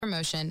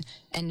Promotion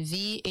and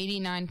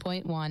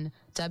V89.1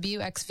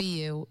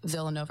 WXVU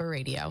Villanova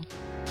Radio.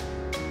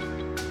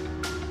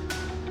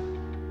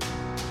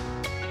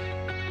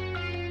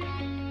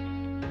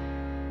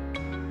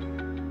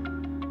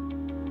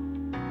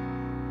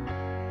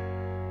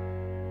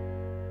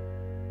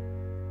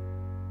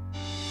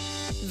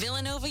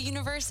 Villanova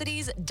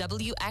University's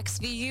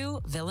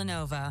WXVU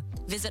Villanova.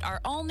 Visit our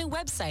all-new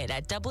website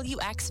at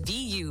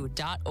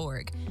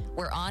wxvu.org.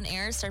 We're on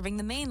air serving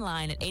the main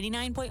line at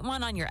 89.1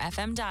 on your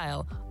FM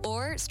dial,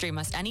 or stream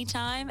us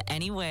anytime,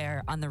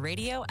 anywhere on the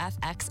Radio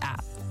FX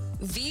app.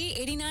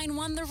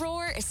 V89.1 The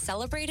Roar is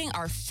celebrating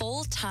our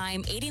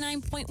full-time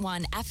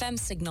 89.1 FM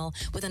signal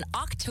with an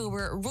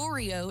October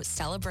Roario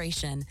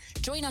celebration.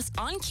 Join us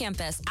on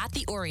campus at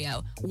the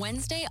Oreo,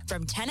 Wednesday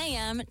from 10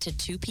 a.m. to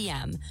 2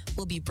 p.m.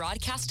 We'll be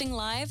broadcasting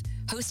live,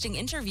 hosting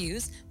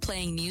interviews,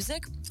 playing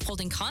music,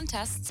 holding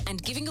contests,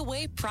 and giving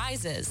away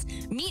prizes.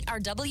 Meet our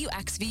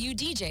WXVU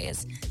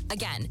DJs.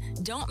 Again,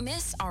 don't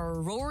miss our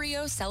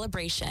Roario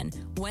celebration,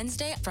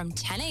 Wednesday from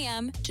 10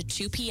 a.m. to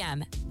 2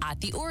 p.m. at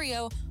the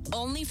Oreo,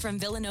 only from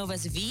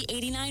Villanova's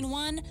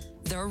V89.1,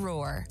 The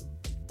Roar.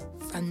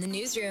 From the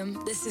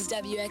newsroom, this is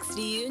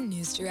WXVU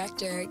News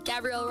Director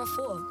Gabrielle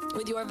Raful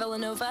with your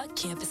Villanova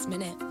Campus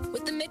Minute.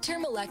 With the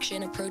midterm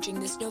election approaching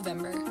this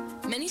November,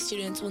 many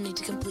students will need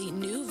to complete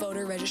new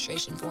voter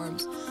registration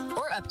forms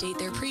or update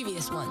their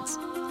previous ones.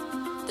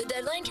 The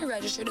deadline to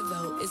register to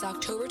vote is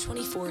October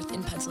 24th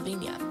in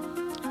Pennsylvania.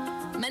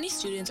 Many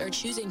students are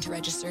choosing to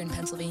register in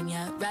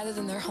Pennsylvania rather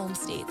than their home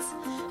states,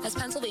 as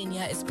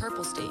Pennsylvania is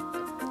purple state.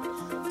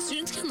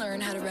 Students can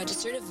learn how to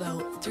register to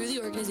vote through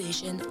the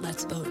organization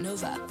Let's Vote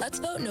Nova. Let's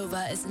Vote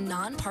Nova is a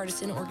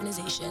nonpartisan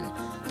organization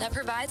that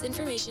provides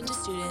information to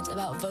students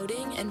about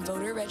voting and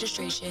voter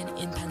registration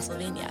in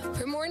Pennsylvania.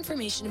 For more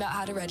information about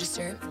how to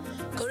register,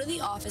 go to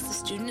the Office of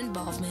Student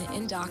Involvement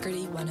in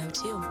Doherty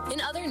 102.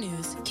 In other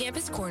news,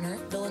 Campus Corner,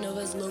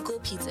 Villanova's local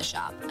pizza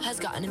shop, has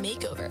gotten a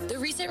makeover. The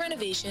recent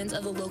renovations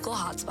of the local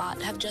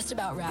hotspot have just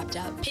about wrapped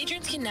up.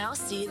 Patrons can now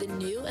see the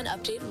new and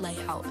updated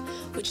layout,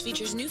 which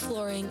features new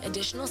flooring,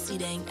 additional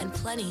seating, and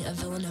plenty of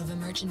Villanova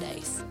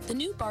merchandise. The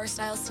new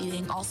bar-style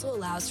seating also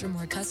allows for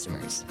more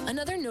customers.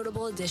 Another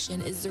notable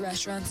addition is the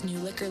restaurant's new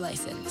liquor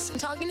license. In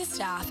talking to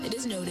staff, it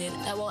is noted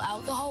that while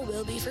alcohol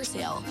will be for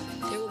sale,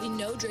 there will be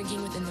no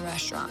drinking within the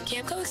restaurant.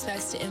 Campco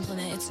expects to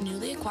implement its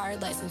newly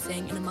acquired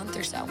licensing in a month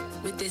or so.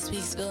 With this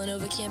week's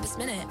Villanova Campus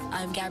Minute,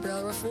 I'm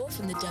Gabrielle Raful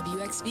from the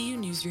WXVU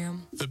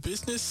Newsroom. The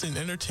Business and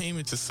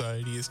Entertainment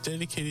Society is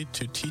dedicated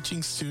to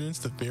teaching students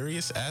the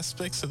various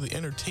aspects of the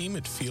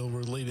entertainment field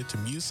related to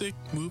music,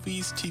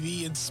 movies,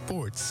 TV, and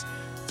sports.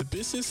 The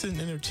Business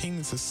and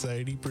Entertainment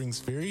Society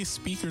brings various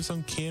speakers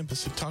on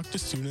campus to talk to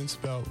students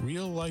about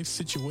real-life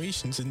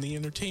situations in the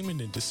entertainment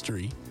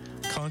industry.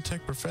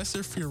 Contact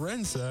Professor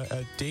Fiorenza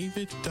at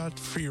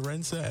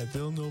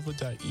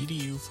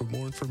david.fiorenza@villanova.edu for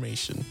more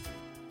information.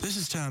 This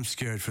is Tom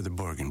Skerritt for the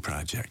Borgen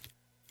Project.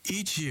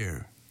 Each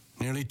year,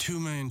 nearly 2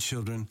 million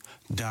children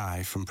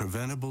die from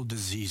preventable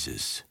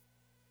diseases.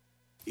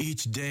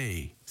 Each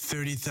day,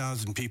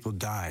 30,000 people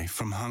die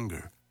from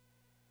hunger.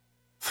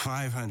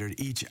 500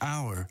 each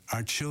hour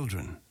are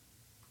children.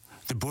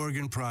 The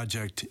Borgen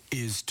Project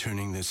is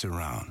turning this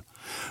around.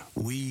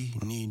 We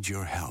need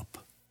your help.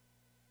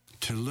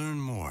 To learn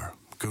more,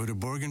 go to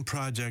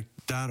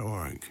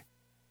borgenproject.org.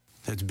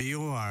 That's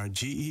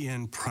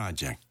BORGEN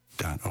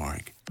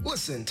project.org.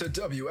 Listen to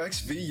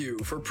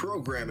WXVU for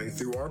programming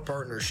through our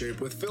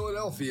partnership with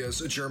Philadelphia's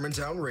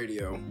Germantown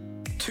Radio.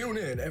 Tune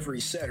in every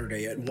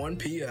Saturday at 1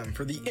 p.m.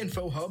 for the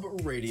Info Hub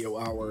Radio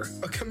Hour,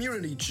 a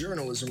community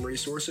journalism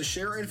resource to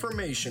share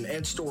information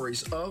and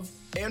stories of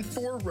and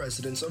for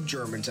residents of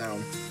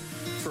Germantown.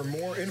 For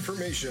more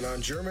information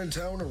on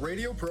Germantown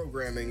radio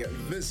programming,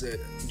 visit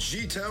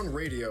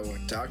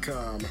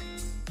gtownradio.com.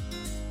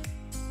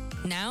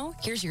 Now,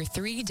 here's your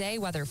 3-day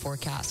weather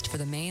forecast for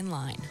the main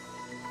line.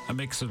 A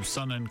mix of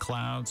sun and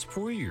clouds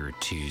for your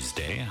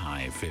Tuesday,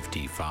 high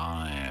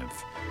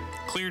 55.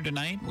 Clear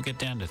tonight, we'll get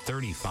down to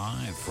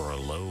 35 for a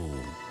low.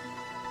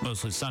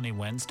 Mostly sunny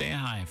Wednesday,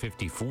 high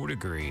 54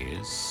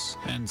 degrees.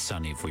 And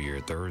sunny for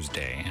your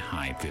Thursday,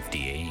 high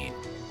 58.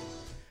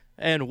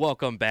 And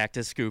welcome back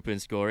to Scoop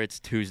and Score. It's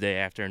Tuesday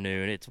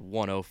afternoon. It's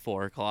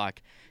 1:04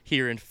 o'clock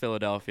here in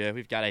Philadelphia.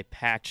 We've got a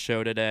packed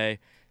show today.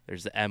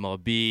 There's the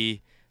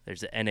MLB.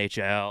 There's the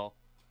NHL.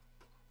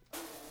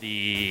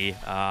 The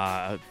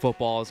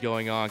football is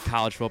going on,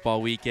 college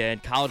football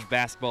weekend. College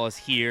basketball is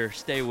here.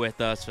 Stay with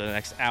us for the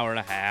next hour and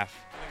a half.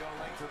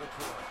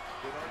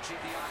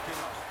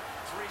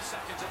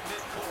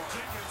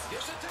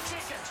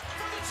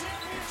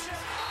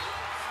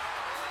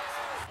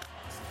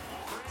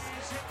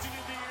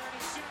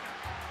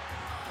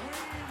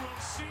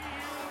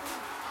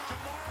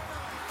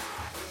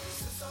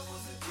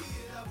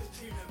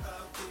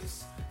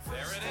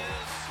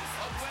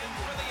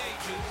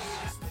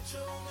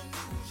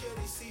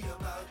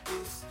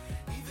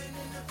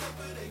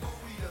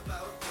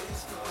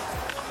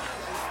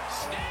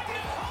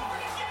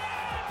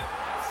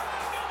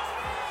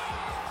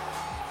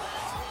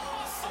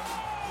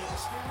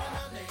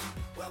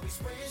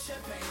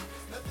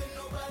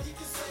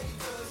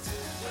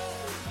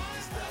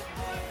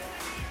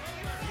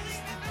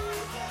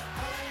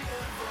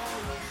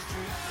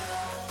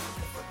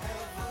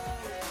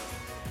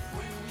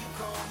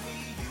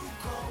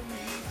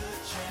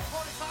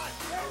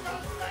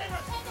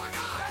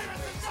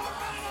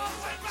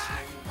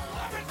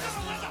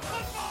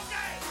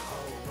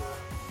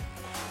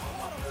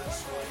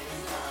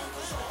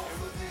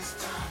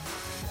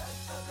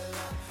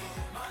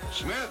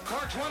 Smith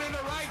corks one into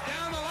right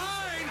down the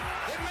line.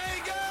 It may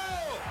go.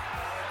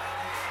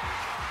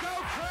 Go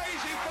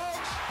crazy,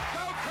 folks.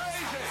 Go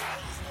crazy.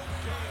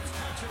 James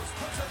catches,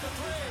 puts up the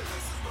three.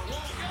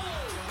 Won't go.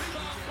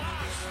 Rebound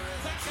box.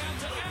 Back down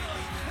to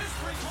Allen. His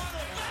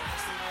three-pointer back.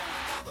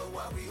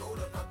 While we hold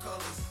up our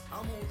colors,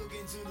 I'm gonna look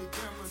into the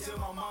camera and tell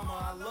my mama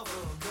I love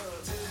her.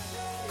 Cause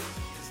today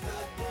is the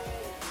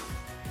day.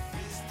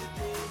 It's the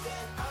day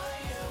that I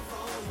have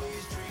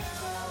always dreamed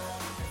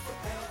of.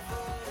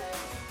 Forever.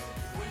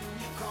 When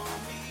you call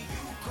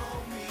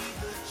me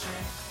the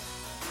champ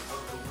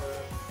of the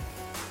world.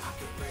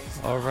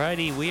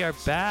 Alrighty, we are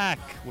back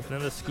with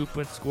another Scoop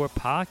and Score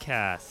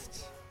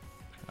podcast.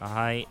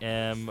 I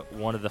am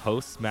one of the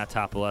hosts, Matt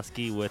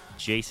Topoleski, with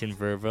Jason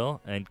Verville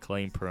and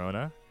Clayne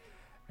Perona.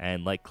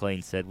 And like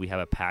Clayne said, we have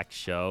a packed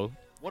show.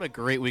 What a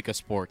great week of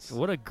sports.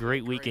 What a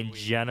great week in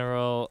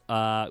general.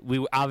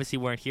 We obviously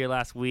weren't here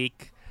last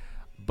week,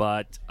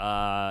 but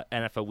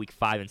NFL Week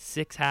 5 and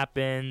 6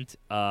 happened.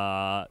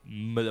 The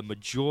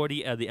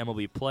majority of the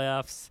MLB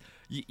playoffs.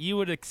 You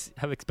would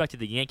have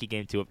expected the Yankee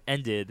game to have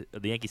ended,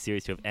 the Yankee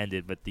series to have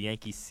ended, but the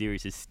Yankee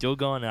series is still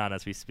going on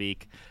as we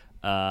speak.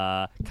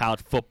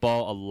 College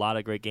football, a lot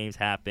of great games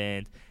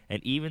happened,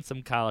 and even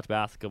some college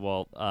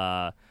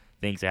basketball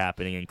things are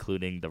happening,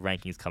 including the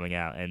rankings coming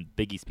out, and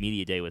Big East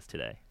Media Day was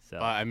today. So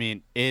I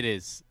mean, it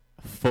is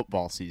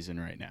football season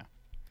right now.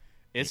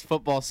 It's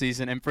football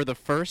season, and for the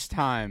first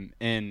time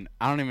in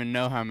I don't even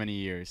know how many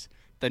years,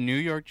 the New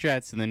York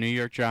Jets and the New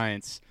York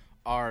Giants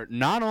are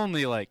not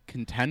only like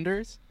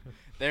contenders,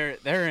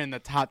 they're in the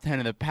top 10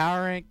 of the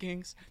power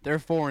rankings. They're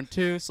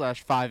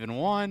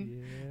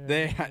 4-2/5-1.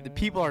 Yeah. The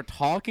people are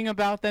talking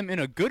about them in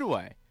a good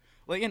way.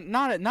 Like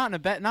not in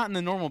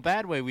the normal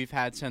bad way we've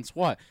had since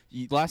what?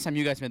 Last time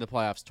you guys made the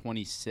playoffs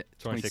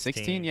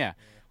 2016? Yeah.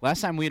 Last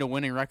time we had a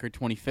winning record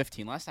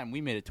 2015. Last time we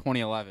made it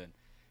 2011.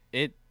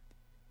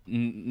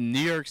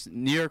 New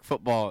York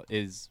football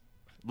is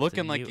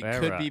looking like it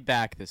could be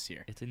back this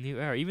year. It's a new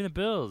era. Even the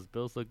Bills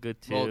look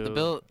good too. Well, the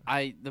Bills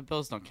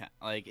don't count.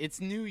 Like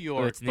it's New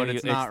York, but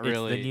it's not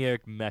really. It's the New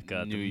York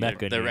Mecca.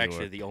 They're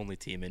actually the only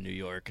team in New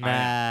York.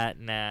 Nah.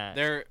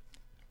 They're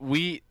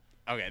the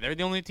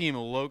only team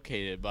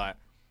located, but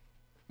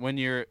when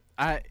you're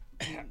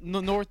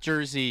North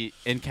Jersey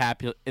and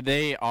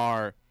they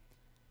are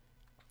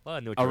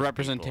a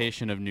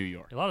representation of New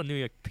York. A lot of New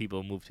York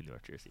people move to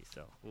North Jersey,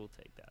 so we'll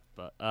take that.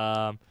 But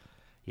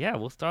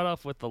we'll start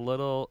off with a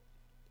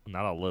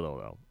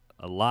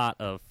lot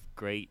of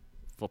great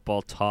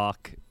football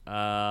talk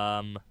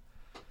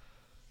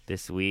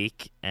this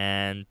week.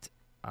 And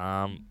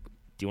do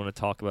you want to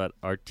talk about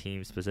our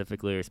team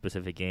specifically or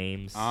specific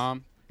games?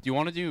 Do you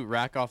want to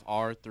rack off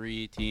our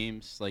 3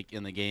 teams like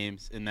in the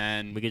games, and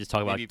then we could just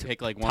talk about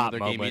pick like one other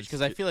game each?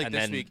 Because I feel like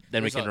we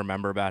can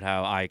remember about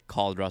how I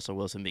called Russell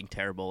Wilson being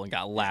terrible and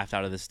got laughed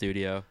out of the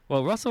studio.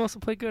 Well, Russell Wilson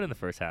played good in the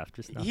first half.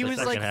 Just not he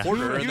was like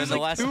quarter, and then the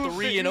last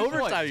 3 in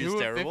overtime he was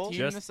terrible.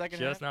 Just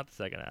not the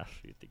second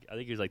half. I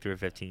think he was like 3 or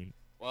 15.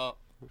 Well,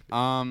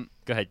 go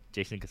ahead,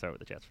 Jason. Can start with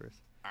the Jets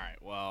first. All right.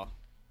 Well,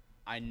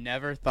 I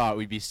never thought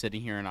we'd be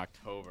sitting here in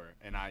October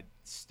and I'd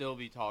still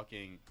be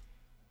talking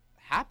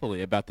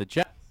happily about the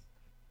Jets.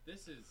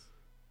 This is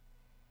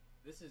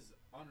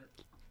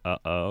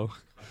Uh-oh.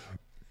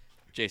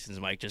 Jason's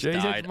mic just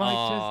died.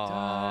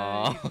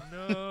 No.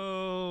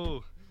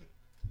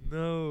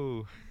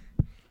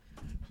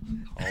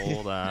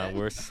 Hold on,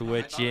 we're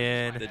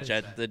switching.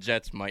 The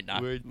Jets might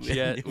not. We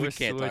can't talk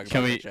about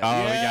the Jets.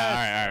 All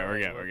right,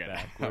 we're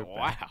good.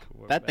 Wow.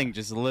 That thing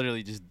just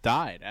literally just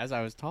died as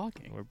I was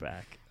talking. We're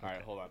back. All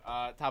right, hold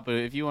on. Tapu,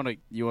 if you want to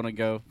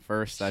go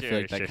first, I feel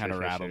like that kind of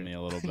rattled me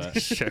a little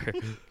bit. Sure.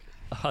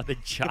 The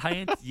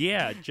Giants,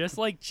 just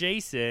like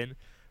Jason,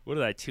 what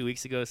did I 2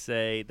 weeks ago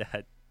say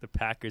that the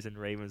Packers and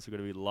Ravens were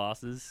going to be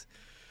losses?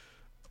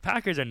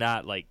 Packers are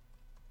not like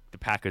the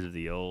Packers of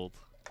the old,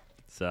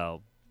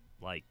 so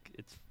like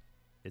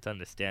it's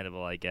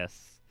understandable, I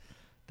guess,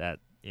 that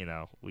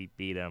we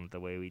beat them the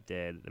way we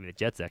did. I mean, the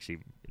Jets actually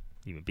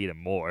even beat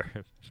them more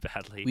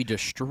badly. We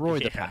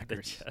destroyed the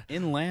Packers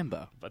in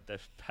Lambeau,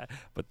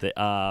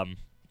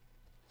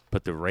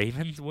 But the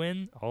Ravens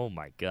win? Oh,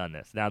 my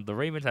goodness. Now, the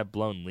Ravens have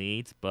blown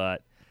leads,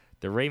 but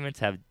the Ravens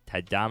had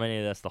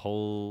dominated us the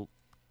whole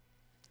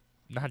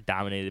 – not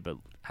dominated, but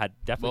had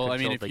definitely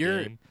controlled the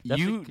game.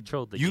 Definitely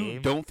controlled the game. You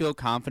don't feel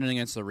confident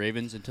against the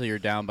Ravens until you're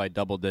down by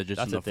double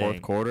digits in the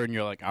fourth quarter, and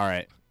you're like, all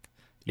right,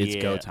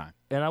 it's go time.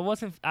 And I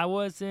wasn't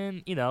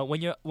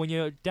when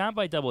you're down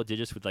by double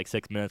digits with like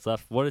 6 minutes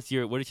left, what is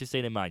your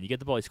state of mind? You get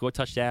the ball, you score a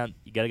touchdown,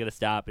 you got to get a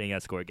stop, and you got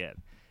to score again.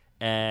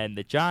 And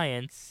the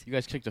Giants – you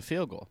guys kicked a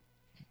field goal.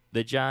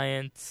 The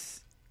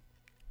Giants.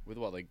 With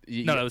what, like?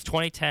 No, it was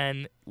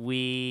 2010.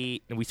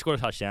 We scored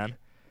a touchdown.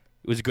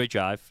 It was a great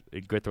drive,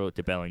 a great throw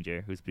to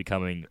Bellinger, who's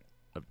becoming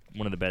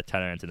one of the best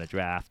tight ends in the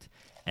draft.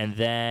 And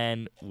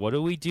then what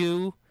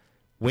do?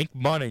 Wink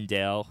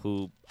Martindale,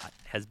 who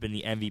has been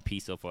the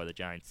MVP so far of the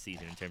Giants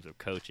season in terms of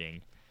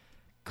coaching,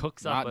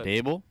 cooks up. Not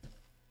Dable?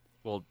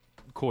 Well,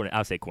 I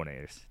would say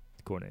coordinators.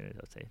 Coordinators,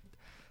 I would say.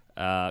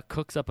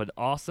 Cooks up an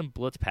awesome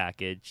blitz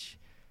package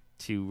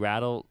to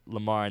rattle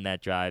Lamar in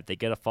that drive. They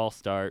get a false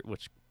start,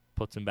 which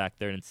puts him back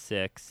 3rd and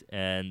 6,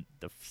 and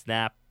the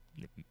snap,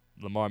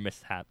 Lamar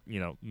mishandled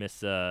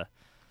the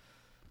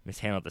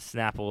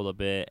snap a little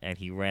bit, and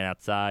he ran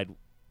outside.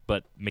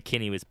 But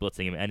McKinney was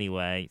blitzing him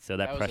anyway, so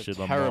that pressured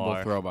Lamar. Terrible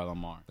throw by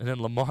Lamar. And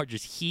then Lamar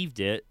just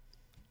heaved it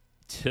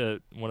to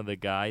one of the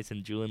guys,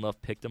 and Julian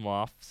Love picked him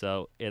off.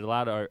 So it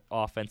allowed our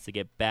offense to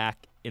get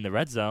back in the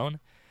red zone.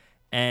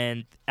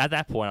 And at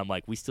that point, I'm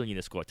like, we still need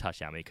to score a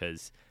touchdown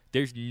because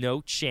there's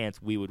no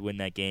chance we would win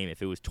that game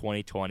if it was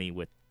 2020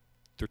 with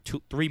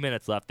 3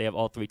 minutes left. They have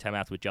all 3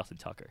 timeouts with Justin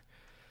Tucker,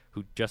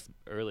 who just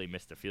early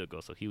missed the field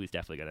goal, so he was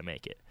definitely going to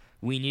make it.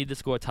 We needed to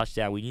score a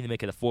touchdown. We need to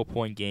make it a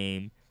 4-point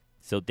game.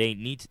 So they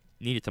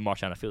needed to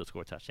march down the field to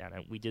score a touchdown,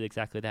 and we did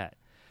exactly that.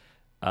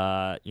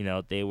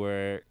 They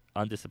were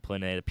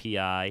undisciplined at a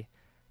PI.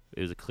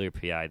 It was a clear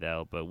PI,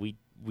 though, but we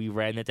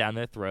ran it down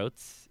their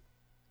throats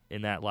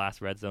in that last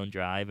red zone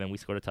drive, and we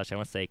scored a touchdown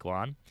with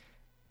Saquon.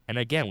 And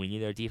again, we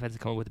needed our defense to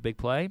come up with a big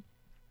play.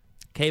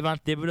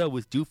 Kayvon Thibodeau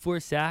was due for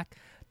a sack.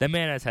 That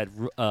man has had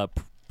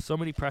so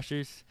many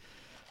pressures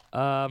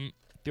throughout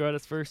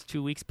his first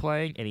 2 weeks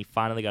playing, and he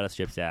finally got a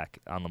strip sack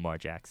on Lamar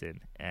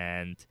Jackson.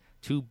 And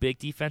 2 big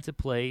defensive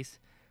plays,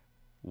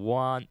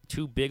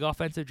 2 big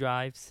offensive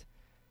drives,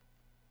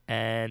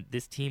 and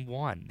this team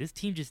won. This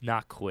team just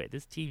not quit.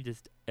 This team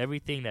just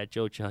everything that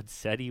Joe Judge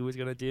said he was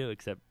going to do,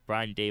 except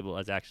Brian Dable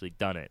has actually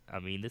done it. I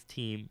mean, this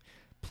team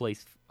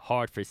plays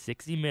hard for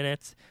 60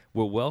 minutes.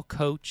 We're well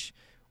coached.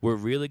 We're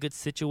really good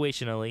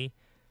situationally.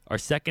 Our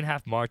second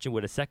half margin,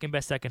 we're the second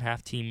best second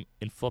half team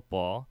in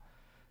football.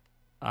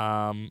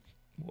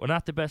 We're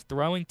not the best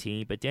throwing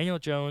team, but Daniel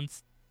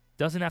Jones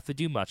doesn't have to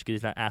do much because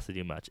he's not asked to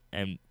do much.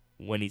 And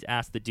when he's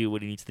asked to do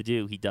what he needs to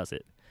do, he does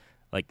it.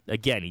 Like,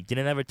 again, he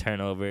didn't have a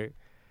turnover.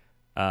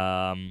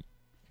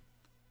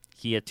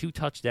 He had 2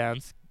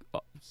 touchdowns.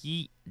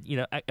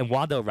 And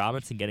Wando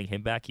Robinson getting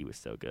him back, he was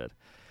so good.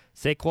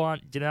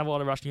 Saquon didn't have a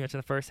lot of rushing yards in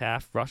the first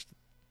half. Rushed,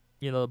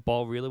 the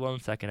ball really well in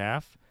the second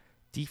half.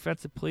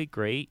 Defensive played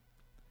great.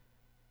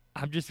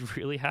 I'm just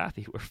really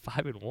happy. We're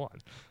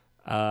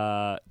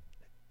 5-1.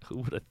 Who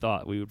would have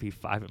thought we would be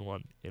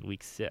 5-1 in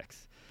week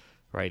 6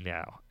 right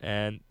now?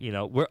 And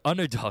we're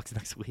underdogs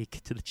next week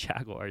to the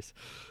Jaguars.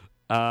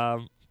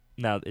 Now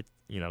it's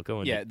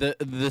going. Yeah,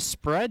 the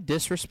spread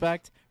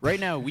disrespect. Right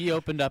now, we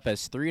opened up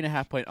as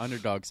 3.5-point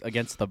underdogs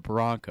against the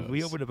Broncos.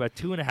 We opened up at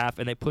 2.5,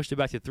 and they pushed it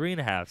back to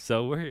 3.5.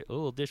 So we're a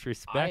little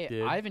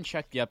disrespected. I haven't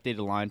checked the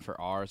updated line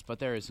for ours, but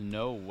there is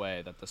no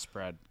way that the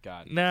spread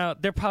got. Now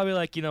they're probably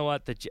like, you know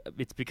what?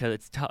 It's because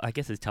it's tough. I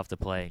guess it's tough to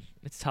play.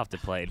 It's tough to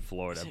play in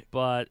Florida,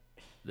 but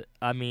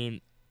I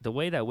mean, the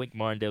way that Wink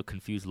Martindale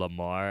confused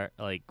Lamar,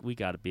 like we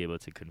got to be able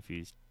to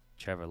confuse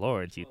Trevor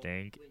Lawrence. You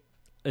think?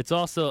 It's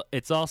also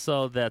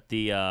that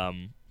the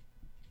do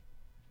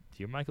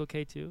your mic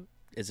okay too?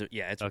 Is it?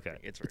 Yeah, it's okay.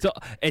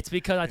 It's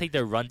because I think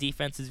their run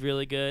defense is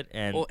really good,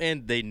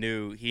 and they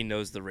knew he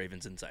knows the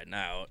Ravens inside and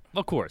out.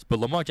 Of course, but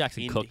Lamar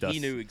Jackson cooked us. He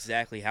knew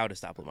exactly how to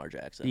stop Lamar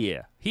Jackson.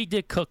 Yeah, he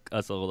did cook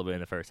us a little bit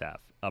in the first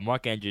half.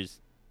 Mark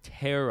Andrews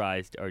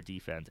terrorized our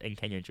defense and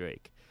Kenyon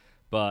Drake,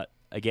 but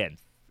again,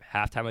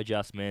 halftime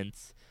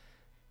adjustments,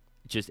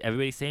 just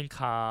everybody staying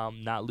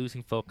calm, not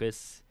losing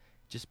focus,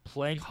 just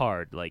playing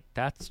hard. Like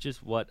that's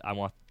just what I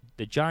want.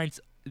 The Giants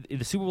in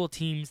the Super Bowl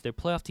teams, their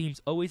playoff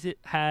teams, always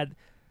had.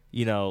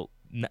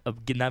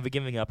 Never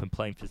giving up and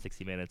playing for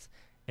 60 minutes.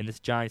 And this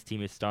Giants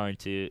team is starting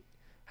to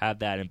have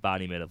that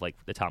embodiment of, like,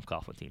 the Tom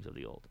Coughlin teams of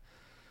the old.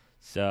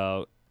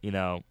 So,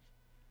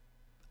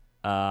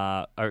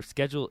 our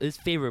schedule is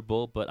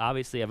favorable, but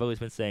obviously I've always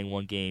been saying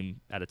one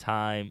game at a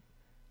time.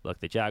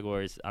 Look, the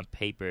Jaguars, on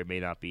paper, may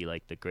not be,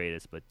 like, the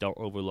greatest, but don't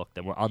overlook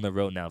them. We're on the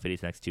road now for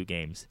these next 2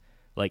 games.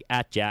 Like,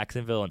 at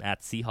Jacksonville and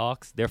at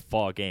Seahawks, they're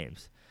far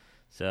games.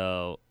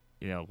 So,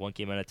 one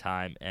game at a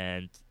time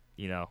and,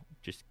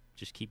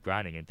 just keep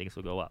grinding and things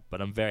will go up.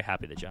 But I'm very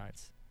happy the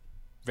Giants.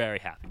 Very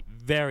happy.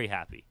 Very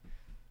happy.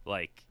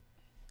 Like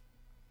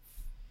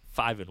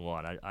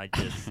 5-1.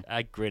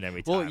 I grin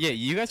every time. Well, yeah,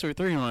 you guys were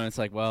 3-1. It's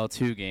like, well,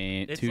 2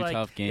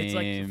 tough games. It's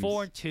like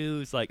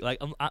 4-2's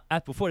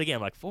before the game,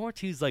 I'm like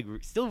 4-2's like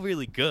still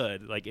really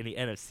good, like in the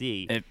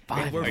NFC. And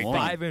we're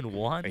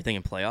 5-1. Are you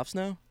thinking playoffs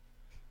now?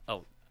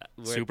 Oh,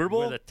 Super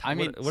Bowl?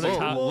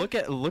 Look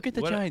at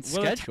the Giants'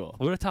 schedule.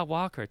 We're the top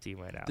wildcard team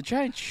right now. The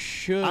Giants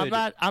should.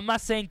 I'm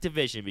not saying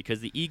division because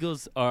the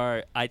Eagles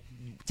are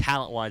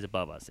talent-wise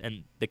above us,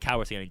 and the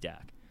Cowboys are getting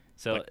Dak.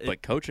 So,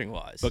 but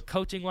coaching-wise,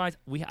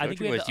 I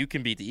think you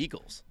can beat the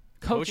Eagles.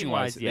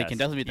 Coaching-wise, they yes. can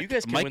definitely be. You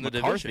guys can Mike win the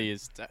McCarthy division.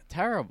 is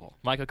terrible.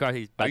 Mike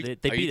McCarthy, Are but you,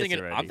 they are you beat us thinking?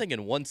 already. I'm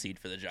thinking 1 seed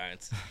for the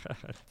Giants.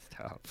 It's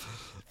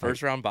tough.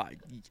 First round bye.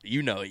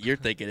 You know it. You're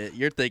thinking it.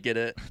 You're thinking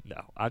it.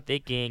 No, I'm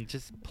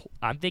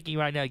thinking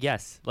right now.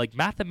 Yes, like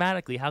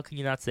mathematically, how can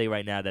you not say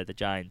right now that the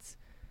Giants,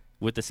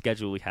 with the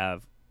schedule we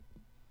have,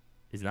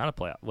 is not a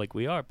playoff? Like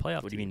we are a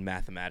playoff. What do you mean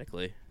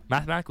mathematically?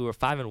 Mathematically, we're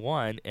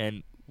 5-1,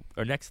 and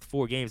our next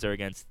 4 games are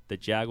against the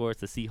Jaguars,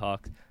 the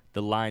Seahawks,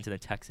 the Lions, and the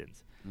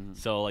Texans. Mm-hmm.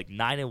 So like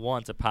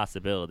 9-1's a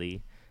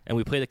possibility, and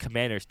we play the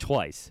Commanders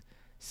twice.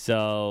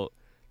 So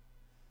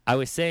I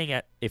was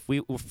saying if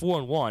we're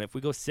 4-1, if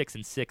we go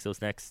 6-6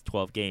 those next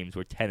 12 games,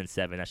 we're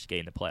 10-7. That should get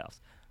in the playoffs.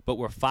 But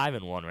we're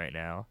 5-1 right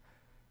now,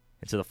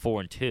 and so the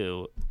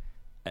 4-2,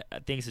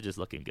 things are just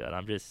looking good.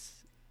 I'm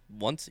just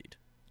 1 seed.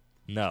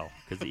 no,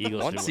 because the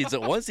Eagles.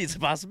 One seed's a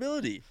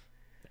possibility.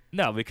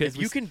 No, because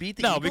if you can beat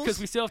the Eagles, because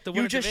we still have to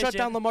win. You just shut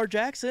down Lamar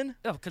Jackson.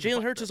 No, because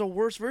Jalen Hurts is a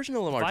worse version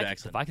of Lamar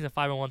Jackson. The Vikings are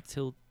 5-1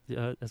 till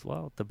as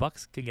well. The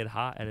Bucks can get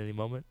hot at any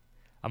moment.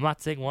 I'm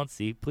not saying 1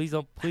 seed. Please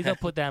don't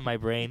put that in my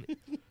brain.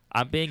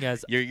 I'm being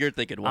as you're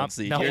thinking 1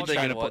 seed. No, you're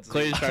thinking 1 seed.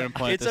 Clay's trying to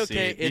plant It's the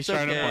okay. seed. It's He's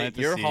trying to okay. plant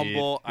the You're seed.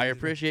 humble. I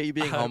appreciate you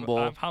being humble.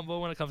 I'm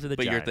humble when it comes to the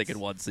but Giants. you're thinking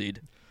 1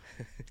 seed.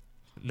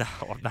 No,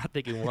 I'm not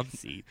thinking 1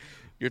 seed.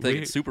 You're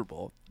thinking Super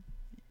Bowl.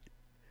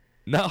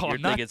 No, you're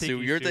I'm not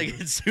thinking. You're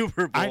thinking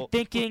Super Bowl.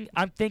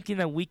 I'm thinking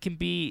that we can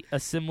be a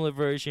similar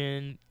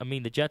version. I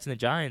mean, the Jets and the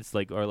Giants,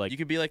 you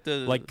could be like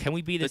the can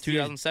we be the this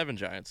 2007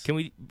 Giants? Can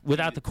we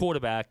without the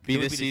quarterback be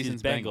can we this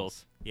season's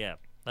Bengals? Yeah,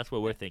 that's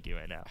what we're thinking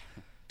right now.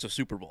 It's a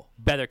Super Bowl.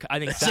 Better, I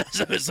think.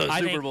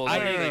 Super Bowl.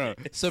 Surprise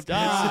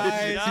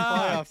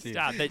playoff team.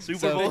 Stop.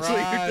 Super Bowl.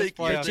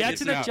 The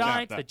Jets and the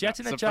Giants. The Jets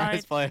and the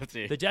Giants. Playoff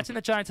team. The Jets and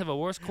the Giants have a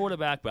worse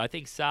quarterback, but I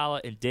think Salah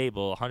and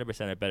Dable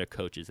 100% are better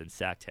coaches than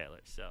Zach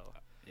Taylor. So.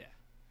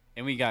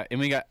 And we got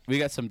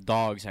some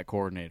dogs at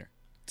coordinator.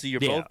 So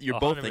you're both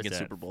thinking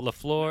Super Bowl.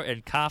 LaFleur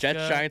and Kafka.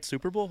 Jets Giants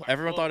Super Bowl.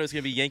 Everyone thought it was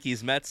going to be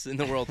Yankees Mets in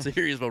the World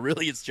Series, but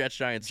really it's Jets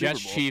Giants Super Bowl.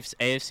 Jets Chiefs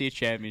AFC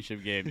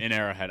Championship game in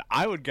Arrowhead.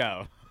 I would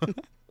go.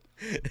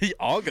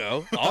 I'll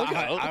go.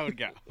 I would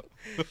go.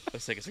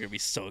 Those tickets are going to be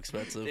so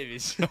expensive. It'd be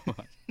so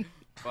much.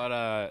 But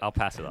I'll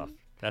pass it off.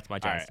 That's my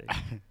Giants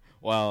right.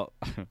 Well,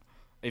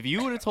 if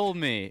you would have told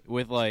me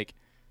with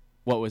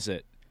what was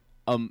it?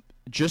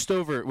 Just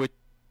over with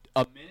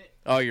a minute.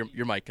 Oh,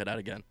 your mic cut out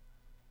again.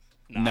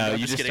 No,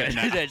 you just turned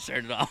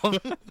it off.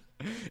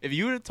 If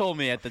you would have told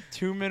me at the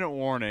 2-minute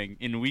warning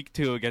in week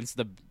 2 against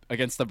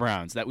the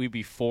Browns that we'd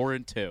be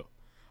 4-2,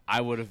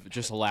 I would have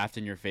just laughed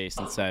in your face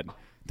and said,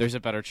 "There's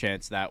a better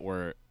chance that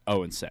we're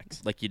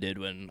 0-6." Like you did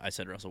when I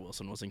said Russell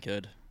Wilson wasn't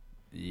good.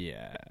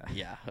 Yeah.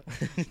 Yeah.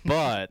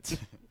 But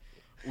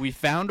we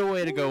found a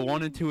way to go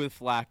 1-2 with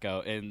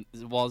Flacco, and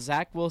while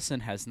Zach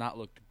Wilson has not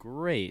looked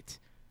great,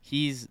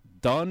 he's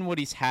done what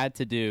he's had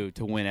to do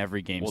to win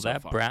every game. Well, so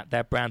far.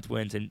 that Browns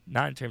wins, and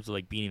not in terms of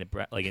beating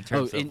the in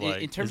terms of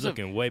it's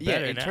looking way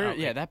better now.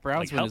 Yeah, that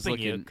Browns win is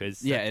looking.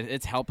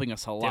 It's helping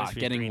us a lot.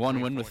 Getting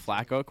 1 win with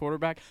Flacco at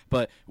quarterback,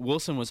 but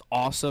Wilson was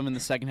awesome in the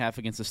second half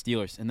against the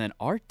Steelers, and then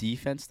our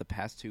defense the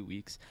past 2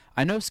 weeks.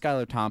 I know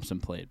Skylar Thompson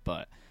played,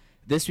 but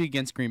this week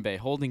against Green Bay,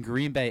 holding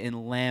Green Bay in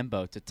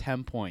Lambeau to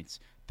 10 points.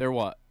 They're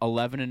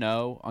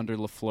 11-0 under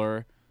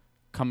LaFleur,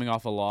 coming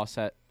off a loss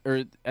at.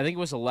 Or I think it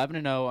was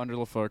 11-0 under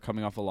LaFleur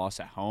coming off a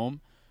loss at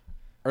home.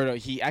 Or no,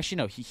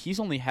 he's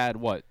only had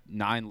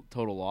 9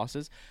 total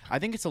losses. I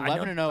think it's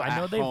 11-0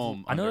 at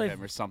home under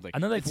him or something. I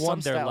know they've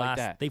won their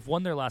last. They've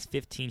won their last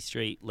 15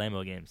 straight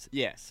Lambeau games.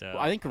 Yeah, so well,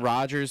 I think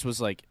Rodgers was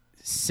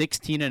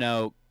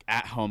 16-0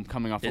 at home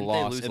coming off a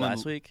loss. Didn't they lose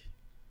last week?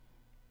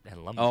 That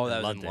was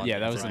in London. Yeah,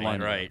 that was in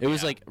London. Right. It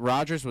was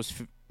Rodgers was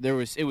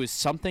it was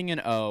something in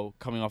 0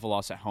 coming off a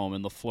loss at home,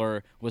 and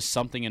LaFleur was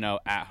something in 0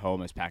 at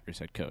home as Packers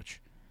head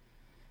coach.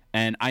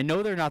 And I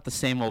know they're not the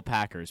same old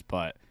Packers,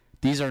 but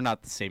these are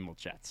not the same old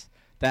Jets.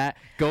 That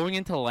going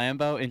into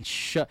Lambeau and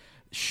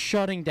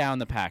shutting down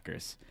the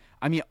Packers.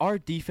 I mean, our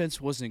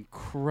defense was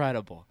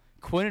incredible.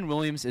 Quinnen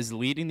Williams is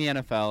leading the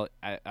NFL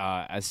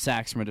as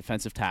sacks from a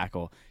defensive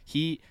tackle.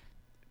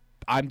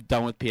 I'm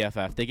done with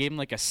PFF. They gave him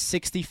a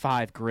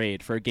 65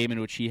 grade for a game in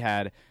which he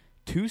had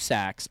 2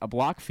 sacks, a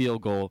blocked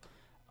field goal.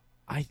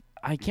 I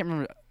can't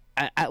remember.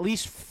 At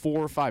least 4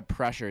 or 5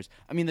 pressures.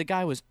 I mean, the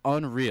guy was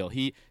unreal.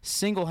 He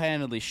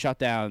single-handedly shut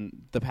down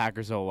the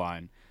Packers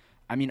O-line.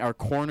 I mean, our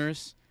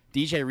corners,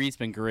 DJ Reed's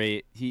been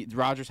great.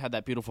 Rodgers had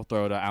that beautiful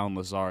throw to Allen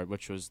Lazard,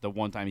 which was the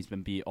one time he's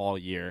been beat all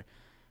year.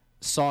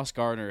 Sauce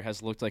Gardner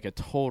has looked like a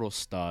total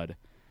stud.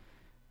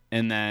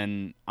 And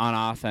then on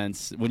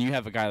offense, when you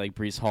have a guy like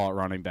Breece Hall at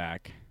running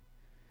back,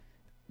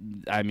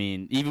 I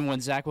mean, even when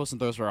Zach Wilson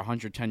throws for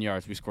 110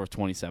 yards, we score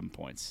 27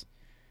 points.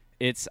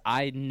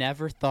 I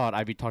never thought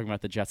I'd be talking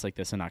about the Jets like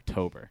this in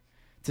October.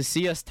 To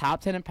see us top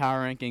 10 in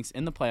power rankings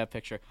in the playoff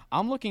picture,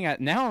 I'm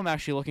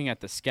actually looking at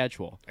the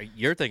schedule.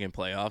 You're thinking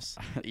playoffs.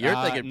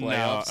 You're thinking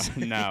playoffs.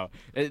 No.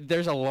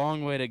 There's a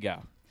long way to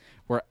go.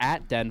 We're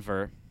at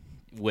Denver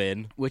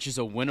Win. which is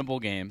a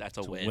winnable game. That's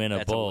a win. Winnable.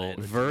 That's a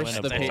win. Versus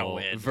the That's a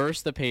win.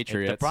 versus the If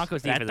Patriots. the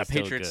Broncos defense The is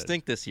still Patriots good.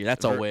 stink this year.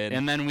 That's a win.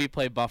 And then we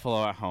play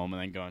Buffalo at home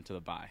and then go into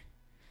the bye.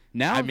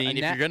 Now, I mean,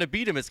 if you're going to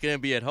beat them, it's going to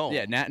be at home.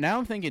 yeah. Now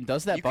I'm thinking,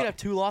 does that You could have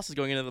 2 losses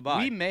going into the bye.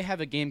 we may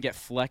have a game get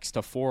flexed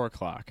to 4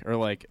 o'clock or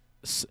like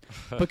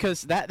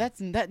because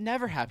that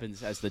never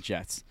happens as the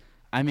Jets.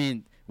 I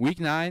mean, Week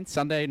 9,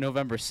 Sunday,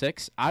 November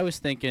 6th. I was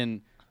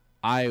thinking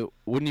I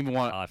wouldn't even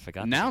want. Oh, I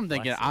forgot. Now they I'm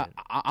thinking flexed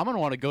it. I'm gonna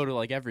want to go to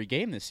like every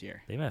game this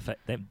year. They're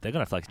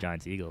gonna flex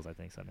Giants Eagles, I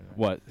think. Sunday night.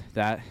 What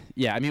that?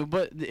 Yeah, I mean,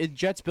 but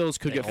Jets Bills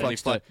could get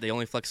flexed. They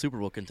only flex Super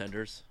Bowl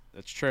contenders.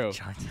 That's true.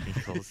 Giants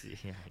Eagles.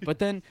 Yeah. But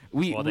then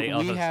we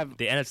have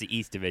the NFC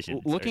East division.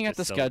 looking at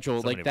the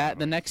schedule like that.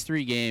 The next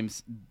 3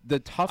 games, the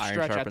tough Iron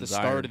stretch at the sharpens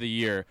start iron. of the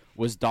year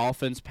was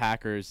Dolphins,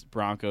 Packers,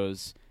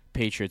 Broncos,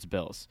 Patriots,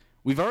 Bills.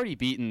 We've already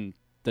beaten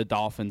the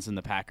Dolphins and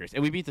the Packers,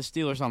 and we beat the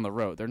Steelers on the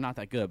road. They're not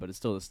that good, but it's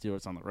still the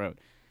Steelers on the road.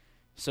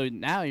 So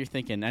now you're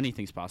thinking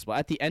anything's possible.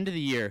 At the end of the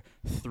year,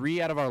 3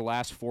 out of our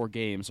last 4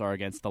 games are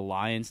against the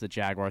Lions, the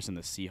Jaguars, and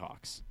the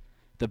Seahawks.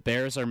 The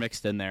Bears are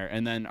mixed in there,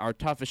 and then our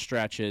toughest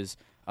stretch is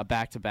a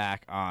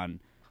back-to-back on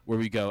where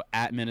we go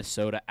at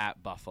Minnesota,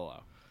 at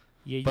Buffalo.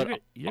 Yeah,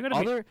 But you're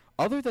gonna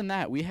other than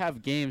that, we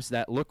have games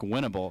that look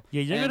winnable.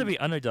 Yeah, you're And gonna be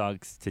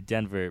underdogs to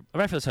Denver.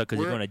 I feel so because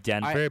you're We're- going to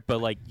Denver,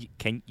 but like,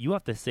 you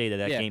have to say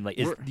that Yeah, game like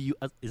is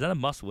that a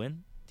must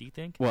win? Do you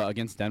think? What,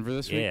 against Denver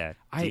this week? Yeah.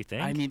 Do you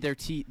think? I mean, their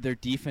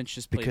defense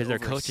just played Because their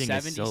over coaching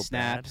is 70 so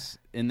snaps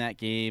in that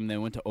game. They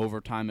went to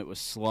overtime. It was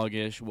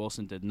sluggish.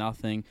 Wilson did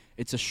nothing.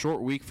 It's a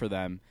short week for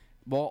them.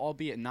 Well,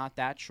 albeit not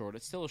that short.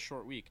 It's still a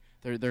short week.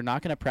 They're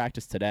not going to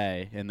practice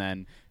today, and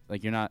then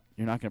like you're not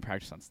going to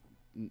practice on.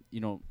 You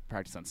don't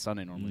practice on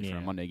Sunday normally for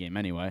a Monday game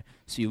anyway.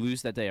 So you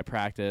lose that day of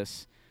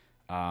practice.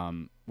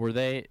 Were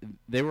they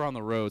were on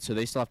the road, so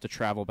they still have to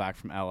travel back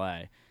from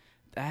LA.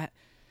 That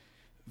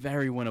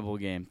very winnable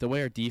game. The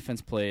way our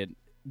defense played,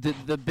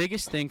 the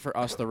biggest thing for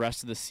us the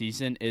rest of the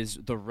season is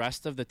the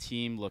rest of the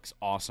team looks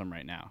awesome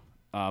right now.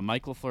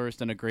 Mike LaFleur has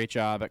done a great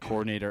job at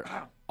coordinator.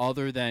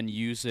 Other than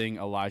using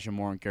Elijah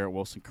Moore and Garrett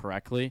Wilson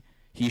correctly,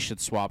 he should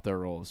swap their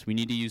roles. We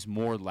need to use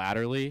Moore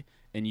laterally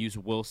and use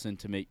Wilson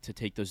to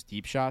take those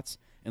deep shots,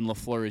 and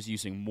LaFleur is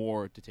using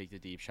Moore to take the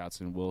deep shots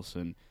and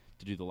Wilson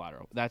to do the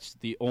lateral. That's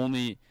the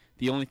only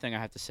thing I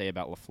have to say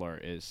about LaFleur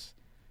is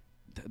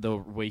the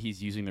way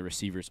he's using the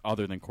receivers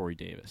other than Corey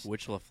Davis.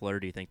 Which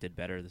LaFleur do you think did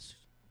better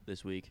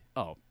this week?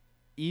 Oh,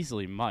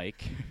 easily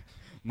Mike.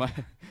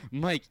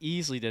 Mike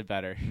easily did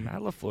better.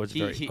 Matt LaFleur's a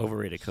very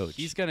overrated coach.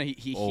 He's gonna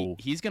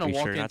he's gonna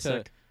walk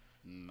into.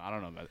 I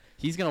don't know about it.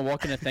 He's gonna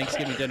walk into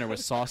Thanksgiving dinner with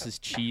Sauce's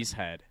cheese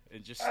head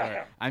and just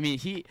start. I mean,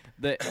 he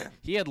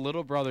had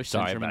little brother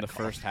syndrome in the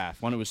first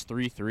half. When it was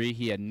 3-3,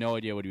 he had no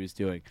idea what he was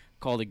doing.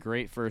 Called a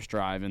great first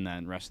drive, and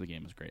then rest of the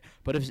game was great.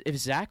 But if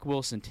Zach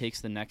Wilson takes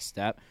the next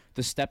step,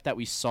 the step that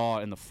we saw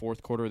in the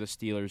fourth quarter of the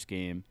Steelers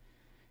game,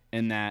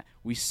 and that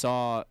we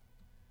saw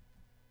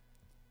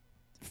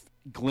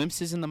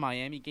glimpses in the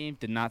Miami game,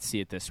 did not see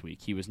it this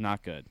week. He was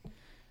not good.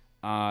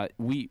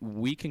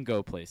 We can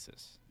go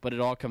places, but it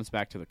all comes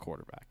back to the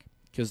quarterback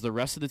because the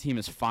rest of the team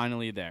is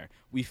finally there.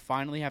 We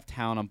finally have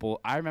talent on both.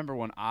 I remember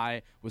when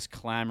I was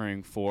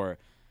clamoring for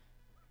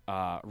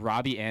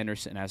Robbie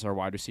Anderson as our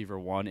wide receiver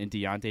 1 and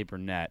Deontay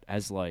Burnett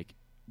as like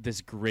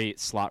this great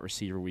slot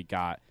receiver we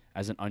got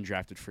as an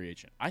undrafted free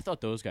agent. I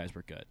thought those guys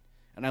were good.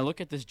 And I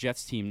look at this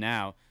Jets team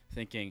now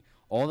thinking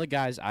all the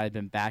guys I've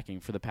been backing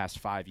for the past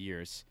 5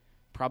 years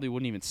probably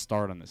wouldn't even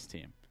start on this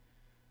team.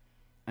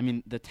 I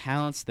mean, the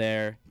talent's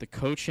there. The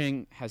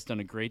coaching has done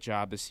a great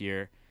job this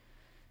year.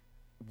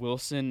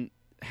 Wilson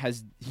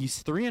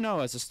he's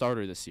 3-0 as a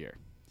starter this year.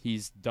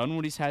 He's done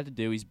what he's had to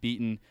do. He's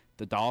beaten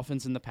the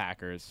Dolphins and the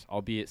Packers,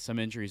 albeit some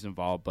injuries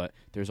involved, but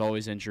there's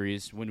always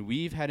injuries. When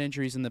we've had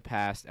injuries in the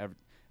past,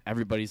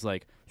 everybody's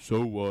like,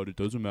 so what? It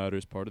doesn't matter.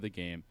 It's part of the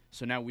game.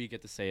 So now we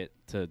get to say it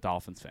to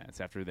Dolphins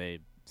fans after they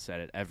said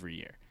it every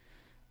year.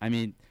 I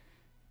mean,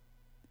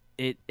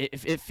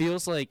 it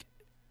feels like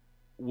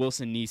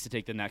Wilson needs to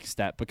take the next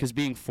step because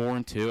being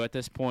 4-2 at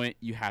this point,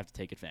 you have to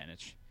take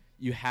advantage.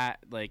 You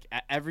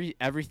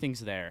everything's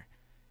there.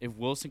 If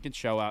Wilson can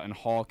show out and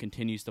Hall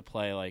continues to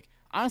play, like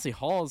honestly,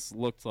 Hall's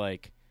looked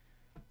like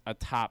a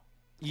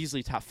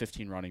easily top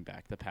 15 running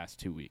back the past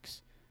 2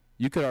 weeks.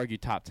 You could argue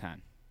top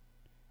 10,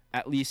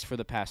 at least for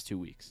the past 2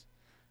 weeks.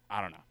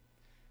 I don't know.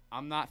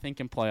 I'm not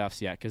thinking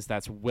playoffs yet because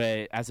that's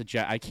way as a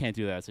Jet. I can't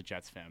do that as a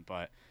Jets fan,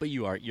 but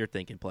you're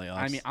thinking playoffs.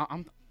 I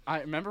mean,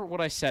 I remember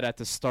what I said at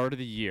the start of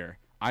the year.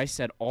 I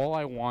said all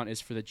I want is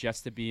for the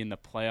Jets to be in the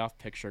playoff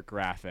picture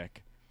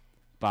graphic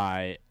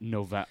by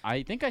November.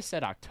 I think I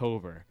said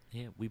October.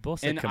 Yeah, we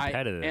both said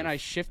competitive. And I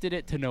shifted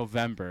it to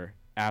November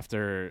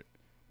after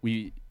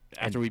we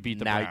beat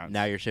the Browns.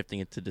 Now you're shifting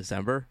it to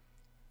December?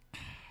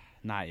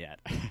 Not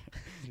yet.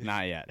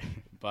 Not yet.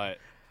 But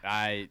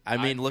I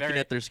mean, looking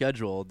at their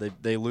schedule,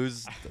 they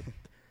lose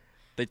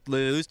they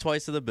lose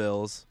twice to the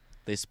Bills.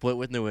 They split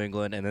with New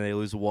England, and then they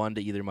lose one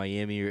to either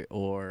Miami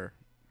or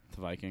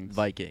the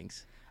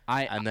Vikings.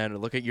 and then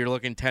you're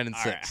looking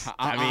 10-6.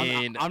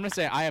 I'm gonna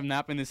say I have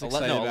not been this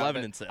excited.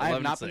 11-6. I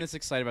have not been this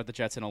excited about the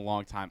Jets in a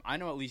long time. I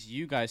know at least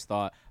you guys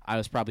thought I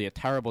was probably a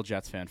terrible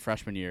Jets fan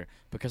freshman year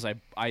because I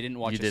didn't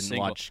watch. You didn't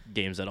watch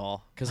games at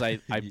all because I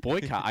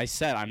boycott. I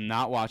said I'm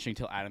not watching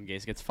till Adam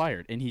Gase gets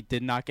fired, and he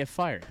did not get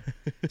fired.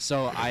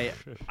 So I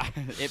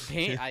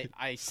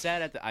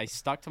said I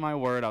stuck to my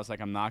word. I was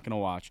like, I'm not gonna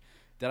watch.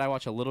 Did I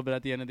watch a little bit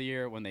at the end of the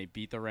year when they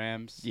beat the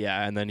Rams?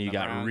 Yeah, and then you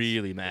got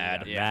really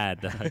mad. Yeah.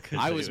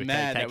 I was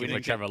mad that we didn't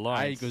get Trevor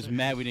Lawrence. I was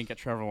mad we didn't get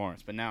Trevor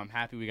Lawrence. But now I'm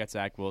happy we got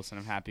Zach Wilson.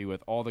 I'm happy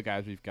with all the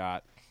guys we've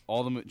got.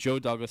 Joe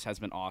Douglas has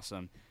been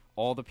awesome.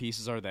 All the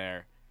pieces are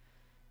there.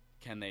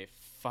 Can they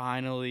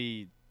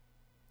finally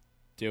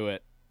do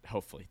it?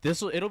 Hopefully,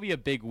 it'll be a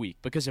big week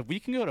because if we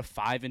can go to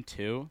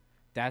 5-2,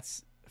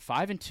 that's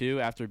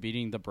 5-2 after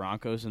beating the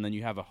Broncos, and then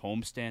you have a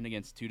homestand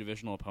against two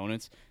divisional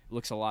opponents. It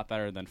looks a lot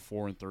better than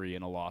 4-3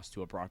 in a loss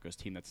to a Broncos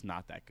team that's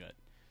not that good.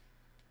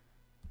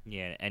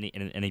 Yeah, any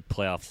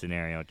playoff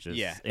scenario,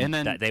 and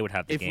then they would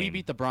have the if game. we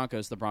beat the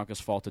Broncos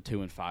fall to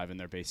 2-5, and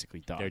they're basically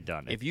done. They're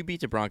done. If you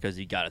beat the Broncos,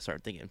 you got to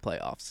start thinking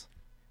playoffs.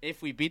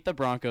 If we beat the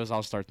Broncos,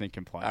 I'll start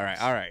thinking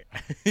playoffs. All right.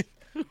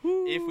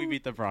 If we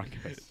beat the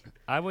Broncos,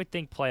 I would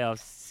think playoffs.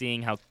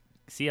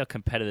 See how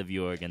competitive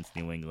you are against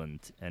New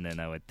England, and then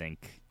I would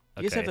think.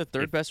 You guys have the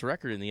third best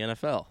record in the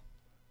NFL.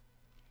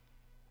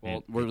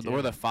 Well,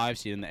 we're the 5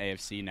 seed in the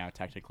AFC now,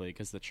 technically,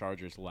 because the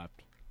Chargers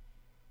left.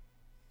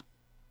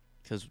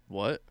 Because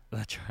what?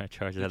 The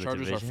Chargers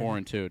are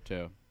 4-2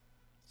 too.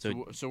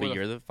 So but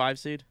you're the 5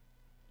 seed.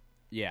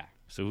 Yeah.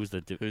 So who's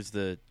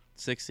the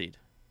 6 seed?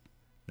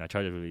 No,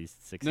 Chargers would be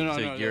 6. No,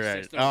 you're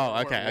right.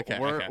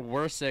 Okay.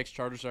 We're 6.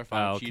 Chargers are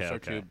 5. Chiefs are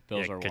 2.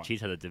 Bills are 1.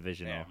 Chiefs had a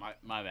divisional. Yeah,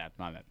 my bad.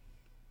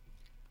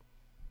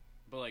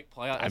 But like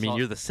playoff. I mean,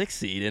 you're the 6th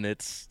seed, and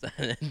it's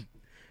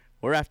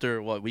we're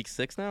after week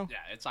 6 now. Yeah,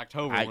 it's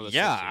October.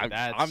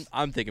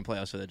 I'm thinking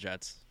playoffs for the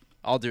Jets.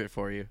 I'll do it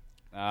for you.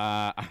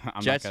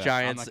 Jets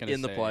Giants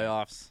in the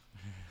playoffs.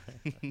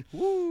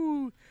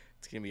 Woo!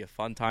 It's gonna be a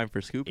fun time for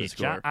Scoop and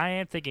Score. I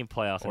am thinking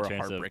playoffs or in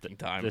terms of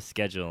the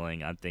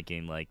scheduling. I'm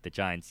thinking like the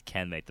Giants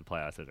can make the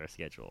playoffs with their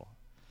schedule,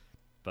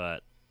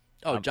 but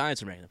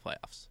Giants are making the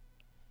playoffs.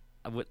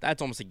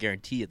 That's almost a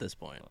guarantee at this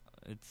point.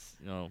 It's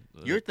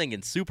you're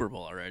thinking Super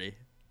Bowl already.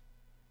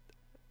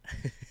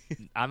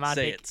 I'm not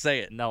say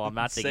it. No, I'm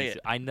not thinking. Say it.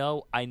 I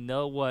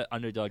know what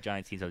underdog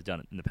Giants teams have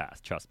done in the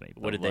past. Trust me.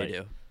 What did they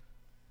do?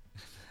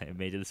 They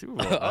made it to the Super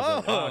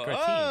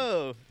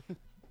Bowl. Team.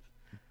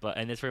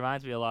 And this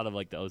reminds me a lot of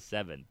like the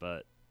 07.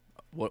 But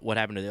what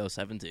happened to the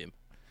 07 team?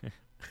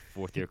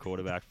 4th year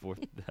quarterback,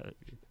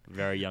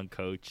 very young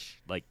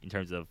coach. Like in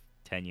terms of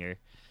tenure,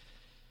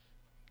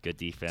 good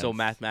defense. So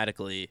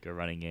mathematically, good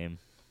running game.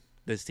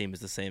 This team is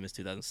the same as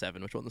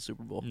 2007, which won the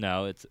Super Bowl.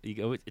 No, it's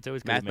always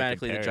good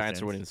mathematically the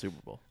Giants are winning the Super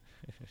Bowl.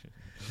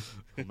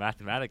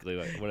 Mathematically,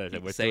 what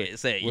is it?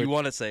 Say it. You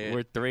want to say it?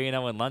 We're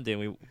 3-0 in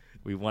London.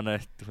 We won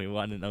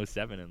in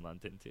 07 in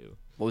London too.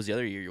 What was the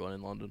other year you won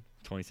in London?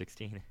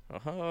 2016.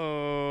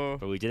 Oh.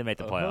 But we didn't make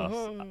the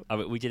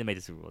playoffs. We didn't make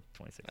the Super Bowl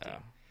 2016.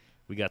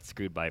 We got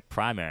screwed by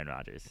prime Aaron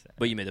Rodgers.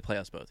 But you made the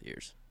playoffs both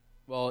years.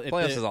 Well, if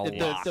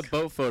the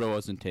boat photo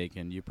wasn't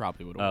taken, you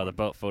probably would have won. The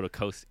boat photo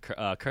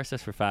cursed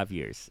us for 5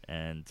 years,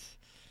 and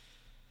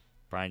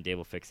Brian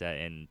Dable fixed that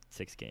in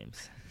 6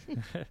 games.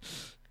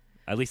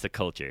 At least the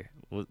culture.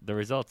 Well, the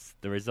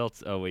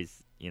results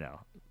always,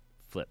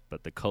 flip,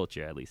 but the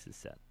culture at least is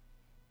set.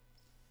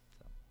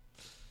 So.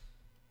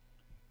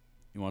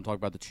 You want to talk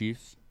about the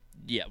Chiefs?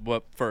 Yeah,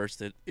 but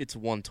first, it's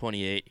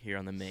 128 here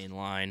on the main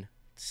line.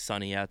 It's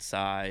sunny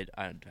outside.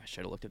 I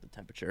should have looked at the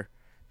temperature.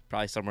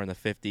 Probably somewhere in the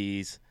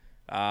 50s.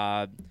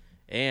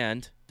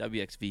 And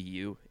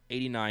WXVU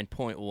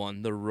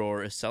 89.1 The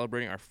Roar is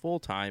celebrating our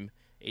full-time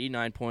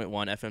 89.1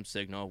 FM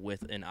signal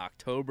with an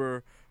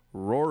October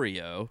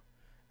Rorio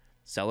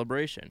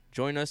celebration.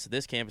 Join us at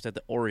this campus at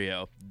the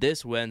Oreo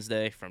this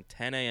Wednesday from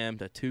 10 a.m.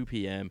 to 2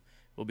 p.m.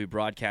 We'll be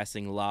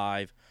broadcasting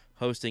live,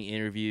 hosting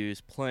interviews,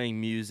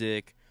 playing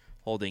music,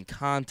 holding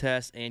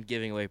contests, and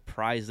giving away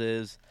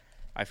prizes.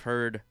 I've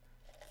heard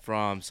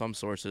from some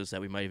sources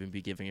that we might even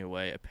be giving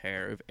away a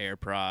pair of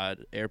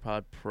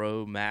AirPod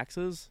Pro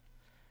Maxes.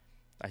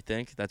 I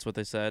think that's what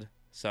they said.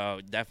 So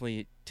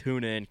definitely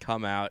tune in,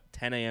 come out,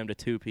 10 a.m. to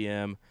 2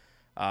 p.m.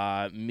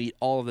 Meet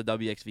all of the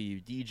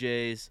WXVU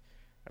DJs.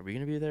 Are we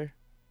going to be there?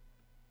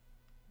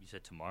 You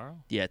said tomorrow?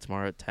 Yeah,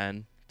 tomorrow at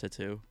 10 to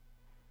 2.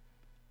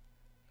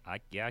 I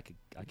could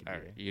be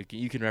there.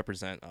 You can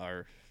represent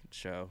our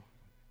show.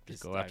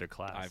 Just go after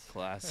class. I have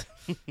class.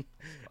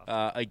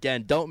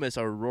 Again, don't miss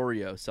our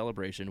Rorio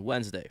celebration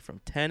Wednesday from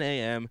 10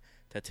 a.m.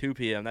 to 2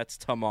 p.m. That's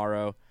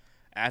tomorrow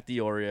at the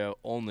Oreo,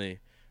 only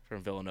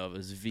from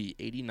Villanova's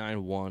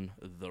V89.1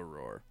 The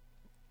Roar.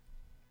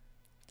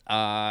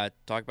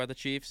 Talk about the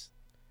Chiefs.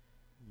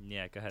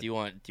 Yeah, go ahead. Do you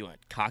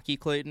want cocky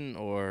Clayton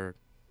or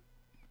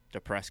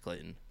depressed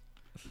Clayton?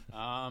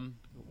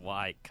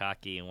 Why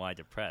cocky and why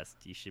depressed?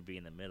 You should be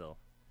in the middle,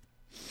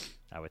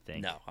 I would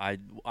think. No,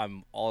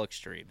 I'm all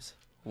extremes.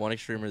 One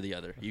extreme or the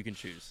other. You can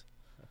choose.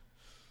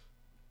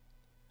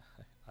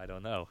 I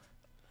don't know.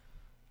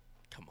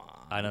 Come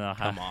on. I don't know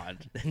how. Come on.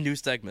 New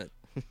segment.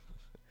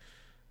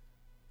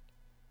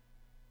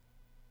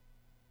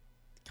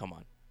 Come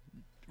on.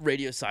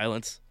 Radio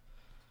silence.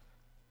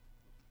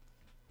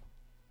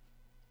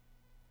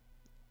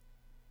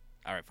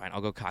 All right, fine.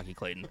 I'll go cocky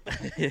Clayton.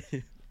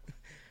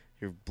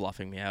 You're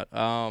bluffing me out.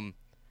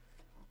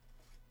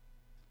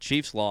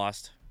 Chiefs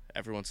lost.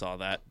 Everyone saw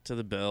that to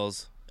the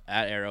Bills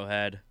at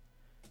Arrowhead.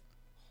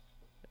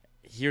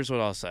 Here's what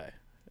I'll say.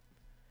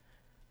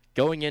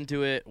 Going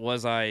into it,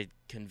 was I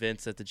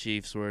convinced that the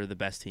Chiefs were the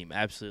best team?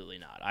 Absolutely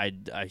not.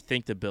 I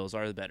think the Bills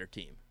are the better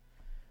team.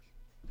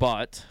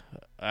 But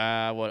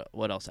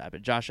what else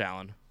happened? Josh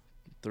Allen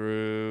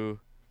threw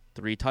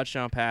 3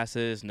 touchdown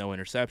passes, no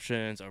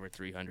interceptions, over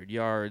 300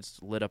 yards,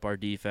 lit up our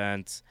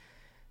defense.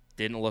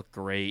 Didn't look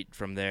great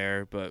from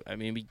there, but, I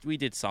mean, we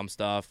did some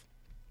stuff.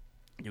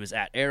 It was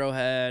at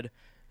Arrowhead.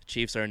 The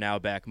Chiefs are now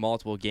back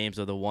multiple games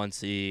of the 1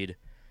 seed.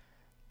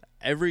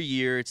 Every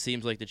year it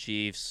seems like the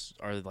Chiefs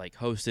are, like,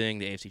 hosting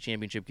the AFC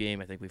Championship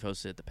game. I think we've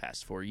hosted it the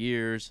past 4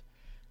 years.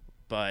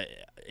 But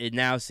it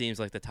now seems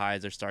like the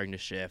tides are starting to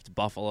shift.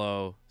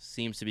 Buffalo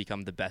seems to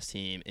become the best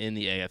team in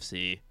the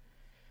AFC.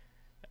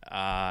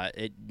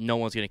 No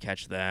one's going to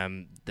catch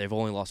them. They've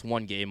only lost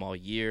 1 game all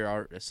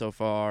year so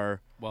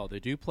far. Well, they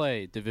do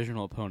play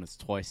divisional opponents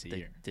twice a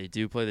year. They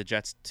do play the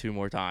Jets 2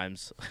 more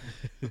times.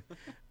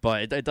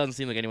 But it doesn't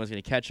seem like anyone's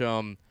going to catch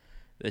them.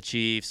 The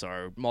Chiefs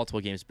are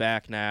multiple games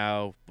back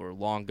now. We're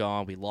long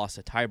gone. We lost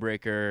a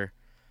tiebreaker.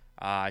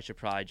 I should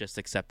probably just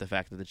accept the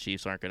fact that the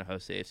Chiefs aren't going to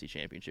host the AFC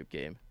Championship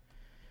game.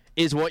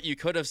 Is what you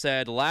could have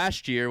said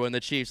last year when the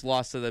Chiefs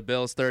lost to the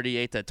Bills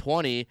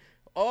 38-20.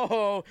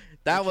 Oh,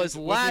 that was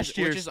last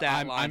year's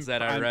stat lines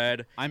that I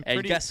read.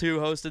 And guess who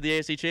hosted the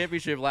AFC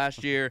Championship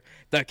last year?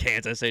 The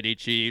Kansas City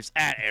Chiefs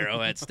at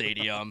Arrowhead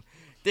Stadium.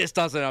 This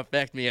doesn't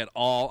affect me at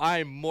all.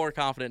 I'm more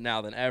confident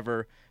now than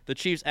ever. The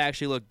Chiefs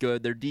actually look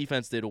good. Their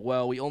defense did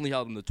well. We only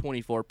held them to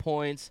 24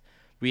 points.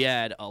 We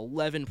had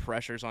 11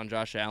 pressures on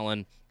Josh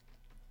Allen.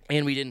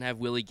 And we didn't have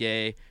Willie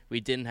Gay. We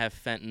didn't have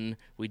Fenton.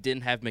 We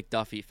didn't have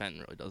McDuffie. Fenton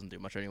really doesn't do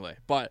much anyway.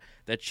 But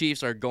the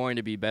Chiefs are going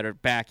to be better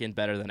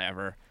than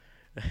ever.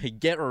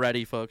 Get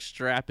ready, folks.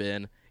 Strap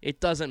in.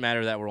 It doesn't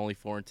matter that we're only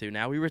 4-2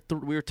 now. We were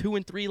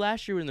 2-3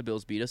 last year when the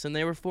Bills beat us, and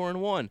they were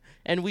 4-1.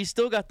 And we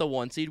still got the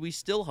 1 seed. We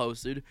still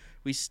hosted.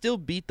 We still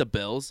beat the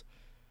Bills.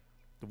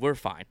 We're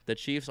fine. The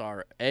Chiefs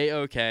are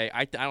A-okay.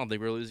 I don't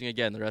think we're losing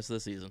again the rest of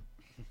the season.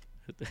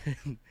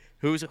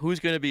 Who's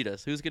going to beat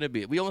us? Who's going to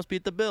beat? We almost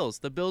beat the Bills.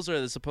 The Bills are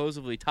the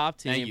supposedly top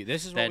team. Thank you.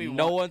 This is that what we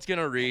no want. one's going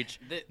to reach.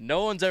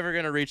 No one's ever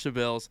going to reach the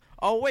Bills.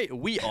 Oh wait,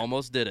 we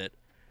almost did it.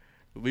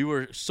 We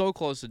were so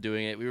close to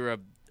doing it. We were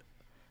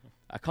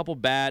a couple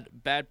bad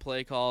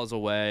play calls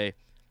away.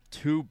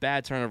 2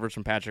 bad turnovers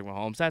from Patrick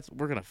Mahomes.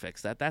 We're going to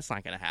fix that. That's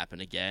not going to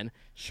happen again.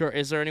 Sure,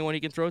 is there anyone he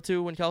can throw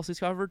to when Kelsey's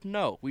covered?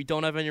 No, we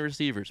don't have any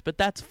receivers, but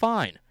that's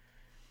fine.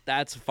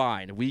 That's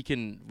fine. We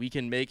can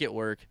make it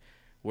work.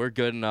 We're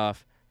good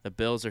enough. The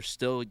Bills are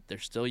still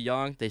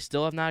young. They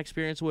still have not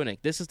experienced winning.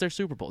 This is their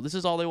Super Bowl. This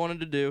is all they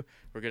wanted to do.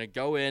 We're going to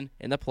go in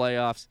the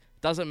playoffs.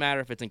 Doesn't matter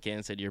if it's in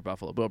Kansas City or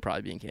Buffalo, but it'll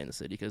probably be in Kansas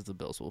City because the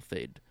Bills will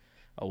fade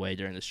away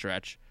during the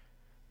stretch.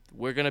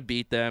 We're going to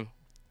beat them.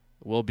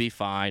 We'll be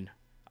fine.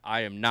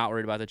 I am not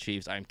worried about the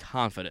Chiefs. I'm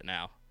confident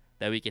now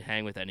that we can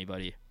hang with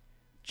anybody.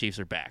 Chiefs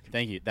are back.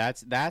 Thank you.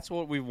 That's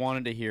what we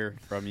wanted to hear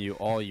from you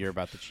all year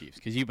about the Chiefs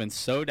because you've been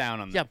so down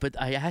on them. Yeah, but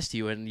I asked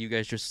you, and you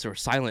guys just were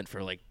silent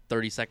for like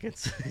 30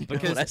 seconds.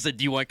 Because I said,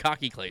 "Do you want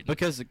cocky Clayton?"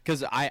 Because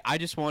I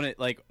just want to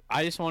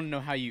to know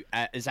how you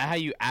is that how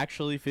you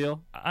actually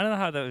feel? I don't know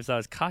how that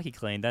was cocky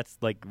Clayton. That's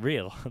like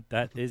real.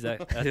 That's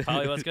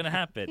probably what's gonna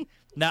happen.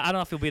 Now I don't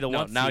know if you'll be the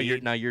one. Now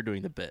you're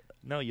doing the bit.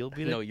 No, you'll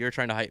be the. No, you're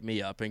trying to hype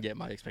me up and get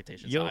my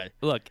expectations high.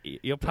 Look,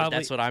 you'll probably.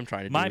 That's what I'm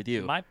trying to do with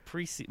you. My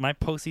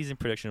postseason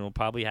prediction will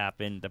probably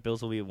happen. The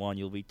Bills will be 1.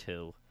 You'll be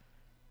 2.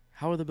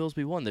 How will the Bills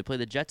be 1? They play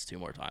the Jets 2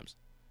 more times.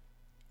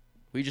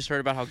 We just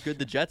heard about how good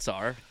the Jets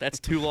are. That's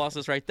 2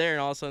 losses right there,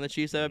 and all of a sudden the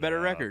Chiefs have a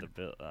better record.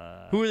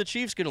 Who are the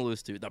Chiefs going to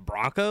lose to? The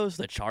Broncos?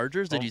 The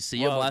Chargers? Did you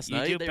see them last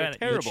night? They were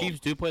terrible. The Chiefs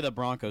do play the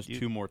Broncos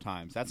 2 more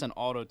times. That's an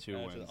auto 2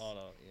 wins.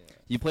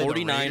 You play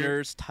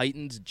 49ers,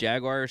 Titans,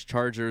 Jaguars,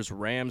 Chargers,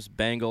 Rams,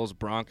 Bengals,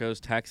 Broncos,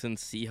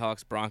 Texans,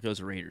 Seahawks,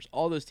 Broncos, Raiders.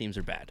 All those teams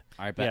are bad.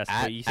 All right, but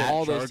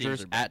all those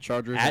teams are bad. At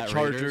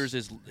Chargers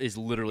is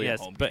literally yes,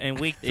 at home. But in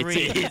week 3,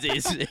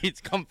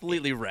 it's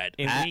completely red.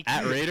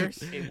 At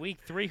Raiders. In week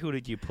 3, who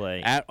did you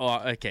play?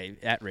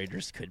 At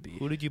Raiders could be.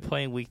 Who did you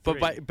play in week 3?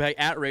 But by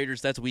at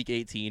Raiders, that's week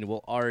 18.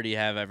 We'll already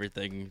have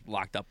everything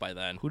locked up by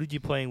then. Who did you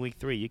play in week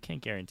 3? You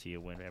can't guarantee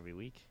a win every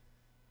week.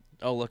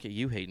 Oh, look at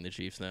you hating the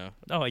Chiefs now.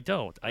 No, I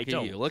don't.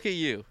 Look at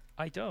you.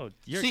 I don't.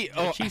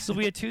 The Chiefs will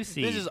be a 2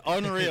 seed. This is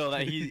unreal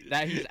that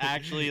he's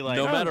actually like.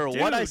 No matter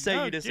what I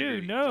say, you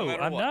disagree. Dude, no,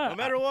 I'm not. No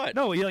matter what.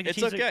 No, you like the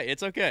Chiefs.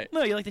 It's okay.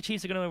 No, you like the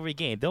Chiefs are going to win every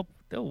game. They'll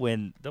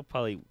win. They'll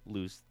probably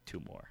lose 2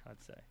 more.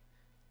 I'd say.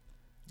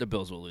 The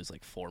Bills will lose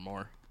like 4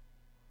 more.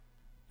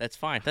 That's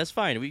fine.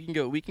 We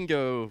can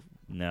go.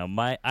 No,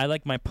 I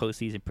like my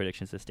postseason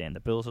predictions to stand. The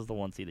Bills is the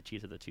 1 seed. The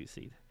Chiefs are the 2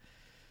 seed.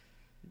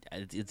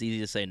 It's easy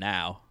to say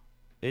now.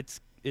 It's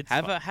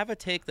have a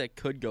take that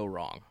could go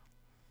wrong,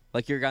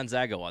 like your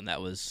Gonzaga one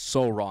that was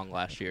so wrong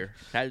last year.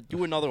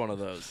 Do another one of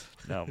those.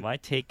 No, my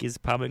take is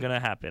probably going to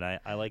happen.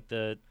 I like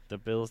the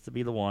Bills to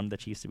be the 1, the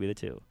Chiefs to be the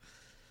 2.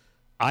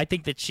 I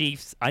think the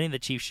Chiefs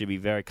should be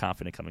very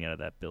confident coming out of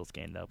that Bills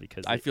game, though,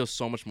 because I feel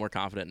so much more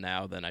confident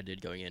now than I did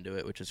going into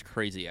it, which is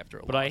crazy after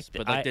a But loss.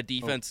 The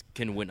defense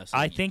can win us.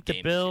 I think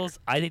the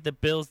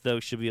Bills though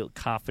should be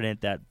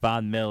confident that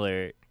Von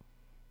Miller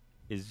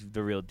is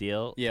the real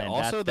deal. Yeah. And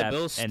also, the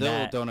Bills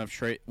still don't have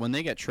Trey. When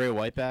they get Trey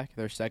White back,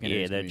 their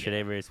secondary. Yeah, they're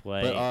Tre'Davious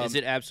White. But, is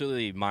it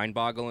absolutely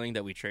mind-boggling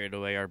that we traded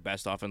away our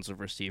best offensive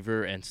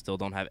receiver and still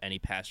don't have any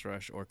pass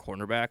rush or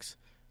cornerbacks,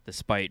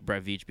 despite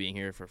Brett Veach being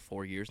here for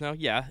 4 years now?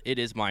 Yeah, it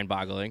is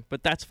mind-boggling,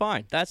 but that's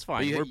fine. That's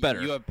fine. We're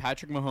better. You have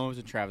Patrick Mahomes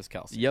and Travis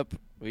Kelce. Yep.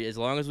 As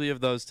long as we have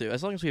those two,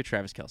 as long as we have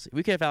Travis Kelce,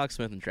 we could have Alex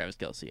Smith and Travis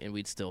Kelce, and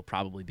we'd still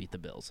probably beat the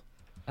Bills.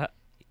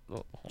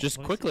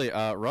 Just quickly,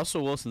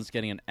 Russell Wilson's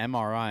getting an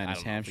MRI on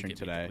his hamstring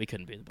today. We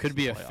couldn't beat the Bills. Could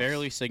be a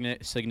fairly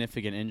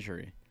significant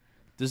injury.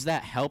 Does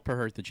that help or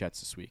hurt the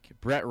Jets this week?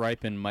 Brett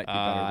Rypien might be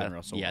better than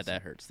Russell Wilson. Yeah,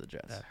 that hurts the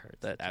Jets.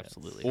 That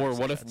absolutely. Or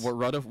hurts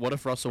what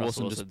if Russell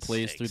Wilson just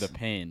plays through the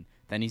pain?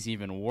 Then he's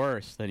even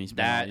worse than he's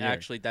been all year.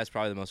 Actually, that's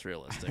probably the most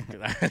realistic.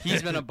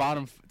 He's been a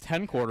bottom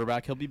 10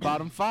 quarterback. He'll be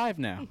bottom 5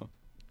 now.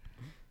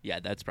 Yeah,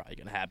 that's probably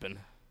going to happen.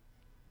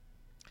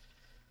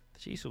 The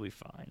Chiefs will be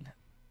fine.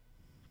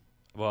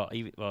 Well,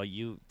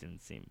 you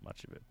didn't see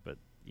much of it, but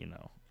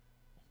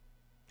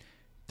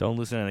don't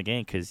lose in the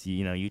game because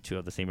you two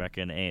have the same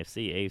record in the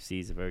AFC.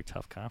 AFC is a very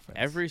tough conference.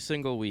 Every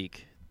single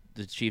week,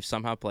 the Chiefs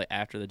somehow play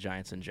after the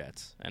Giants and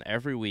Jets, and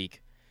every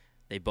week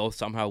they both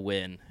somehow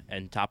win.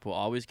 And Topo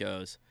always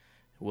goes,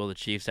 will the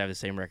Chiefs have the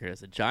same record as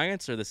the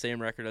Giants or the same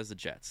record as the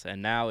Jets?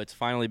 And now it's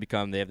finally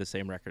become they have the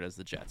same record as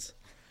the Jets,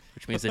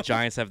 which means the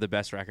Giants have the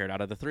best record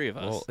out of the three of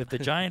us. Well, if the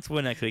Giants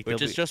win next week,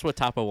 which is just what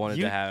Topo wanted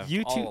to have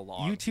all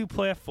along. You two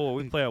play at 4,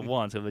 we play at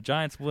 1. So if the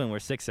Giants win, we're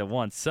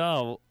 6-1.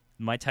 So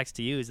my text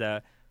to you is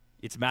that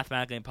it's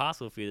mathematically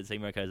impossible for you to have the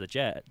same record as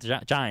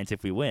the Giants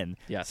if we win.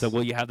 Yes. So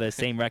will you have the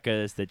same record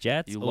as the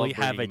Jets? You or love you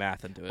have bringing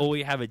math into it. Or will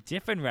you have a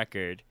different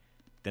record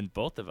than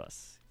both of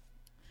us?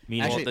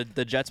 Actually,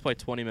 the Jets played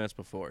 20 minutes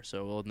before,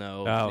 so we'll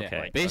know. Oh,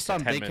 okay. Like, based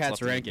on Big Cat's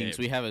Cat's rankings,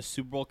 we have a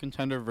Super Bowl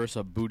contender versus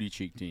a booty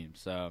cheek team.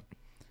 So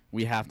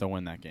we have to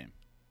win that game.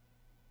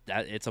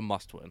 It's a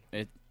must-win.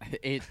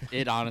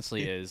 It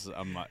honestly is.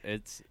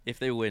 It's if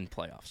they win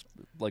playoffs,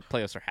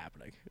 playoffs are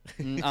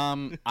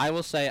happening. I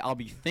will say I'll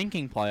be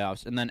thinking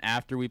playoffs, and then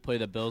after we play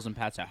the Bills and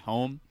Pats at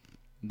home,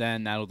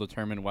 then that'll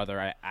determine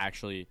whether I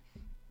actually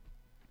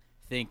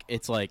think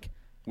it's like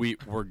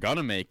we're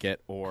gonna make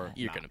it or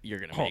you're gonna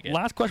make it.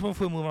 Last question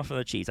before we move on from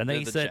the Chiefs. I know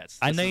you said. Jets.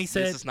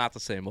 This is not the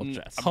same old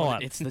Jets. Hold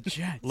on, it's the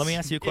Jets. Let me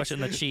ask you a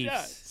question. The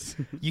Chiefs.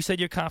 You said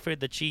you're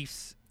confident the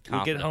Chiefs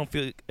will get home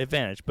field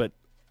advantage, but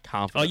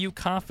are you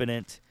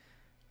confident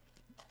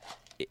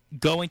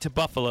going to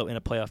Buffalo in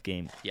a playoff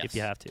game if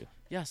you have to?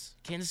 Yes.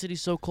 Kansas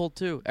City's so cold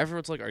too.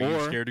 Everyone's like, "Are you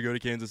scared to go to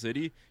Kansas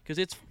City?" Because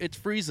it's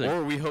freezing.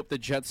 Or we hope the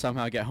Jets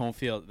somehow get home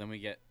field, then we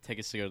get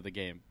tickets to go to the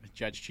game.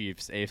 Jets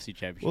Chiefs AFC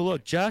Championship. Well,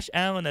 look, Josh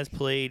Allen has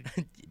played.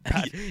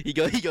 he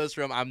goes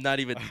from I'm not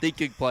even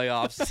thinking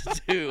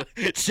playoffs to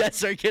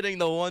Jets are getting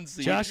the 1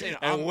 seed,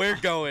 and we're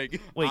going.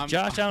 Wait,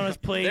 Josh Allen has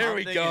played. There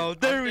we go.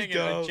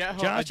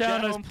 Josh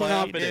Allen has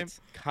played.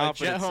 A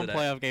Jet home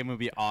playoff game would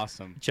be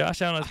awesome.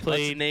 Josh Allen has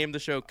played. Let's name the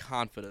show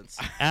Confidence.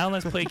 Allen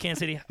has played Kansas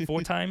City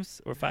 4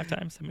 times or 5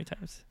 times. How many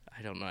times?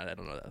 I don't know that.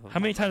 How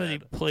many times has he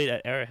played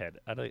at Arrowhead?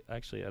 I don't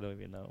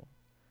even know.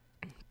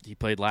 He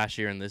played last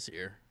year and this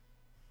year,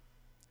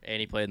 and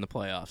he played in the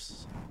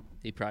playoffs.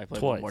 He probably played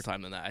Twice. one more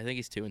time than that. I think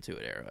he's 2-2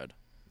 at Arrowhead.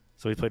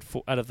 So he played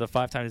 4 out of the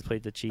 5 times he's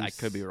played the Chiefs. I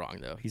could be wrong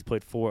though. He's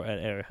played 4 at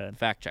Arrowhead.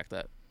 Fact check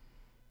that.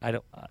 I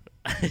don't.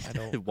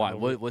 Why?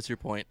 What's your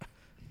point?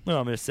 No,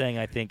 I'm just saying.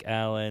 I think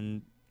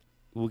Allen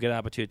will get an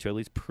opportunity to at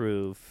least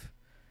prove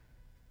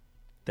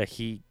that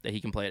he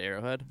can play at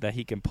Arrowhead. That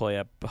he can play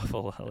at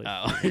Buffalo.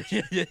 Oh,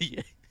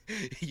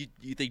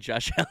 you think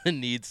Josh Allen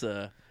needs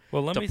to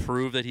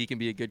prove that he can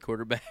be a good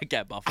quarterback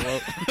at Buffalo?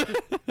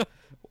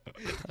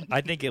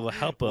 I think it will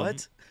help him.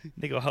 What? I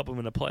think it will help him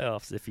in the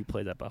playoffs if he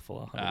plays at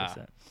Buffalo.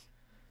 100%.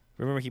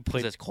 Remember, he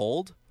played. Because it's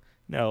cold?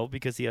 No,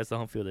 because he has the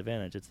home field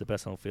advantage. It's the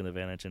best home field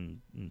advantage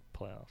in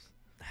playoffs.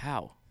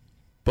 How?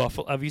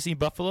 Buffalo. Have you seen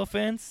Buffalo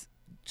fans?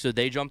 So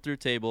they jump through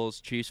tables.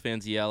 Chiefs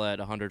fans yell at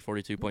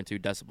 142.2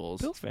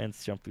 decibels. Bills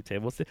fans jump through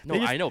tables.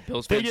 I know.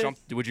 Bills fans jump.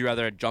 Would you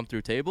rather jump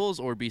through tables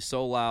or be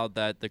so loud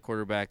that the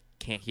quarterback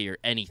can't hear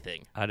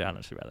anything? I'd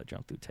honestly rather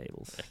jump through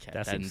tables. Okay,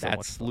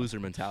 that's loser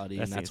mentality,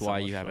 and that's why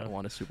you haven't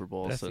won a Super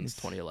Bowl since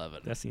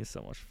 2011. That seems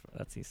so much.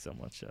 That seems so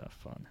much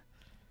fun.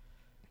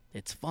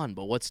 It's fun,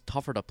 but what's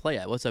tougher to play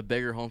at? What's a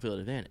bigger home field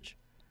advantage?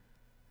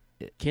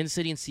 Kansas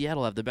City and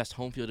Seattle have the best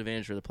home field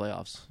advantage for the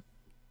playoffs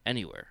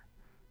anywhere.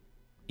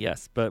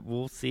 Yes, but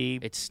we'll see.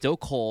 It's still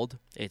cold.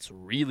 It's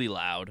really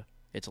loud.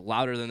 It's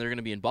louder than they're going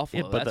to be in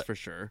Buffalo. That's for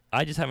sure.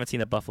 I just haven't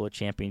seen a Buffalo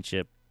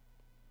championship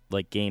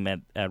game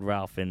at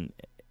Ralph in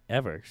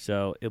ever.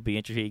 So it'll be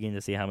intriguing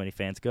to see how many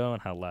fans go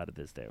and how loud it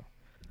is there.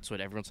 That's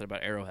what everyone said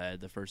about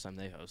Arrowhead the first time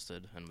they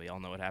hosted, and we all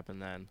know what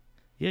happened then.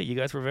 Yeah, you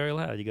guys were very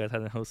loud. You guys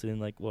hadn't hosted in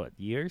like what,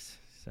 years?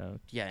 So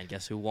Yeah, and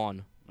guess who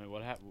won? Wait,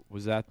 what happened?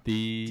 Was that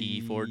the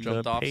D Ford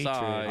jumped off Patriots.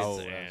 sides, Oh,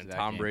 and that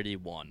Tom game. Brady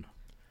won.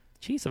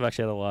 Chiefs have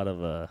actually had a lot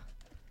of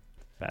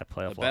bad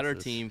playoff A better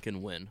losses. team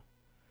can win.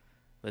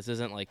 This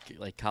isn't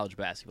like college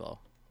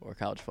basketball or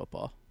college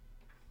football.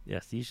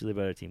 Yes, usually a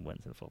better team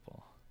wins in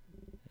football,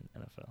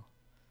 in NFL.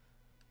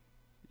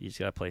 You just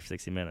gotta play for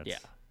 60 minutes. Yeah.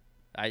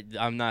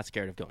 I'm not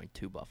scared of going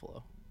to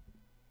Buffalo.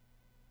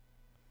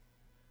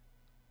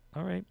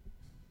 All right.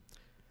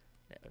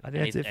 I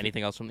think that's it for-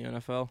 Anything else from the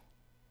NFL?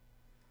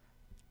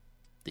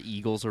 The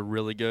Eagles are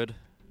really good.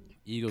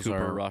 Eagles Cooper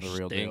are Rush the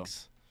real deal.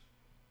 stinks.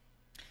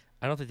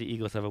 I don't think the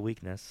Eagles have a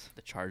weakness.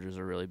 The Chargers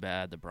are really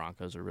bad. The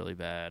Broncos are really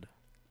bad.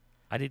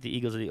 I think the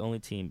Eagles are the only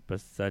team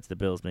besides the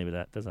Bills maybe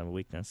that doesn't have a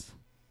weakness.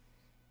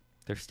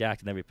 They're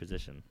stacked in every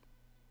position.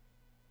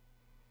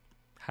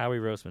 Howie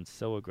Roseman's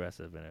so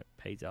aggressive and it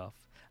pays off.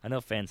 I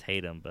know fans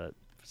hate him, but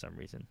for some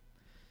reason.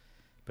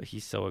 But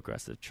he's so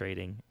aggressive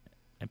trading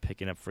and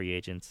picking up free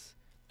agents.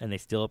 And they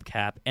still up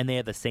cap. And they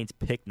have the Saints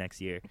pick next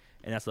year.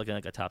 And that's looking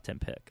like a top 10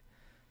 pick.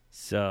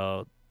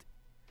 So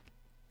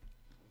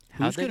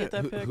How'd they get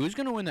that pick? Who's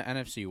going to win the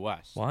NFC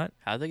West? what?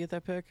 How'd they get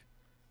that pick?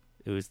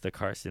 It was the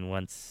Carson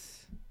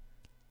Wentz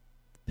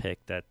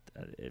pick that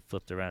it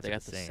flipped around They to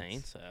got the the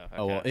Saints.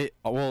 Saints.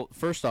 Well,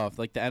 first off,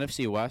 like the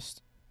NFC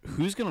West,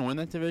 who's going to win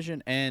that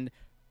division? And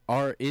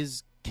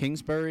is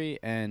Kingsbury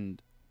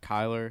and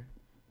Kyler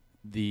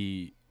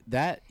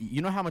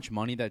you know how much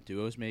money that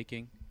duo is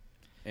making?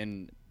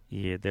 And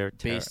Yeah, they're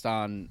based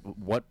on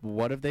what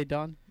have they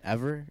done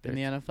ever in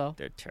the NFL?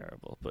 They're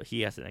terrible, but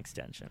he has an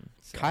extension.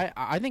 So.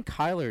 I think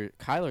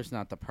Kyler's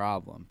not the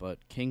problem, but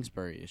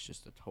Kingsbury is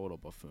just a total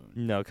buffoon.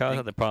 No, Kyler's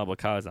not the problem,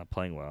 but Kyler's not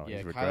playing well. Yeah,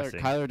 He's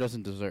regressing. Kyler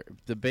doesn't deserve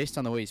based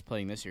on the way he's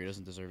playing this year. He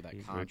doesn't deserve that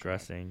He's contract.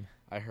 regressing.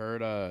 I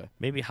heard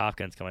maybe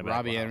Hopkins coming back.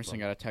 Robbie will help Anderson him.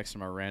 got a text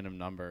from a random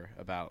number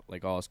about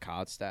like all his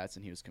COD stats,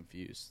 and he was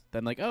confused.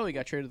 Then he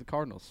got traded to the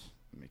Cardinals.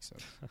 That makes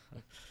sense.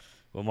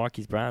 Well,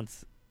 Marquise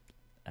Brown's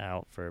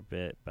out for a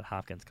bit, but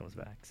Hopkins comes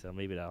back, so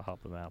maybe that'll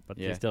help him out. But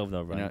they still have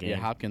no run game. Yeah,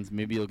 Hopkins.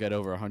 Maybe he'll get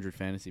over 100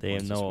 fantasy They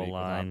points have no this week with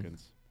line.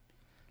 Hopkins.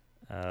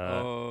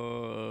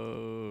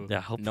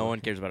 Yeah, hopefully. No one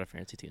cares about our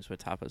fantasy teams, but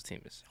Tapa's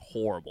team is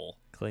horrible.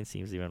 Clayton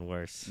seems even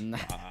worse.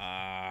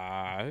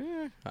 I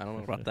don't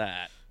know about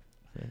that.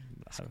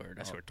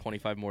 I scored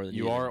 25 more than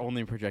you. You are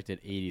only projected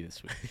 80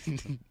 this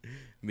week.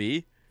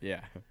 Me?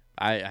 Yeah.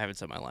 I haven't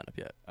set my lineup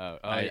yet.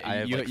 I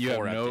have you, like you have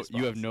 4 empty no spots.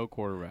 you have no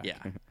quarterback. Yeah.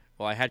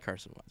 Well, I had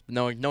Carson Wentz. But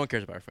no one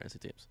cares about our fantasy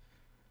teams.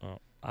 Oh,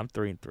 I'm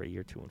 3-3.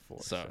 You're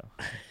 2-4. So,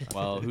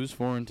 well, who's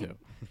 4-2?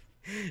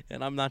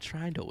 And I'm not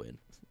trying to win.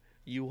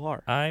 You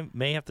are. I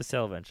may have to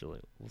sell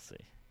eventually. We'll see.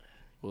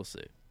 We'll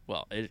see.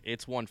 Well,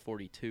 it's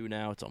 142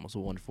 now. It's almost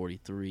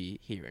 143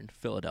 here in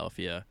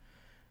Philadelphia.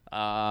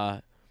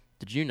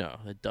 Did you know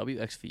that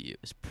WXVU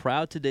is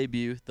proud to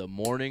debut the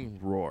Morning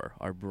Roar,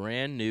 our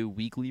brand new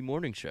weekly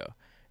morning show?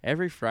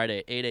 Every Friday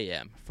at 8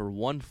 a.m. for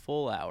 1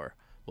 full hour,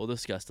 we'll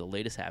discuss the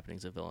latest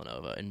happenings of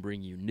Villanova and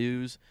bring you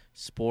news,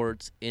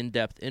 sports,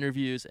 in-depth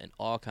interviews, and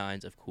all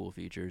kinds of cool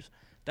features.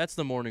 That's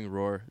the Morning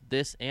Roar,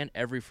 this and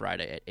every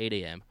Friday at 8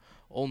 a.m.,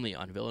 only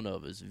on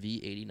Villanova's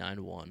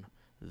V89.1,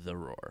 The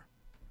Roar.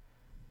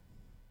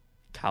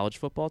 College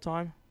football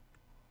time?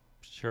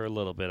 Sure, a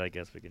little bit, I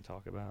guess we can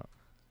talk about.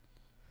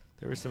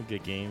 There were some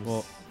good games.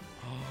 Well,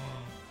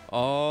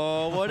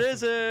 oh, what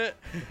is it?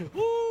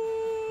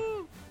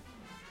 Woo!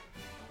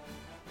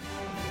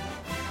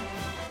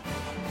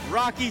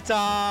 Rocky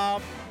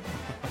Top.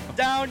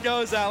 Down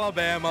goes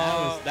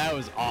Alabama. That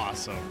was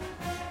awesome.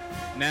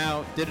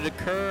 Now, did it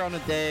occur on a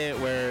day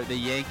where the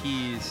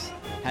Yankees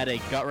had a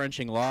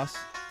gut-wrenching loss?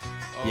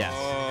 Yes.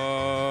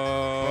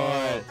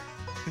 But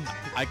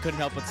I couldn't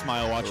help but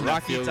smile watching that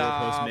Rocky field goal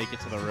post Top. make it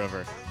to the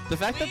river. The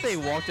fact that they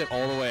walked it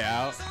all the way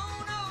out.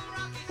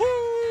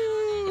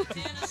 Woo!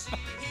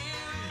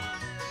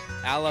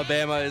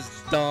 Alabama is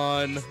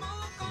done.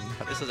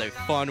 This is a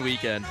fun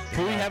weekend.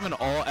 Could we have an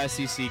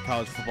all-SEC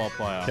college football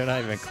playoff? They're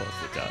not even close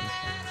to done.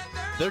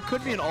 There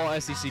could be an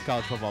all-SEC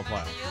college football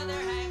playoff.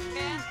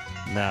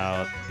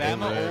 No.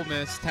 Bama, Ole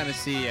Miss,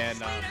 Tennessee, and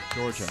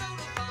Georgia.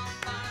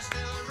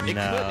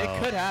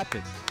 It could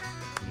happen.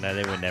 No,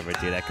 they would never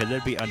do that because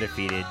there'd be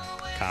undefeated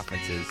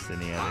conferences in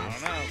the I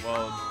others. don't know.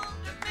 Well,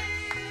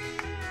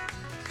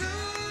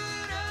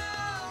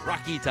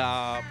 Rocky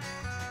Top.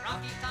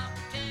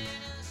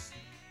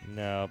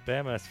 No,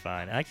 Bama's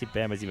fine. Actually,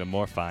 Bama's even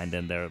more fine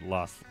than their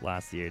loss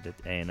last year to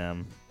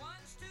A&M.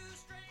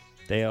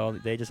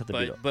 They just have to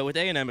beat. But with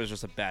A&M, it was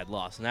just a bad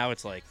loss. Now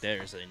it's like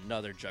there's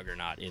another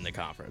juggernaut in the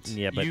conference.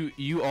 Yeah, but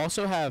you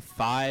also have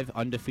 5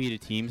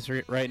 undefeated teams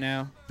right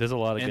now. there's a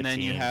lot of And good then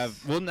teams. you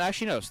have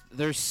actually no.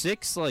 There's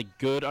 6 like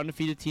good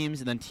undefeated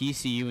teams, and then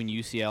TCU and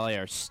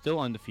UCLA are still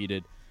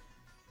undefeated.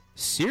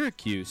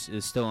 Syracuse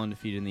is still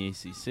undefeated in the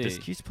ACC. Does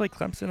Cuse play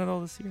Clemson at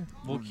all this year?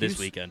 Well, this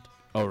weekend.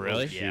 Oh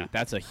really? Yeah.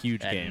 That's a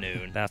huge At game.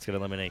 noon. That's gonna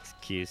eliminate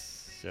Cuse.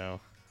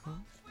 So,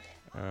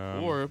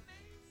 Or would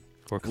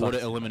it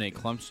Clemson. eliminate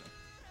Clemson?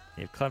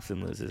 If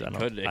Clemson loses, I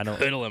don't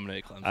could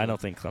eliminate Clemson. I don't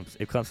think Clemson.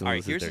 If Clemson All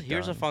right, loses,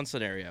 here's they're a fun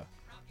scenario.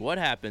 What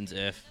happens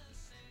if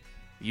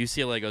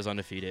UCLA goes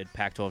undefeated,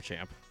 Pac-12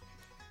 champ,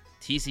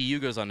 TCU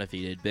goes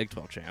undefeated, Big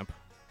 12 champ,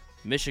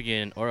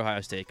 Michigan or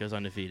Ohio State goes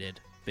undefeated,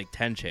 Big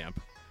 10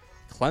 champ,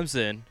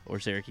 Clemson or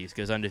Syracuse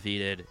goes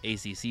undefeated,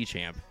 ACC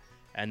champ,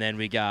 and then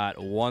we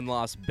got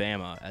one-loss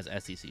Bama as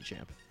SEC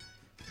champ.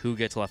 Who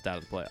gets left out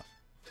of the playoff?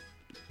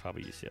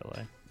 Probably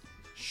UCLA.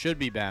 Should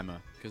be Bama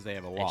because they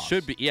have a loss.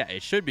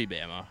 It should be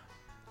Bama.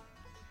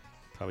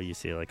 Probably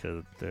UCLA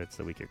because it's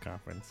the weaker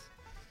conference.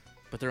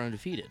 But they're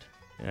undefeated.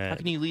 How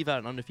can you leave out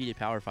an undefeated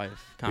Power 5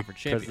 conference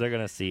champion? Because they're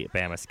going to see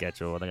Bama's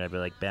schedule. They're going to be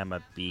like,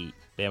 Bama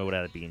would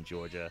have to be in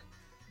Georgia.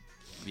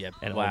 Yep.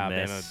 And wow, Ole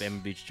Miss.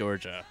 Bama beats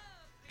Georgia.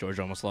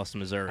 Georgia almost lost to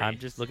Missouri. I'm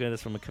just looking at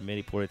this from a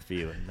committee point of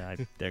view,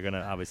 and they're going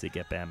to obviously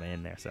get Bama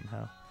in there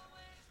somehow.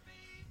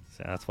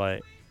 So that's why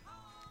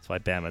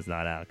Bama's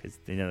not out, because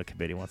the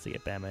committee wants to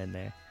get Bama in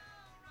there.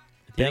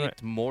 Do you think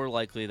it's more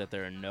likely that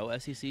there are no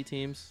SEC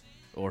teams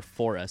or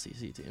 4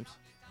 SEC teams?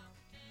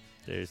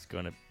 There's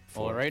going to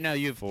Well, right now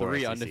you have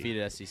 3 SEC.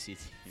 undefeated SEC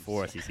teams.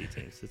 4 SEC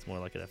teams. It's more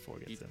likely that 4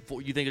 gets in.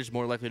 You think there's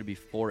more likely to be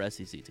 4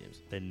 SEC teams?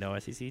 Than no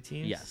SEC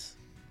teams? Yes.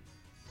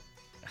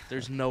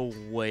 There's no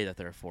way that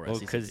there are 4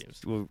 SEC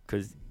teams.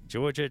 Because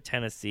Georgia,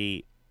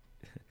 Tennessee,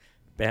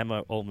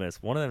 Bama, Ole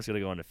Miss, one of them's going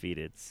to go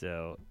undefeated,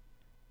 so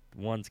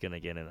one's going to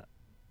get in,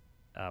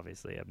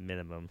 obviously, a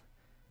minimum.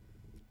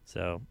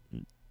 So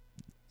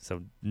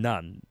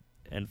none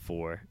and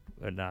 4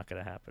 are not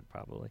going to happen,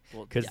 probably.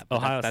 Because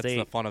Ohio State, that's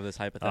the fun of this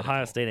hypothetical.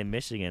 Ohio State and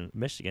Michigan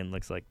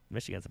looks like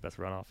Michigan's the best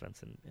run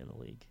offense in the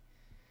league.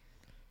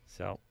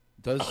 So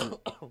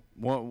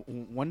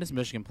when does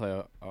Michigan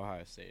play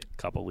Ohio State?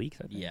 A couple weeks,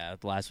 I think. Yeah,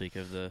 the last week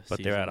of the But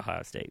season. they're at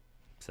Ohio State,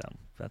 so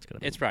that's going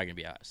to be. It's probably going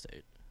to be Ohio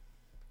State.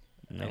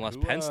 No. Unless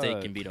Penn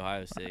State can beat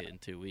Ohio State in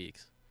 2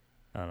 weeks.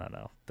 I don't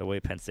know. The way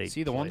Penn State.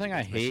 See, the one plays thing I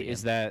against hate Michigan.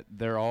 is that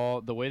they're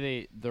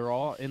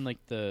all in like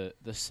the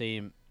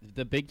same.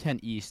 The Big Ten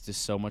East is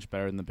so much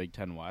better than the Big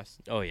Ten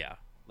West. Oh yeah,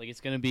 like it's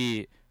gonna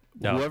be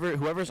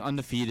whoever's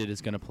undefeated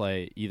is gonna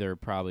play either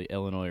probably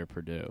Illinois or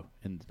Purdue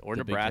in or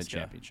the Nebraska Big Ten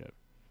championship.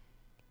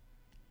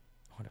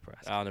 Or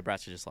Nebraska. Oh,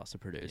 Nebraska just lost to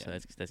Purdue, so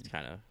that's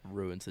kind of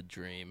ruins the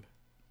dream.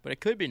 But it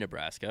could be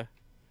Nebraska.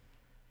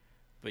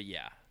 But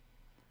yeah.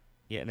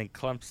 Yeah, and then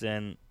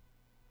Clemson.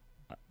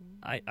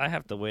 I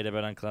have to wait a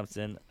bit on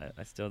Clemson.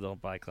 I still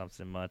don't buy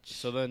Clemson much.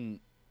 So then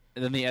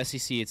the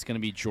SEC, it's going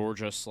to be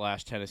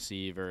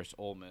Georgia/Tennessee versus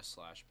Ole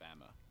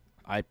Miss/Bama.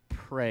 I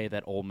pray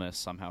that Ole Miss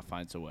somehow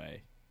finds a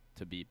way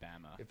to beat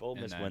Bama. If Ole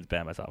Miss wins,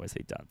 Bama's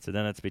obviously done. So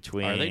then it's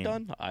between. Are they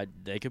done?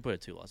 They could put a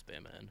 2-loss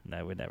Bama in.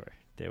 No, would never.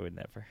 They would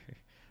never.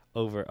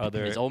 Over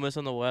other. Is Ole Miss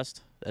in the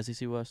West?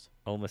 SEC West?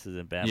 Ole Miss is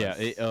in Bama. Yeah,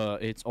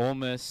 it's Ole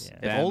Miss,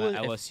 Bama,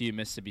 LSU,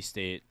 Mississippi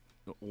State.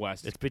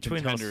 West. It's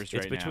between those. Right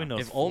it's between now.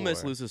 those. If Ole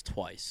Miss loses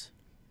twice,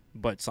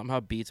 but somehow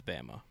beats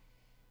Bama,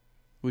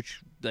 which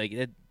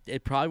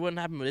it probably wouldn't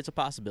happen, but it's a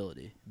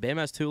possibility. Bama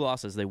has 2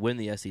 losses. They win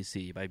the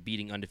SEC by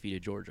beating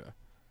undefeated Georgia.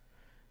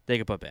 They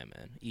could put Bama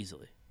in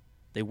easily.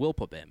 They will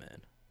put Bama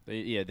in.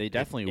 They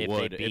definitely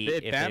would.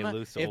 If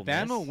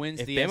Bama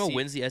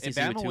wins the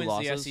SEC with 2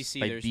 losses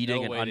by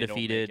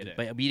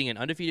beating an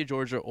undefeated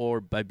Georgia or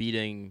by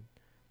beating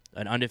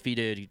an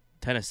undefeated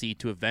Tennessee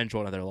to avenge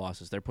one of their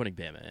losses, they're putting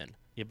Bama in.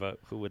 Yeah, but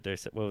what would their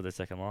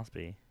second loss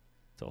be?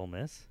 To Ole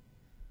Miss?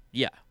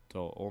 Yeah. To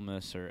Ole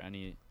Miss or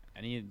any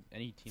team.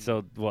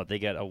 So what? They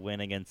get a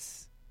win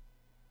against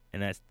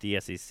the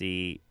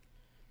SEC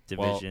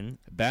division.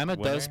 Well, Bama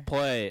winner? does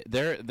play.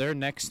 Their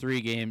next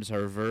 3 games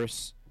are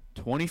versus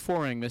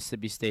 24ing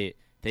Mississippi State.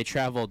 They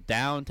travel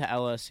down to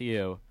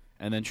LSU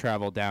and then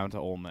travel down to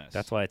Ole Miss.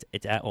 That's why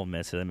it's at Ole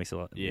Miss, so that makes it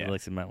a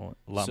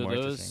lot more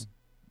interesting.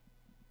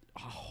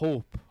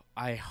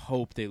 I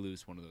hope they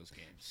lose one of those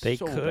games. They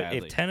so could. badly.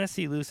 If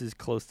Tennessee loses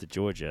close to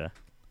Georgia,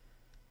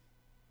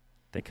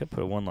 they could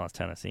put a 1-loss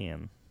Tennessee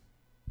in,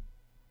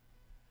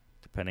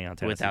 depending on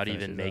Tennessee without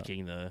even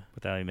making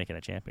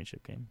a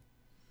championship game.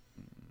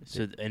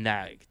 So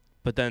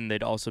but then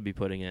they'd also be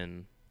putting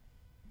in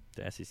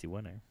the SEC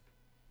winner.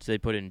 So they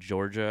put in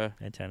Georgia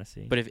and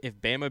Tennessee. But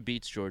if Bama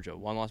beats Georgia,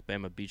 1-loss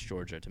Bama beats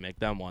Georgia to make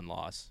them 1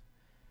 loss,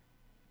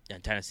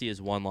 and Tennessee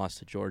is 1 loss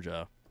to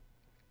Georgia,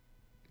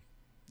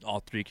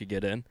 all 3 could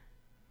get in.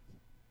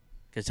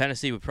 Because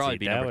Tennessee would probably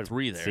be number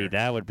 3 there. See,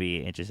 that would be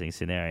an interesting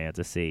scenario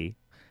to see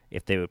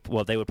if they would.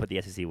 Well, they would put the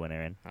SEC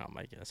winner in. Oh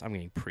my goodness, I'm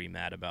getting pretty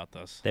mad about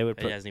this. They would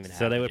it put. hasn't even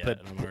So they would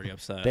happened put. yet, and I'm already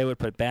upset. They would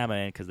put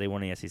Bama in because they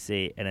won the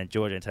SEC, and then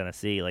Georgia and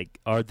Tennessee. Like,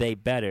 are they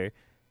better?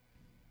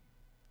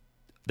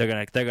 They're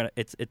gonna.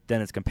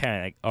 Then it's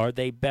comparing. Like, are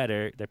they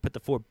better? They put the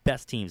 4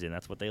 best teams in.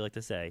 That's what they like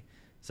to say.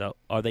 So,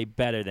 are they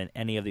better than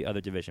any of the other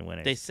division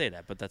winners? They say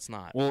that, but that's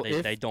not. Well,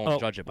 they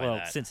don't judge it by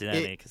that.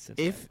 Cincinnati.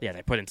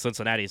 They put in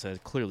Cincinnati, so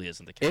it clearly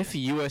isn't the case. If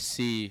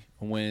USC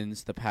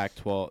wins the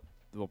Pac-12,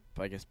 well,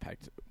 I guess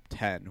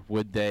Pac-10,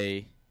 would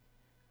they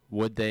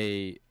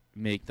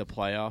make the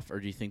playoff,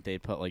 or do you think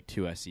they'd put like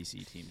 2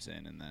 SEC teams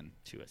in and then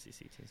 2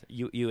 SEC teams?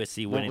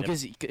 USC winning.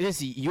 Because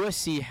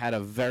USC had a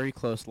very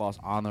close loss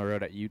on the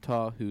road at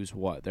Utah. Who's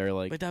what? They're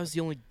like, but that was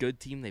the only good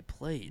team they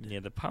played. Yeah,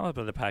 the problem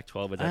with the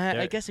Pac-12 is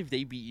I guess if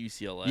they beat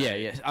UCLA.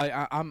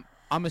 Yeah.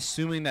 I'm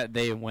assuming that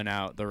they went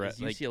out the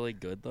rest. Is UCLA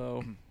good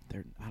though?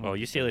 Well,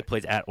 UCLA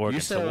plays at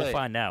Oregon, so we'll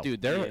find out.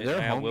 Dude,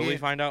 their home will game, we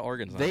find out?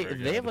 Oregon's not they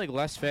very have good. like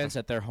less fans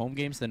at their home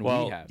games than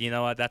well, we have. You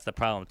know what? That's the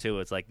problem too.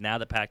 It's like now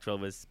the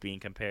Pac-12 is being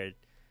compared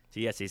to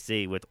the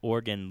SEC with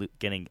Oregon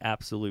getting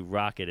absolutely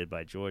rocketed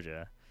by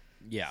Georgia.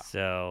 Yeah.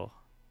 So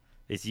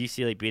is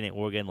UCLA beating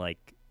Oregon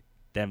like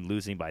them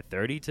losing by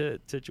 30 to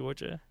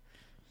Georgia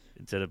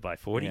instead of by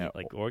 40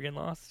 like Oregon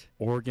lost?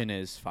 Oregon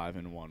is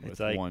 5-1 with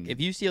like, one. If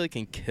UCLA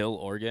can kill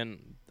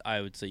Oregon,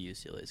 I would say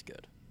UCLA is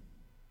good.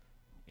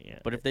 Yeah,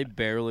 but if they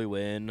barely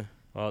win,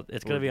 well,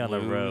 it's going to be on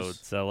the road,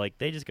 so like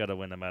they just got to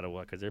win no matter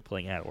what because they're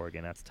playing at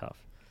Oregon. That's tough.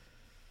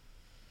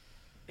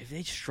 If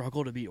they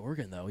struggle to beat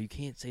Oregon, though, you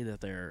can't say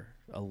that they're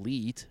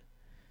elite.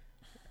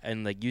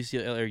 And like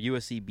UCLA or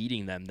USC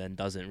beating them then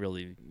doesn't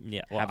really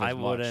have as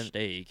much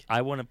stake.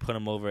 I wouldn't put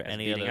them over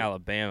any other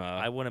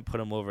Alabama. I wouldn't put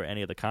them over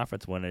any of the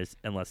conference winners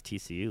unless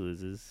TCU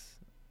loses.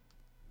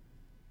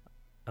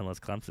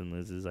 Unless Clemson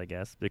loses, I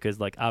guess, because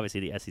like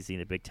obviously the SEC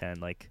and the Big Ten,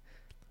 like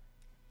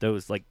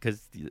those, like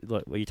because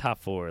your top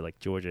four, like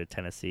Georgia,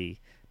 Tennessee,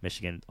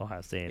 Michigan,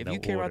 Ohio State. If no you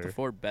care order. about the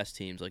 4 best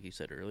teams, like you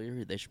said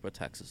earlier, they should put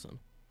Texas in.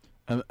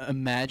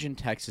 Imagine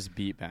Texas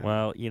beat Bama.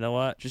 Well, you know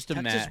what? Just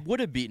Texas would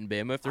have beaten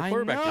Bama if their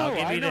quarterback. I'll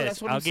give you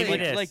this. I'll give you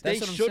this. Like they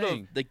should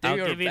have. Like they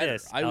I'll are give you better.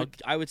 this.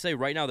 I would say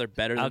right now they're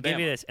better than Bama. I'll give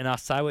you this, and I'll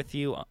side with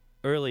you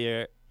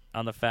earlier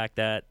on the fact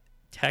that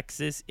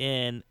Texas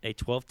in a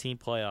 12-team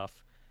playoff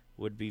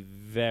would be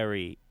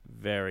very,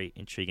 very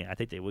intriguing. I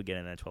think they would get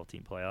in a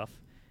 12-team playoff,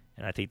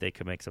 and I think they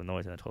could make some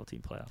noise in a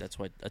 12-team playoff. That's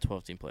why a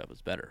 12-team playoff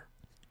is better.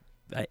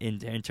 In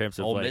terms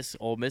of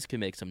Ole Miss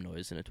can make some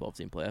noise in a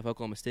 12-team playoff.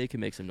 Oklahoma State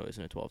can make some noise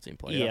in a 12-team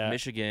playoff. Yeah.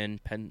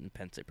 Michigan, Penn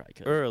State probably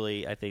could.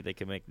 Early, I think they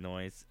can make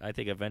noise. I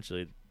think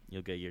eventually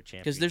you'll get your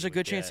champion. Because there's a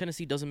good chance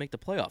Tennessee doesn't make the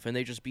playoff, and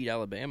they just beat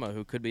Alabama,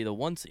 who could be the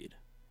 1 seed.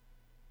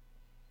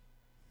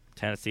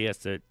 Tennessee has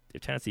to.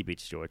 If Tennessee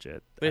beats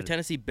Georgia, but if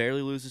Tennessee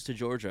barely loses to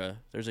Georgia,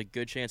 there's a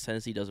good chance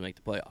Tennessee doesn't make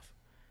the playoff.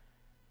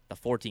 The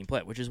 14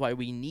 playoff, which is why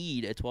we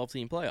need a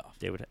 12-team playoff.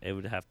 It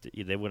would have to.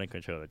 They wouldn't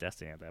control their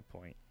destiny at that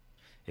point.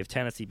 If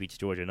Tennessee beats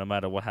Georgia, no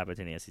matter what happens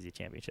in the SEC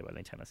championship, I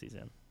think Tennessee's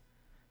in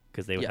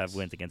because they would have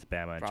wins against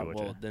Bama and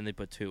Georgia. Well, then they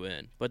put 2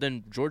 in, but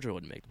then Georgia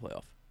wouldn't make the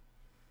playoff.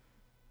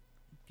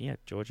 Yeah,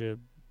 Georgia.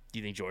 Do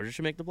you think Georgia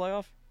should make the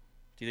playoff?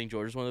 Do you think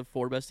Georgia's one of the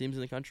 4 best teams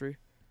in the country?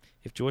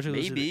 If Georgia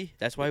maybe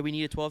that's why we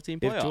need a 12-team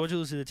playoff. If Georgia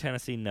loses to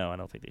Tennessee, no, I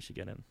don't think they should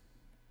get in.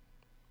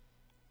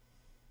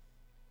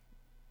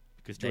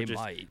 Because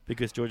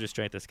Georgia's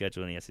strength of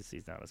schedule in the SEC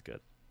is not as good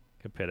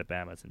compared to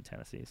Bama's and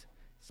Tennessee's.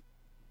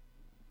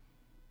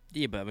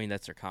 Yeah, but I mean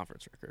that's their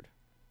conference record.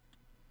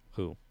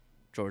 Who?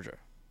 Georgia.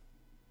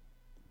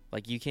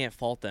 Like you can't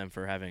fault them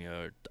for having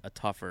a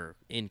tougher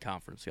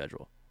in-conference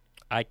schedule.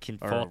 I can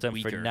fault them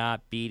for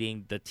not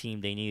beating the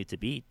team they needed to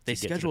beat. They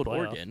scheduled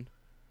Oregon.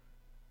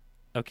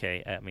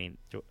 Okay, I mean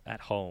at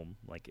home,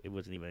 like it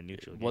wasn't even a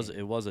neutral game.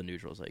 It was a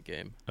neutral site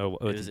game. Oh,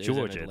 it was in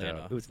Georgia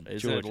though. It was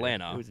in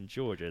Atlanta. It was in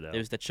Georgia though. It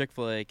was the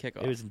Chick-fil-A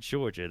kickoff. It was in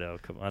Georgia though.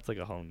 Come on, that's like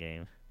a home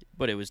game.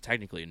 But it was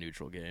technically a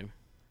neutral game.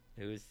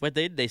 It was. But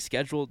they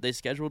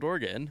scheduled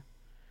Oregon,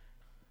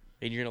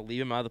 and you're gonna leave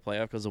them out of the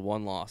playoff because of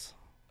 1 loss.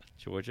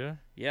 Georgia.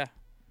 Yeah.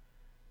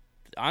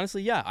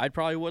 Honestly, yeah, I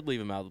probably would leave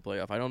them out of the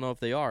playoff. I don't know if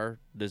they are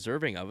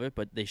deserving of it,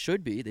 but they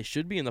should be. They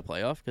should be in the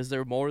playoff because there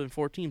are more than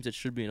 4 teams that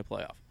should be in a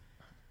playoff.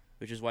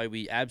 Which is why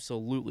we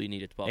absolutely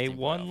need a 12-team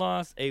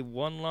playoff. A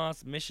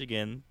one-loss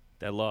Michigan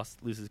that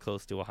loses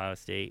close to Ohio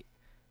State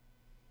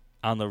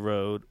on the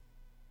road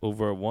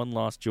over a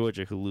 1-loss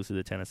Georgia who loses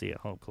to Tennessee at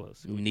home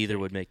close. Neither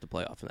would make the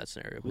playoff in that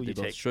scenario, but they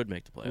both should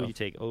make the playoff. Who would you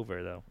take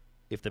over, though?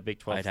 If the Big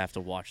 12... I'd have to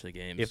watch the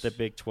games. If the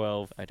Big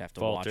 12 I'd have to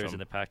falters watch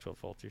and the Pac-12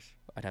 falters.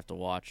 I'd have to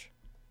watch.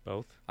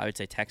 Both? I would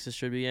say Texas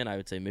should be in. I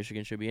would say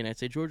Michigan should be in. I'd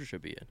say Georgia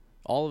should be in.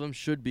 All of them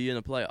should be in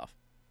the playoff.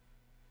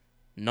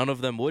 None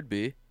of them would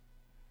be.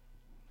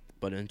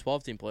 But in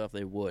 12-team playoff,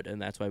 they would,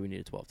 and that's why we need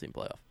a 12-team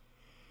playoff.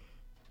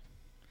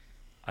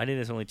 I think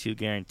there's only 2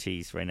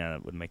 guarantees right now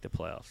that would make the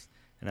playoffs.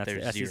 And that's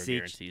there's the SEC. 0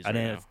 guarantees I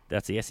think right now.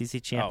 that's the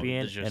SEC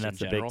champion, and that's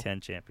the Big general?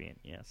 Ten champion.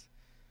 Yes.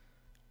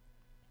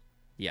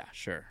 Yeah,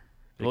 sure.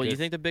 Because Well, you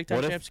think the Big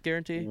Ten champ's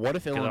guarantee? What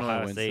if Illinois Ohio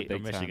wins State the or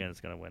Big Michigan Ten? is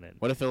going to win it?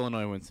 What if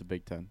Illinois wins the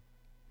Big Ten?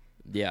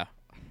 Yeah.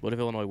 What if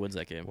Illinois wins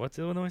that game? What's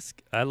Illinois?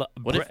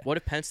 What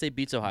if Penn State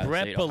beats Ohio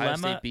State? Ohio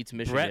State beats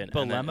Michigan,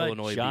 and then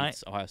Illinois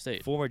beats Ohio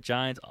State. Former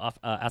Giants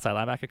outside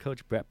linebacker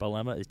coach Brett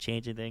Bielema is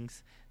changing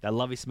things that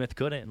Lovie Smith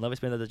couldn't, and Lovie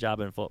Smith has a job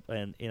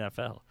in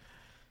NFL.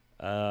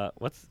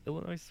 What's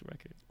Illinois'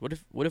 record?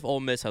 What if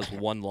Ole Miss has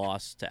 1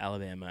 loss to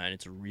Alabama and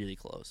it's really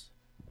close?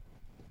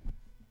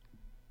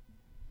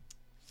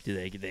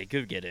 They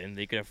could get in.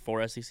 They could have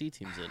 4 SEC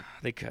teams in.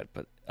 They could,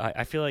 but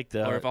I feel like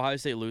or if Ohio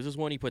State loses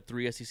one, you put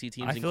 3 SEC teams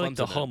in. I feel like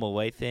the home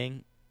away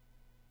thing,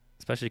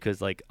 especially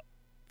because like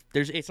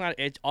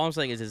All I'm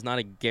saying is it's not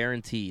a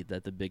guarantee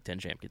that the Big Ten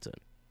champ gets in.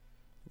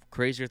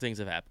 Crazier things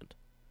have happened.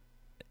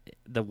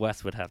 The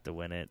West would have to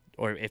win it.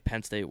 Or if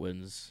Penn State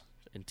wins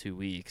in 2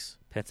 weeks.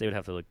 Penn State would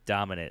have to look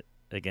dominant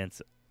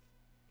against.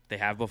 They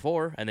have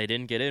before, and they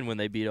didn't get in when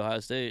they beat Ohio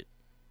State.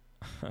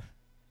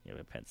 Yeah,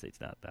 but Penn State's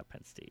not that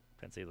Penn State.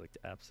 Penn State looked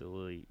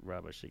absolutely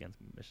rubbish against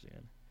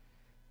Michigan.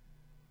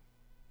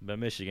 But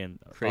Michigan...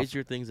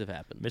 Crazier things have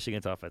happened.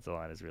 Michigan's offensive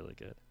line is really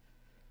good.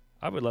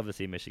 I would love to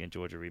see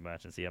Michigan-Georgia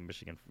rematch and see how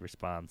Michigan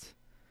responds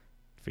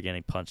for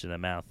getting punched in the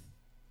mouth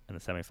in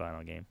the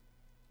semifinal game.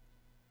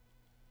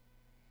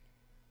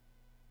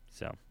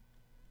 So,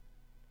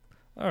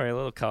 all right, a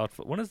little college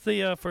football. When does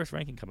the first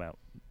ranking come out?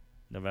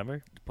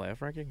 November? The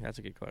playoff ranking? That's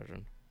a good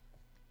question.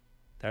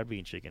 That would be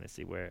intriguing to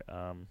see where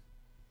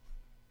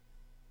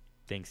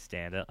things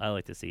stand. I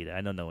like to see that.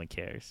 I know no one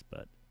cares,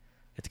 but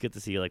it's good to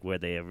see like where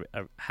they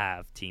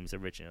have teams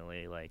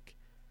originally. Like,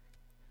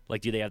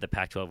 do they have the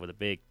Pac-12 or the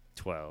Big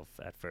 12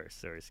 at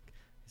first, or is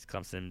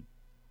Clemson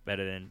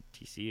better than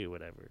TCU,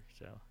 whatever?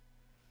 So,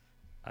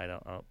 I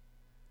don't know.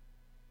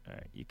 All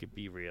right, you could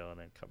be real and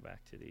then come back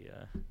to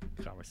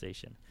the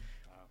conversation.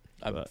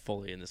 I'm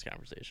fully in this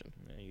conversation.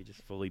 You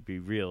just fully be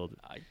reeled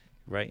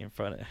right in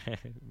front of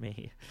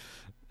me.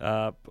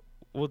 That's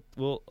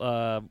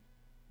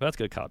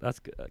good. That's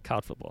good.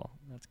 College football.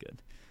 That's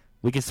good.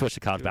 We can switch to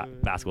college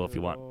basketball if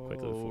you want.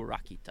 Quickly,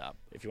 Rocky Top.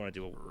 If you want to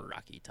do a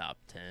Rocky Top,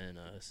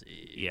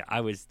 Tennessee. Yeah,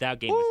 I was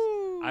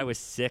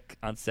sick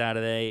on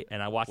Saturday,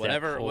 and I watched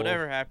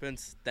whatever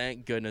happens.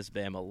 Thank goodness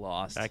Bama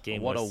lost. That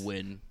game a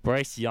win.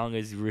 Bryce Young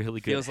is really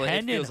good.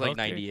 It feels like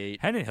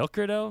 98. Hendon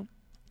Hooker though.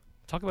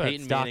 Talk about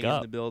Peyton stock Manning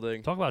up. in the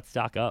building. Talk about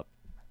stock up.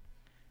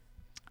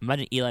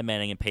 Imagine Eli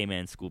Manning and Peyton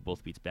Manning school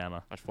both beats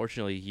Bama.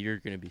 Unfortunately, you're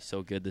going to be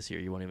so good this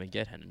year, you won't even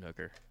get Hendon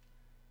Hooker.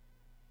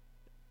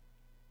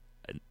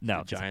 No,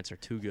 the Giants are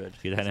too good.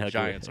 The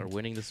Giants are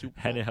winning the Super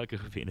Bowl. Hendon Hooker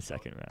would be in the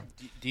second round.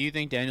 Do you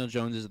think Daniel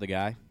Jones is the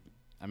guy?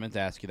 I meant to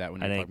ask you that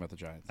when you were talking about the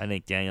Giants. I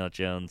think Daniel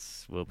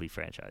Jones will be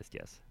franchised,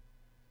 yes.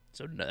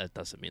 So that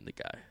doesn't mean the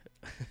guy.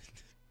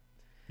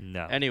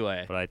 No.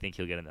 Anyway. But I think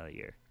he'll get another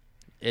year.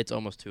 It's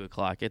almost 2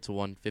 o'clock. It's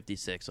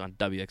 1:56 on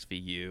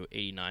WXVU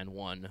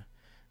 89.1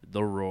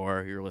 The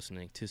Roar. You're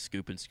listening to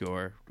Scoop and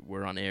Score.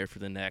 We're on air for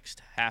the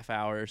next half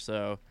hour or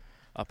so,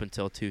 up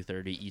until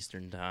 2:30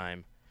 Eastern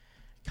Time.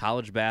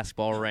 College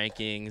basketball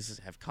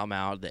rankings have come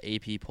out. The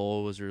AP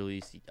poll was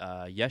released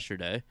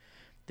yesterday.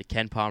 The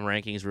Ken Pom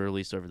rankings were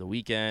released over the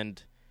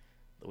weekend,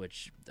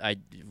 which I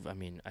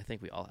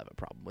think we all have a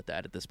problem with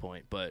that at this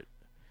point. But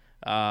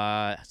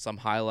some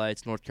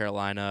highlights: North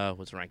Carolina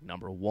was ranked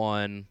number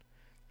 1,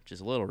 which is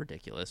a little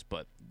ridiculous.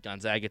 But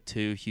Gonzaga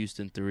 2,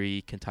 Houston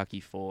 3, Kentucky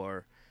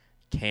 4,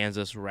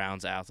 Kansas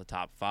rounds out the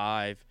top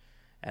 5,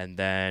 and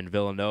then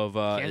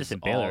Villanova. Kansas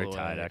and Baylor are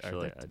tied.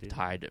 Actually,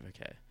 tied.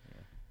 Okay.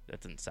 That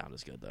didn't sound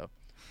as good, though.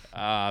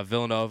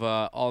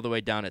 Villanova all the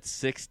way down at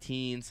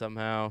 16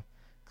 somehow.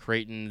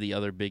 Creighton, the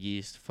other Big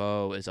East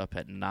foe, is up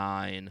at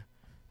 9.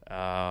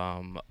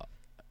 And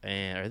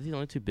are they the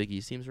only 2 Big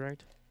East teams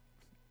ranked?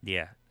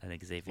 Yeah, I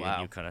think Xavier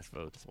and UConn has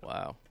votes.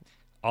 Wow.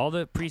 All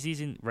the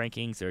preseason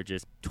rankings are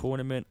just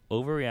tournament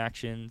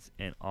overreactions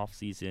and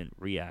off-season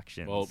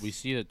reactions. Well, we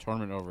see the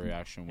tournament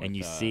overreaction with and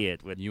you see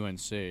it with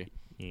UNC.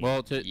 Yeah. Well,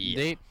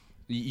 UNC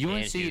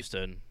and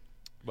Houston.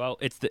 Well,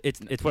 it's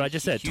what I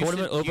just said.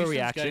 Tournament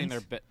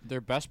overreactions. Their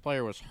best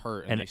player was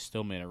hurt, and they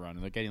still made a run.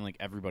 And they're getting like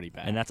everybody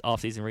back. And that's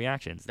off-season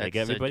reactions. That's they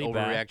get everybody an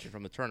back. Overreaction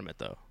from the tournament,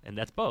 though. And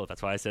that's both.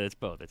 That's why I said it's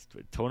both. It's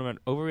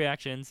tournament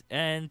overreactions,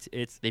 and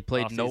it's they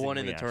played no one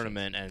in reactions. the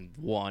tournament and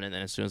won, and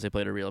then as soon as they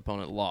played a real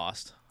opponent,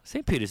 lost.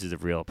 St. Peter's is a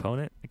real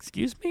opponent.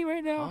 Excuse me,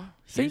 right now.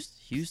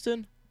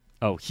 Houston?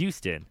 Oh,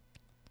 Houston.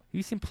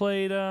 Houston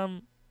played.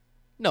 No,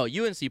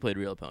 UNC played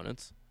real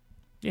opponents.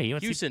 Yeah,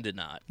 Houston did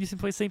not. Houston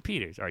played St.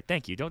 Peter's. All right,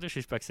 thank you. Don't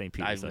disrespect St.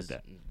 Peter's like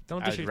that. I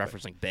was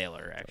referencing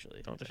Baylor,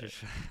 actually. Don't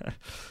disrespect.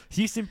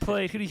 Houston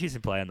played. Who did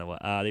Houston play on the one?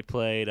 They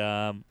played.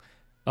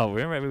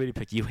 Remember everybody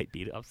picked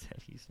UAB to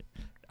upset Houston.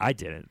 I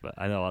didn't, but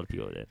I know a lot of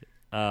people did.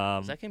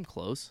 Was that game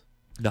close?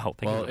 No.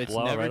 Well, it's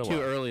never too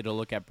early to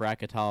look at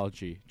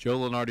bracketology. Joe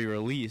Lunardi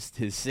released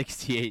his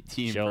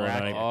 68-team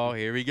bracket. Oh,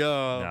 here we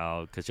go.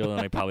 No, because Joe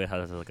Lunardi probably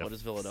has like a. What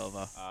is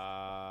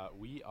Villanova?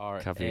 We are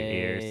cover your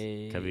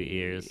ears. Cover your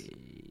ears.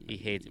 He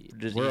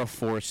hates. We're a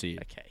 4 seed.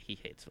 Okay, he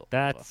hates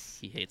Villanova.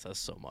 He hates us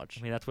so much.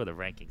 I mean, that's where the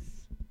rankings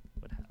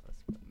would have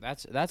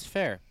us. That's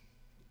fair.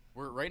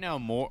 We're right now.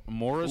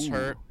 Moore is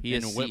hurt,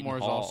 and Whitmore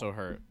is also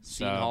hurt.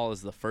 Seton Hall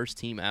is the first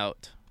team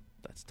out.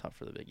 That's tough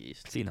for the Big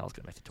East. Seton Hall's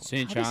gonna make the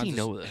tournament. How does he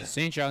know this?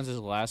 St. John's is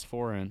the last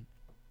 4 in.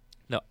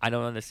 No, I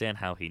don't understand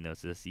how he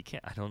knows this. He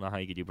can't. I don't know how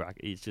you could do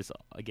bracket. It's just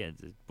again,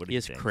 it's what he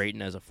has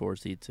Creighton as a 4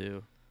 seed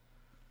too.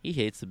 He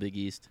hates the Big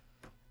East.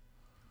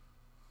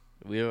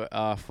 We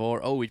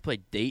we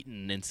played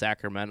Dayton in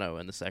Sacramento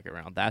in the second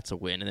round. That's a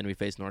win, and then we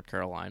faced North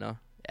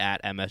Carolina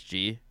at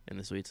MSG in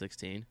the Sweet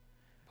 16.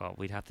 Well,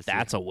 we'd have to. See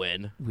That's a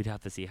win. We'd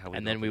have to see how.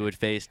 And then we would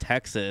face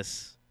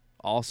Texas,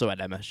 also at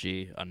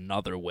MSG,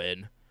 another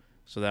win.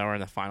 So now we're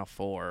in the Final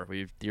Four.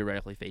 We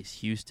theoretically face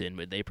Houston,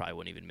 but they probably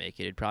wouldn't even make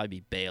it. It'd probably be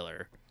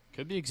Baylor.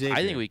 Could be Xavier.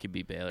 I think we could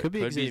beat Baylor. Could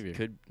be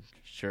Xavier.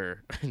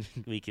 Sure.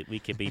 we could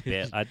beat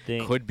Baylor. I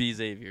think could be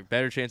Xavier.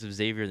 Better chance of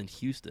Xavier than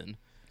Houston.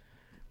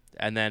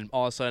 And then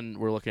all of a sudden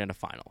we're looking at a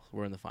final.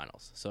 We're in the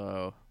finals.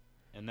 So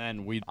and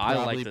then we'd I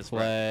probably like this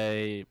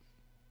play.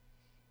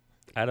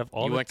 Out of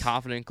all you the went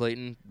confident in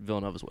Clayton.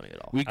 Villanova's winning it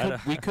all. We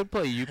could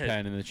play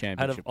UPenn in the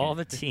championship. Out of all game,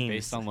 the teams,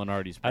 based on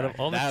Lenardi's out of bracket.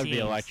 all the that teams, would be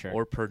electric.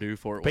 Or Purdue,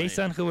 Fort based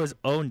Wayne. on who has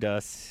owned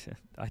us,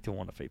 I don't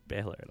want to fight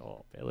Baylor at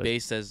all. Baylor.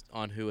 Based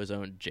on who has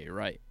owned Jay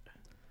Wright.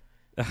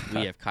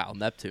 We have Kyle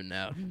Neptune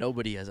now.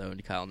 Nobody has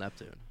owned Kyle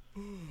Neptune.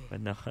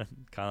 But no,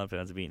 Kyle Neptune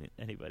hasn't beaten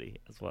anybody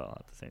as well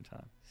at the same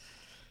time.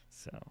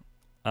 So,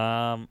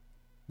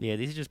 yeah,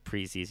 these are just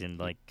preseason.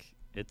 Like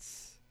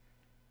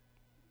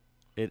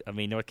I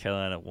mean, North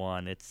Carolina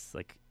won. It's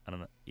like I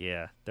don't know.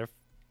 Yeah,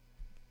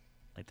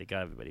 they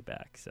got everybody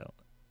back. So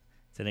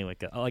anyway,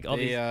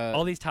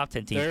 all these top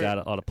 10 teams got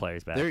all the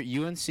players back. They're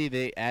UNC.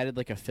 They added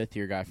like a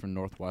 5th-year guy from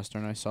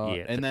Northwestern. I saw.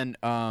 Yeah, and then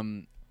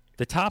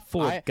the top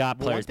 4 got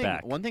players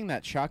back. One thing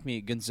that shocked me,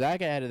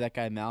 Gonzaga added that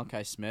guy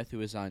Malachi Smith, who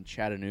was on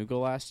Chattanooga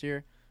last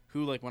year.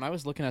 Who, like, when I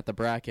was looking at the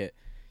bracket,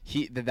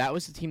 that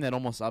was the team that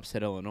almost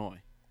upset Illinois,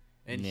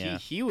 and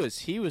he was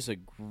a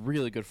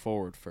really good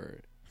forward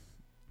for,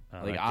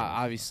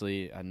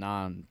 obviously a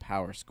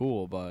non-power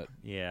school, but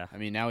yeah, I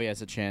mean now he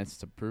has a chance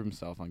to prove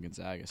himself on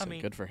Gonzaga. So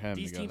good for him.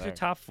 These to go teams there. are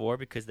top 4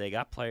 because they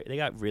got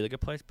really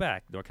good players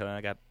back. North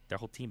Carolina got their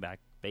whole team back.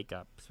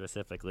 Bake-up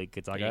specifically.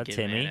 Gonzaga got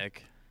Timmy.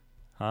 Manic.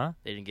 Huh?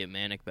 They didn't get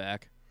Manic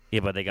back. Yeah,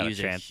 but they got He's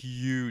a chance. A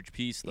huge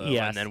piece, though.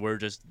 Yes. And then we're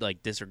just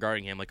like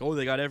disregarding him. Like, oh,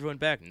 they got everyone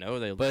back. No,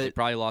 they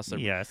probably lost their.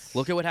 Yes.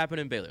 Look at what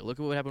happened in Baylor. Look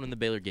at what happened in the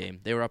Baylor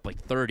game. They were up like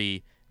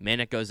 30.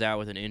 Manic goes out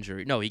with an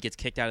injury. No, he gets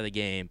kicked out of the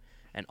game,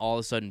 and all of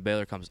a sudden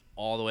Baylor comes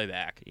all the way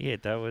back. Yeah,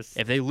 that was.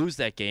 If they lose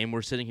that game,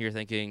 we're sitting here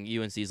thinking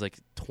UNC's like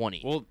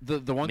 20. Well, the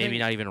one maybe thing,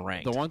 not even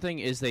ranked. The one thing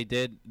is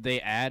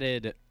they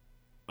added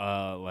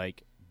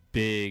like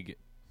big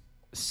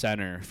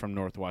center from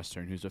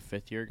Northwestern, who's a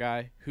 5th-year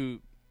guy who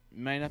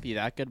might not be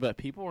that good, but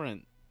people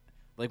weren't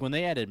like when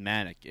they added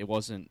Manic,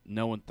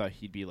 no one thought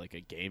he'd be like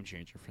a game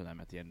changer for them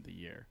at the end of the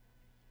year.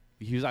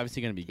 He was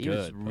obviously going to be good. He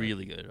was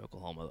really good at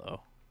Oklahoma,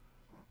 though.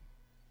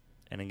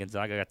 And then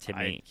Gonzaga got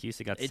Timmy.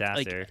 Houston got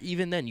Sasser. Like,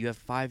 even then, you have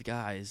 5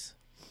 guys.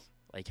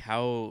 Like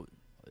how,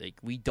 like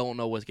we don't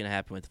know what's going to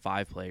happen with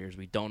 5 players.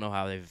 We don't know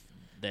how they've.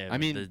 I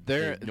mean,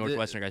 the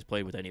Northwestern guys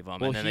played with any of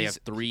them, and then they have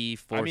 3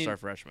 4-star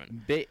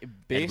freshmen. Based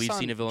and we've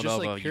seen in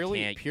Villanova, like purely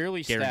you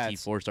can't guarantee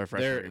stats, 4-star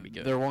freshmen to be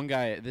good. They're one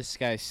guy. This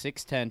guy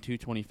 6'10",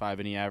 225,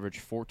 and he averaged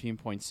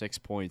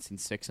 14.6 points and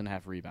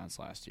 6.5 rebounds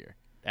last year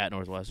At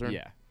Northwestern.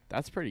 Yeah,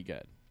 that's pretty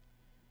good.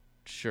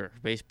 Sure,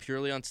 based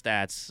purely on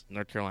stats,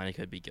 North Carolina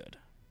could be good.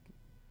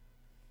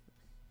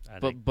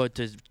 But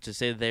to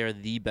say they are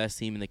the best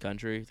team in the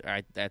country,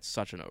 that's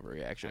such an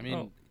overreaction. I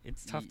mean,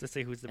 it's tough to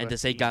say who's the best. And to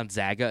say team.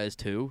 Gonzaga is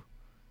 2.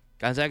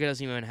 Gonzaga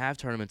doesn't even have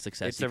tournament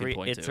success. It's a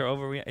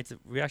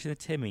reaction to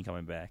Timmy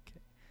coming back.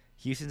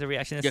 Houston's a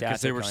reaction to Sasser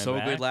because they were so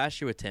good last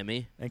year with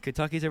Timmy. And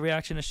Kentucky's a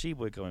reaction to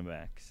Sheboy going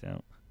back.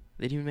 So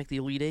they didn't even make the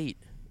Elite 8.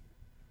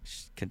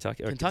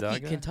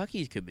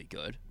 Kentucky could be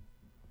good.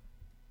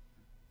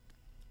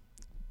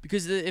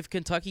 Because if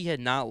Kentucky had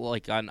not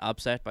gotten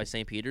upset by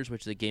St. Peter's,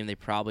 which is a game they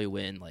probably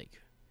win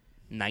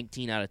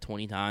 19 out of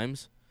 20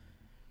 times,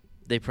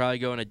 they probably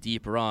go on a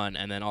deep run,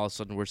 and then all of a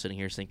sudden we're sitting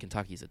here saying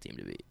Kentucky's a team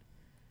to beat.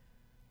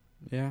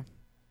 Yeah.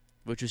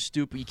 Which is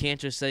stupid. You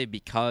can't just say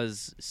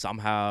because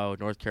somehow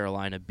North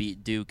Carolina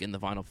beat Duke in the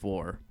Final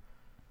Four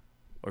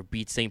or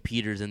beat St.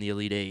 Peter's in the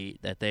Elite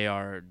 8 that they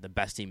are the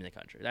best team in the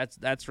country.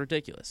 That's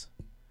ridiculous.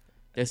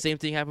 The same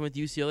thing happened with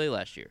UCLA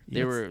last year.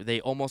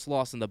 They almost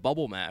lost in the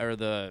bubble match or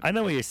the. I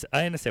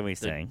understand what you're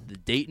saying. The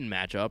Dayton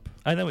matchup.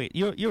 I know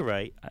you're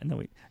right. I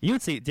know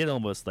UNC did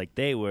almost like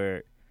they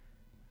were.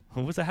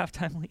 Who was the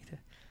halftime lead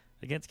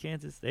against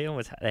Kansas? They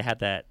had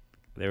that.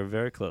 They were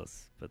very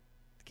close, but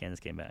Kansas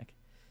came back.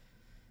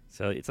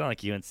 So it's not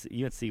like UNC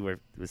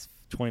was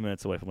 20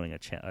 minutes away from winning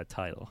a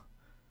title.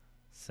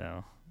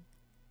 So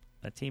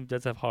that team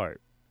does have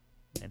heart,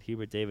 and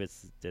Hubert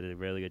Davis did a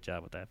really good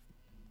job with that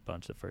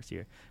bunch the first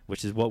year,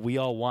 which is what we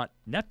all want.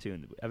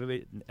 Neptune,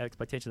 everybody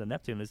expectation of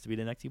Neptune is to be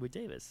the next Hubert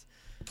Davis,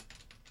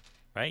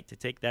 right? To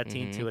take that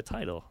team to a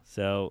title.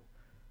 So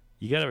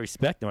you got to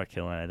respect North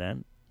Carolina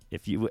then.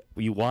 If you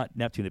want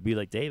Neptune to be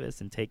like Davis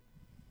and take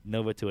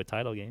Nova to a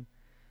title game.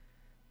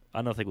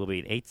 I don't think we'll be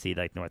an 8 seed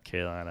like North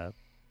Carolina,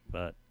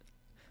 but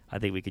I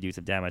think we could do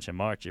some damage in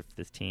March if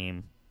this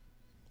team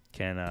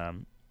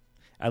can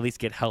at least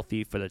get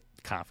healthy for the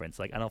conference.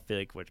 Like I don't feel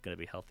like we're going to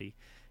be healthy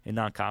in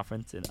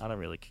non-conference, and I don't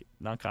really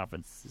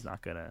non-conference is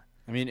not going to.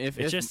 I mean, if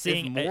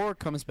Moore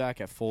comes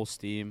back at full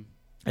steam.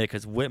 Yeah,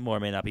 because Whitmore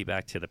may not be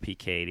back to the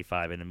PK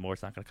 85, and then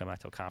Moore's not going to come back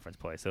to a conference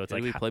play. So it's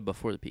we played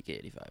before the PK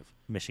 85.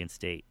 Michigan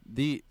State.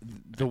 The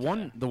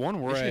one where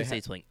Michigan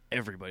State's playing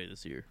everybody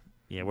this year.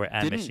 Yeah, we're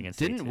at Michigan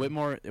State. Didn't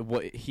Whitmore?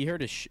 He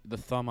hurt the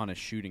thumb on his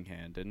shooting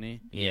hand, didn't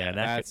he? Yeah,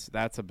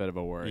 that's a bit of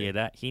a worry. Yeah,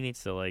 that he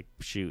needs to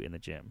shoot in the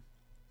gym.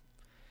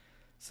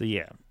 So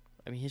yeah,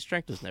 I mean, his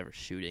strength was never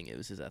shooting; it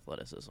was his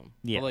athleticism.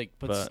 Yeah,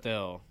 but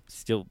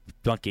still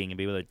dunking and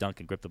be able to dunk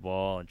and grip the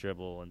ball and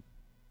dribble and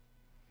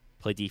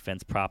play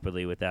defense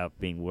properly without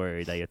being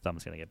worried that your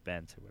thumb's going to get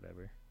bent or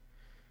whatever.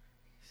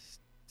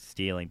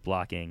 Stealing,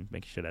 blocking,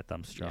 making sure that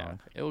thumb's strong.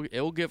 Yeah.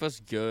 It will give us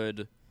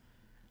good.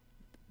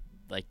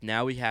 Like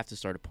now we have to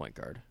start a point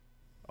guard,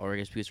 or I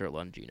guess we could start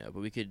Longino.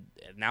 But we could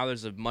now.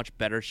 There's a much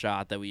better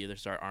shot that we either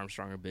start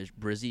Armstrong or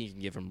Brizzy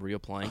and give him real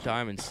playing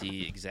time and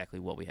see exactly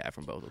what we have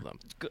from both of them.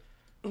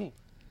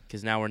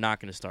 Because now we're not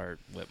going to start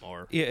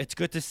Whitmore. Yeah, it's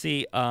good to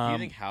see. Do you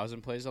think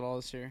Hausen plays at all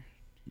this year?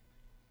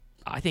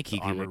 I think he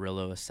could.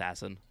 Amarillo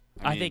assassin.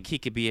 I think he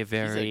could be a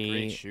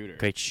very he's a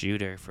great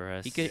shooter for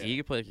us. He could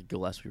play like a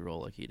Gillespie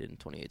role like he did in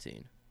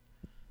 2018,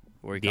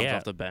 where he comes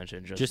off the bench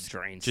and just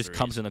drains. Just threes.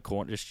 comes in the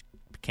corner, just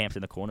camps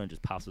in the corner and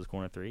just pops those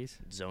corner threes.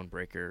 Zone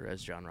breaker,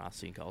 as John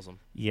Rothstein calls him.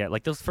 Yeah,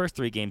 like those first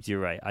 3 games, you're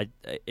right.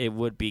 It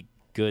would be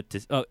good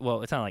to. Oh,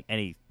 well, it's not like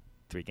any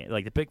 3 games.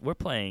 Like we're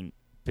playing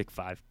Big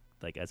 5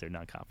 like as their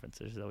non-conference.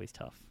 It's always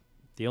tough.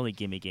 The only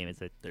gimme game is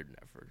that they're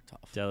never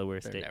tough.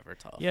 Delaware State. They're never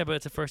tough. Yeah, but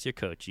it's a first-year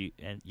coach. You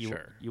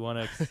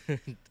want to,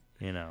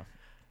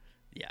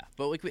 Yeah,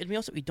 but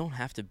we don't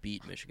have to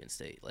beat Michigan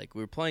State. Like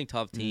we're playing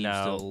tough teams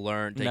to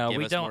learn. To no, give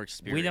we us don't. More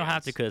experience. We don't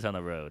have to because it's on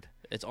the road.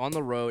 It's on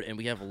the road, and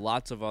we have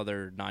lots of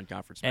other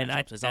non-conference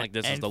matchups. It's not like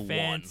this is the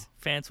one.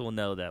 Fans will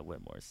know that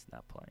Whitmore's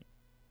not playing.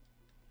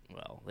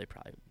 Well, they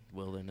probably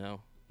will. They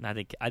know. And I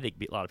think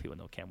a lot of people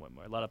know Cam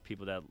Whitmore. A lot of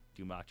people that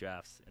do mock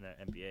drafts and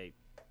NBA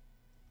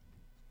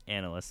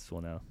analysts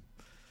will know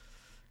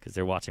because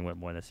they're watching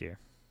Whitmore this year.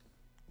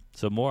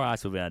 So more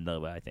eyes will be on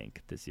Nova, I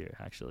think, this year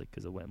actually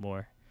because of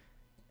Whitmore,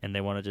 and they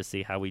want to just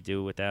see how we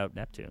do without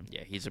Neptune.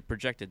 Yeah, he's a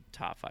projected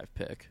top 5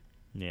 pick.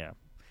 Yeah.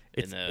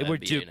 It's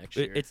next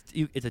year.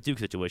 It's a Duke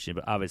situation,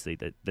 but obviously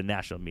the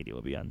national media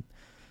will be on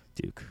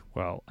Duke.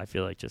 Well, I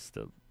feel like just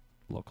the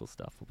local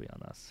stuff will be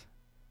on us.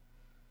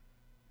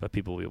 But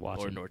people will be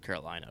watching. Or North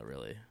Carolina,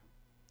 really.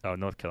 Oh,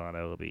 North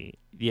Carolina will be.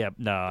 Yeah,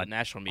 no. The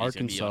national media is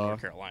going to be on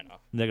North Carolina.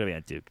 They're going to be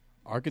on Duke.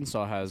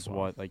 Arkansas has,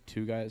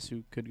 2 guys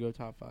who could go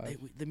top 5?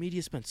 The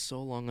media spent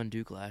so long on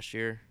Duke last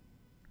year.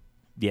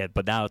 Yeah,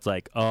 but now it's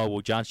like, oh,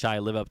 will John Shai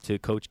live up to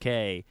Coach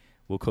K?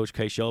 Will Coach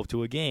K show up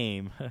to a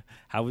game?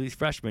 How will these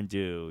freshmen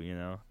do,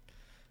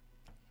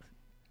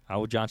 How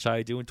will John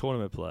Shai do in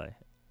tournament play?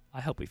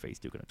 I hope we face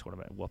Duke in a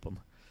tournament and whoop them.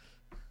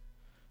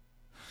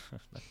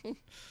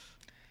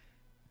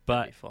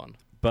 That'd be fun.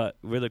 But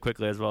really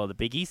quickly as well, the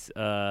Big East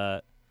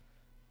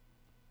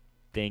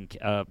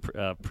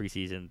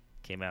preseason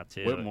came out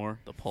too. Whitmore,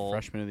 the poll.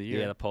 Freshman of the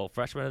Year. Yeah, the poll.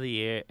 Freshman of the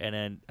Year. And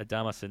then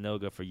Adama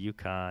Sanogo for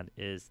UConn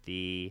is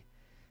the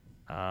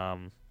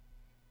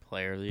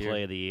Player of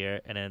the Year.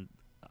 And then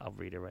I'll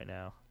read it right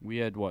now. We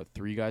had,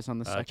 3 guys on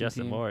the second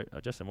Justin team?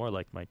 Justin Moore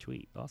liked my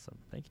tweet. Awesome.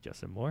 Thank you,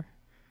 Justin Moore.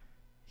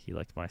 He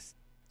liked my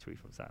tweet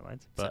from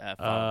Sidelines. But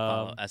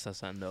follow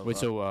SSN Nova. Wait,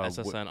 so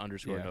SSN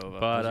 _ Nova.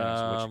 But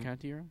which account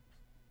do you run?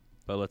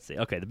 But let's see.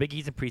 Okay, the Big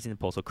East and preseason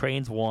poll. So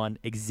Cranes 1,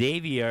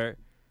 Xavier.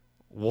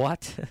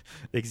 What?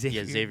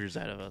 Xavier's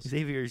ahead of us.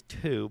 Xavier's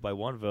 2 by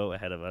 1 vote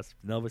ahead of us.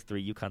 Nova's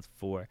 3, UConn's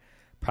 4.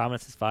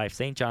 Providence is 5.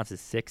 St. John's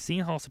is 6.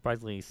 Seton Hall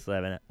surprisingly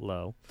 7 at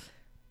low.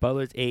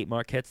 Butler's 8.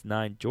 Marquette's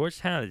 9.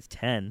 Georgetown is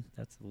 10.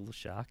 That's a little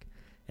shock.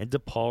 And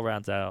DePaul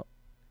rounds out.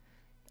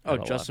 Oh,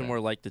 Justin Moore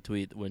liked the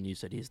tweet when you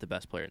said he's the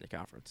best player in the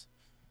conference.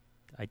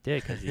 I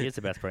did because he is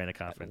the best player in the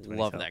conference.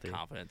 Love that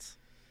confidence.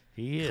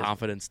 He is.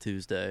 Confidence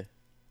Tuesday.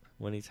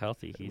 When he's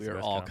healthy, we are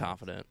all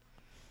confident.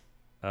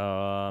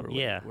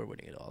 Yeah. We're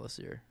winning it all this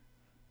year.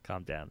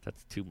 Calm down.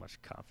 That's too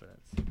much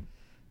confidence.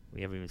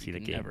 We haven't even seen a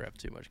game. Never have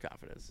too much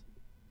confidence.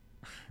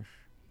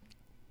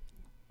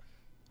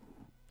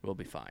 We'll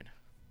be fine.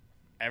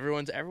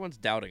 Everyone's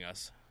doubting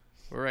us.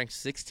 We're ranked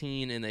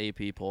 16 in the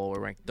AP poll.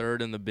 We're ranked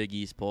 3rd in the Big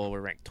East poll.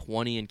 We're ranked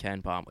 20 in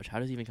KenPom, which how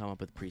does he even come up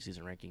with preseason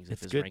rankings if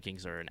his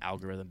rankings are an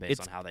algorithm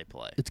based on how they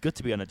play? It's good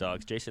to be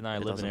underdogs. Jason and I are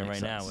living in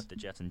right now with the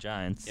Jets and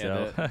Giants.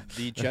 Yeah, so.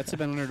 the Jets have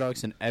been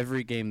underdogs in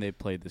every game they've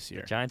played this year.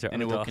 The Giants are and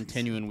underdogs. it will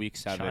continue in week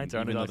 7,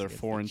 even though they're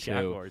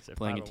 4-2,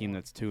 playing a team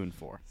that's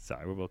 2-4.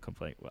 Sorry, we're both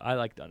complaining. I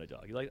like the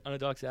underdog. You like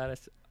underdog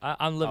status?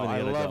 I'm living the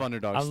underdog. I love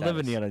underdog status. I'm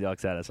living the underdog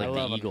status. Like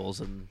the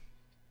Eagles and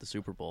the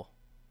Super Bowl.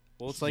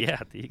 Well, it's like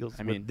the Eagles.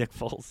 I mean, Nick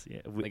Foles. Yeah,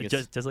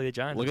 just like the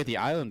Giants. Look at the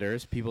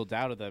Islanders. People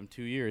doubted them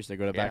 2 years. They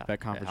go to back-to-back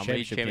conference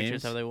championship games. How many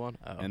championships have they won?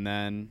 Oh. And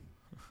then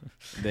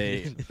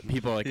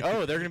people are like,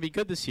 oh, they're going to be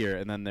good this year,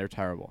 and then they're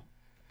terrible.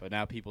 But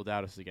now people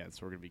doubt us again, so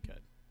we're going to be good.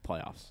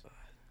 Playoffs. A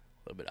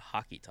little bit of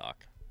hockey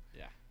talk.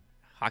 Yeah,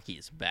 hockey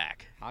is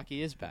back.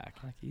 Hockey is back.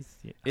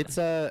 It's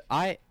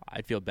I'd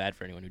feel bad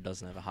for anyone who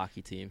doesn't have a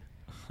hockey team.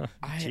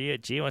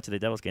 Gia went to the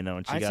Devils game though,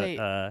 and she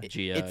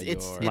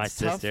got my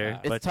sister.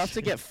 It's tough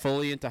to get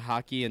fully into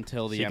hockey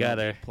until the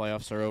MLB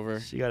playoffs are over.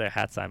 She got her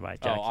hat signed by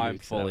Jack Hughes. I'm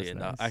fully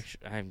into. Nice.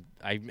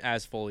 I'm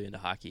as fully into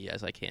hockey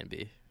as I can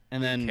be.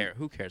 And then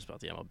who cares about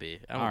the MLB?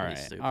 All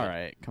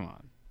right, come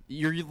on.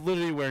 You're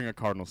literally wearing a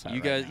Cardinals hat. You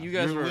right guys, now. you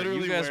guys You're were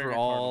literally you guys wearing were a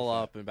all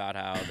Cardinals up about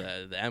how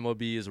the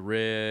MLB is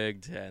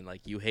rigged and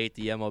like you hate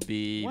the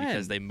MLB When?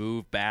 because they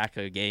moved back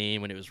a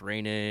game when it was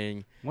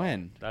raining.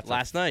 When?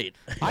 Last night.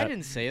 I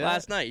didn't say that.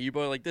 Last night, you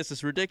both were like, this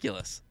is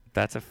ridiculous.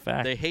 That's a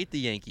fact. They hate the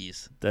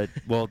Yankees.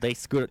 Well, they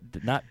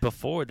screwed. Not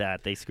before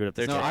that, they screwed up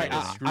the. No,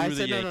 schedule. I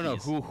said no.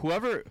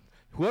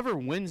 Whoever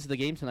wins the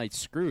game tonight's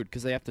screwed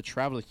because they have to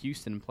travel to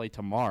Houston and play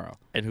tomorrow.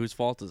 And whose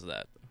fault is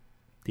that?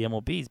 The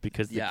MLB's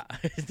because Yeah.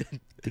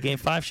 the game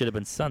 5 should have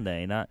been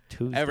Sunday, not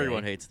Tuesday.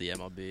 Everyone hates the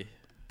MLB.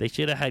 They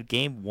should have had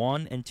game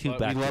 1 and 2 But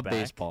back we to love back.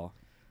 baseball.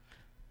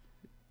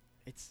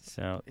 It's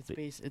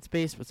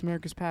It's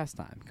America's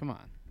pastime. Come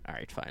on. All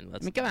right, fine. I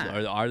mean, come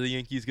on. Are the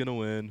Yankees gonna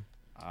win?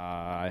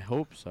 I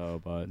hope so,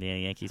 but the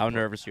Yankees. How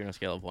nervous are you on a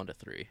scale of 1 to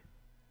 3?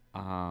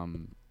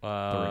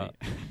 3.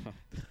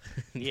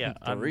 Yeah,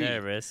 I'm Three.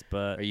 nervous,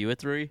 but Are you a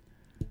 3?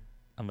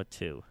 I'm a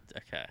 2.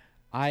 Okay.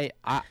 I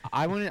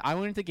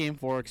went into game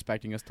 4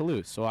 expecting us to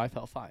lose, so I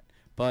felt fine.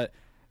 But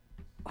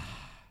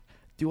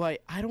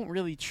I don't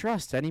really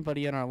trust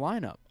anybody in our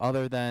lineup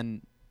other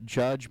than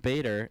Judge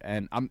Bader,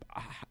 and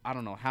I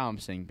don't know how I'm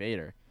saying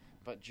Bader,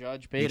 but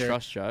Judge Bader. You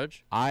trust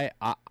Judge? I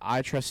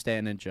trust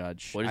Stanton and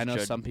Judge. What is I know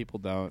Judge- some people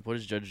don't. What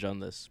has Judge done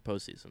this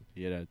postseason?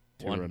 He had a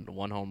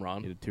one home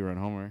run. He had a 2-run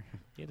homer.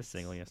 He had a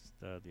single the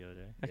other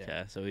day.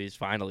 Okay, so he's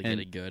finally And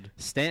getting good.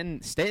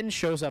 Stanton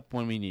shows up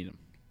when we need him.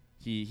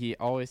 He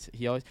always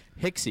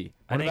Hicksy.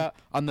 I What think- about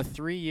on the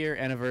 3-year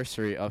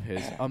anniversary of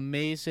his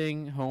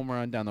amazing home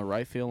run down the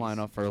right field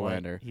lineup for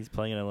Lander? He's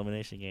playing an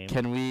elimination game.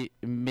 Can we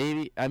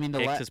maybe? I mean, the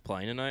Hicks is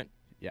playing tonight.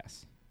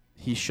 yes,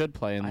 he should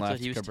play I thought unless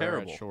he was Cabrera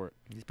terrible. at short.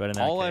 He's better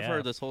than All I've IKF.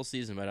 heard this whole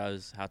season about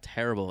is how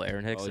terrible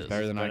Aaron Hicks he's is.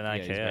 better than better than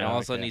IKF. IKF. and all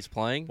of a sudden he's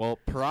playing. Well,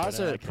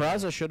 Peraza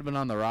IKF. should have been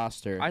on the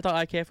roster. I thought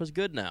IKF was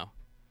good now.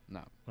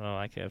 no. Oh,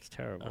 IKF's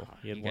terrible. Oh,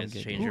 he had you one guys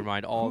game. change your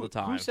mind all the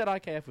time. Who said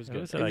IKF was Who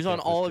good? said It was IKF on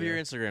all of good? your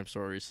Instagram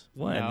stories.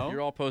 When? No.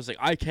 You're all posting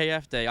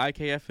IKF day.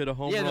 IKF hit a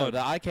home Yeah, run. no, the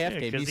IKF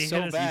game. 'cause He's he so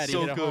hit his- bad. he's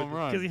so he hit a good. home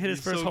run. Because he hit his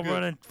He's first so home good.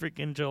 run in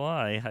freaking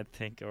July, I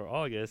think, or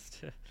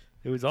August.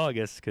 It was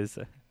August because,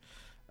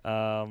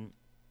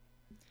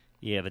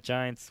 yeah, the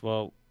Giants.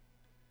 Well,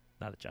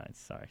 not the Giants.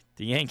 Sorry,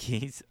 the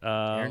Yankees.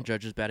 Aaron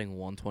Judge is batting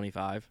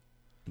 125.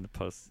 In the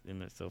post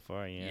so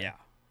far, yeah.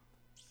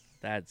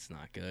 That's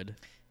not good.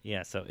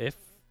 Yeah. So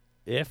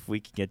if we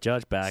can get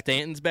Judge back,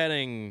 Stanton's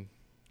batting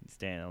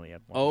Stan only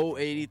had one.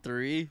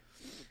 083.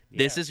 Yeah.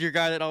 This is your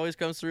guy that always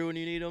comes through when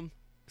you need him.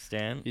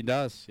 Stan. He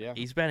does. Yeah.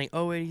 He's batting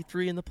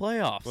 083 in the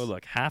playoffs. Well,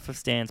 look, half of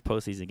Stan's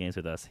postseason games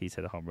with us, he's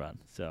hit a home run.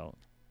 So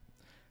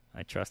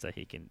I trust that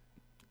he can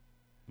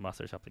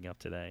muster something up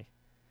today.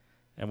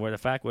 And the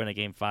fact we're in a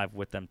game 5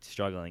 with them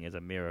struggling is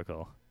a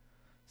miracle.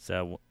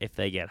 So if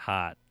they get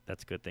hot,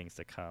 that's good things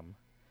to come.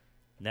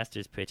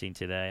 Nestor's pitching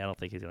today. I don't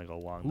think he's going to go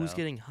long. Who's though.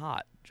 getting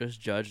hot?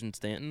 Just Judge and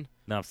Stanton?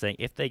 No, I'm saying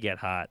if they get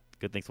hot,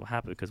 good things will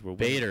happen because we're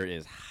winning. Bader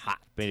is hot.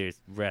 Bader's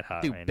red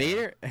hot. Dude, right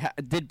Bader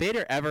did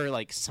Bader ever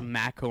like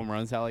smack home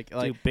runs out? Like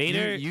Dude,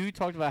 Bader- You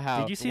talked about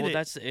how Did you see Well, that?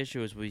 that's the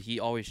issue is he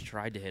always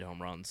tried to hit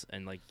home runs,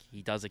 and like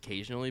he does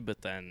occasionally,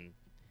 but then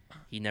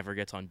he never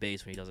gets on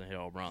base when he doesn't hit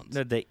home runs.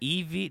 The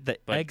EV, the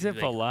But, exit like,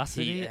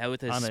 velocity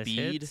with his on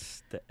speed,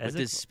 hits, the with exit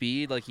his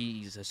speed, like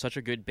he's such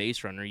a good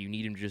base runner. You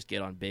need him to just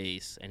get on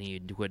base, and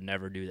he would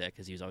never do that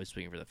because he was always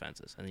swinging for the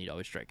fences, and he'd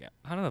always strike out.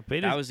 I don't know.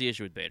 Bader's, That was the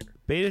issue with Bader.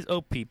 Bader's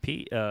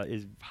OPP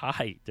is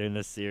high during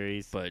this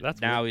series, But that's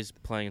now weird. he's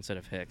playing instead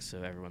of Hicks,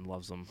 so everyone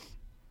loves him.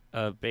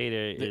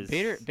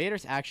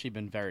 Bader's actually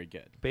been very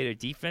good. Bader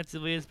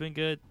defensively has been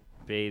good.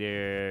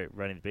 Bader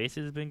running the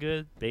bases has been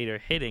good. Bader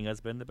hitting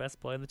has been the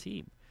best player on the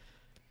team.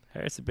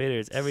 Harrison Bader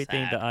is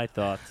everything Sad. that I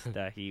thought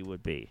that he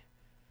would be,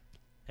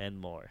 and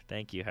more.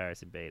 Thank you,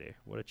 Harrison Bader.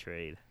 What a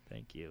trade.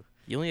 Thank you.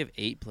 You only have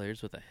 8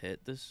 players with a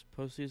hit this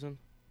postseason.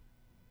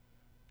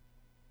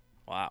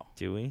 Wow.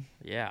 Do we?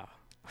 Yeah.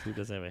 Who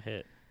doesn't have a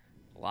hit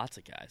Lots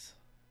of guys.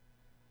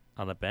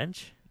 on the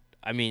bench?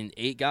 I mean,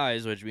 8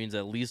 guys, which means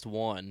at least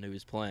one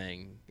who's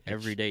playing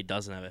every day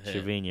doesn't have a hit.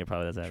 Trevino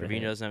probably doesn't have a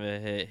Trevino hit. doesn't have a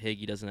hit.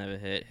 Higgy doesn't have a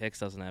hit. Hicks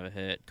doesn't have a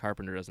hit.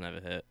 Carpenter doesn't have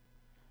a hit.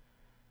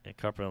 And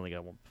Carpenter only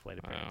got one plate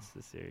appearance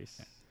this series.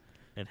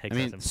 And Hicks I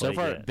mean, hasn't so played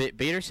far yet.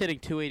 Bader's hitting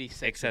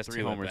 286 Hicks and has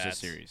 3 2 homers this at-bats.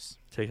 series.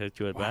 Take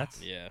 2 at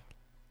bats. Yeah.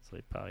 So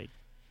he probably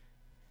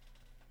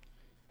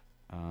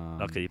Um,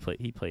 okay.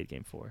 He played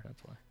game 4.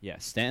 That's why. Yeah,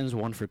 Stanton's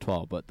 1 for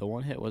 12, but the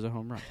one hit was a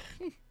home run.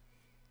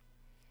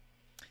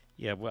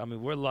 Yeah, well, I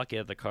mean, we're lucky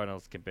that the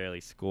Cardinals can barely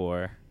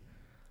score,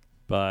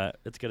 but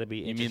it's gonna be.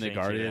 You mean the interesting to-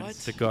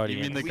 Guardians? The Guardians.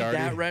 You mean the We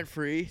Guardians? that rent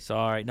free?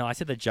 Sorry, no, I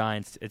said the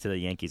Giants into the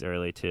Yankees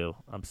early too.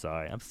 I'm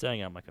sorry. I'm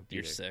staring at my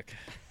computer. You're sick.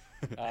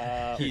 He's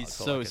I'll call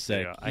so it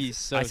sick. zero. He's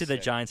so I said the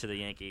sick. Giants to the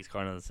Yankees.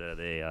 Cardinals to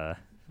the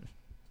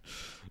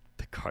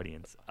the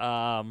Guardians. What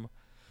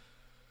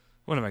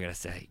am I gonna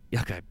say?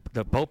 Okay,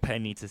 the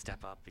bullpen needs to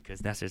step up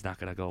because Nestor's not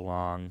gonna go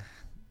long.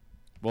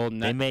 Well,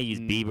 They may use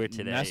Bieber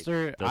today.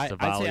 Nestor, Those I'd say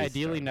Savali's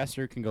ideally start.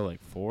 Nestor can go like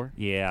 4.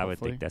 Yeah, I would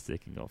hopefully. think Nestor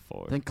can go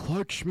 4. Then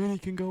Clark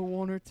Schmidt can go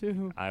 1 or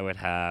 2. I would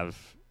have.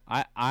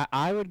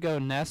 I would go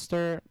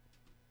Nestor,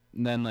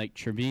 And then like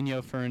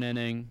Trevino for an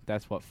inning.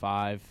 That's what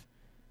 5.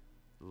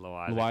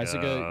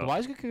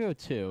 Loizaga could go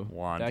 2.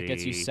 Wandy. That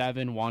gets you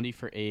 7. Wandy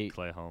for 8.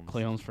 Clay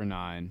Holmes for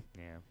 9.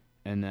 Yeah.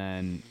 And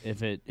then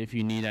if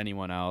you need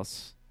anyone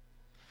else,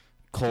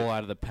 Cole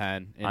out of the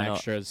pen in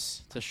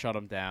extras to shut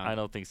him down. I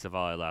don't think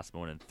Savali lasts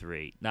more than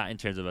 3. Not in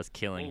terms of us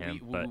killing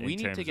him, but we in need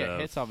terms to get of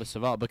hits off of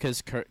Savali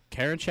because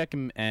Karinchak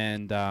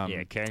and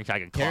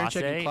Karinchak and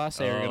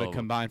Clase are going to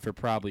combine for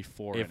probably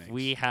 4 innings.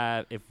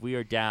 If we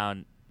are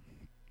down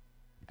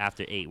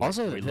after 8,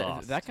 also we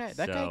lost. That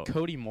guy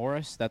Cody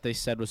Morris that they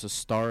said was a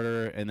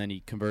starter and then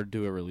he converted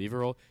to a reliever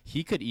role.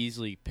 He could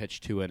easily pitch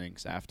 2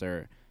 innings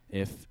after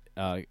if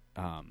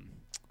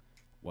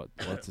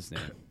what's his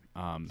name?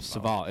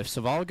 Savali. If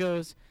Savali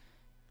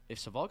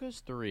goes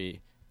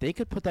 3, they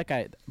could put that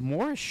guy.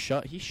 Morris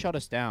he shut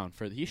us down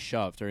he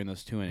shoved during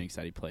those 2 innings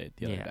that he played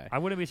the other day. I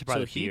wouldn't be surprised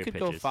so if he could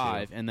go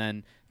 5, too. and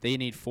then they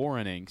need 4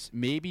 innings.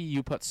 Maybe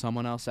you put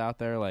someone else out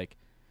there like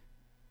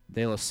I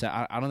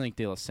don't think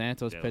De Los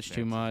Santos pitched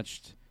too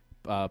much.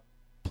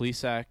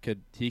 Plesac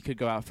could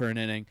go out for an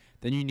inning.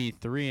 Then you need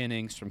 3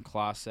 innings from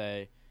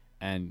Clase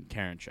and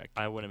Karinchak.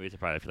 I wouldn't be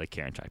surprised if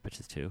Karinchak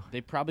pitches 2.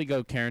 They probably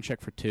go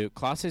Karinchak for 2.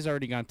 Clase's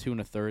already gone 2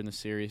 1/3 in the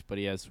series, but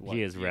he has what?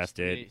 He is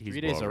rested. He's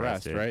 3 days of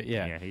rest, rested. right?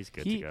 Yeah. Yeah, he's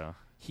good to go.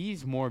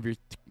 He's more of your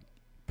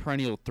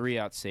perennial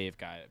 3-out save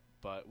guy.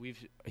 But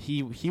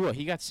he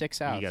got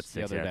 6 outs He got 6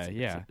 the other outs. day.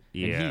 Yeah.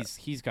 Yeah. And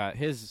he's got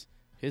his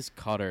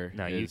cutter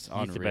is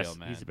unreal,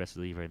 man. He's the best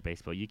reliever in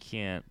baseball. You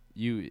can't.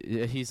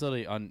 He's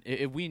literally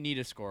if we need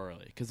to score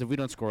early, because if we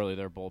don't score early,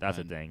 their bullpen. That's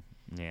the thing.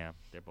 Yeah,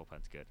 their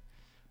bullpen's good.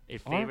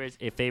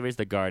 It favors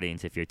the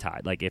Guardians if you're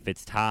tied. Like if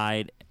it's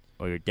tied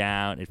or you're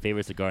down, it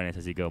favors the Guardians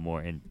as you go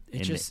more in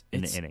the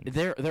inning.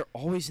 They're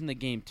always in the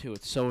game too.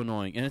 It's so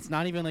annoying, and it's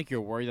not even like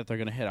you're worried that they're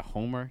gonna hit a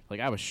homer. Like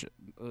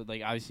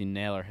obviously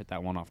Naylor hit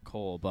that one off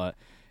Cole, but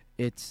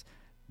it's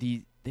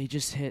they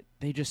just hit.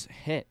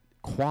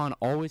 Quan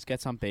always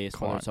gets on base,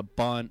 whether it's a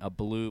bunt, a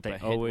bloop, a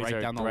hit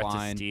right down the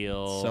line.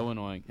 Steal. So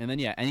annoying. And then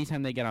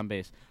anytime they get on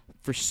base,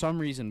 for some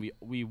reason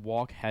we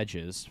walk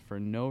Hedges for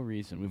no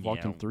reason. We've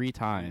walked him 3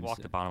 times. We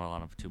walked the bottom of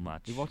the lineup too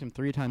much. We walked him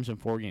 3 times in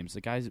 4 games.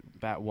 The guy's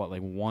bat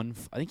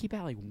I think he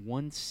bat like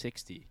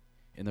 160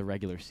 in the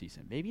regular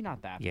season. Maybe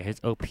not that. Yeah, bad.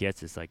 his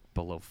OPS is like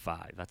below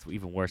 5. That's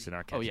even worse than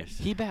our catchers. Oh yeah,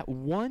 he bat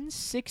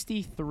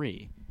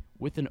 163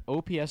 with an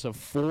OPS of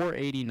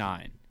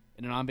 489.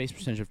 And an on-base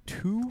percentage of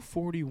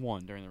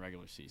 241 during the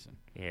regular season.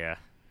 Yeah.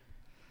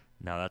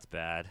 No, that's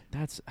bad.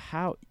 That's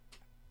how...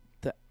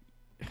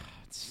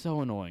 It's so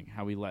annoying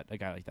how we let a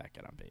guy like that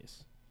get on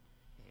base.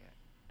 Yeah.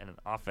 And then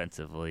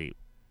offensively,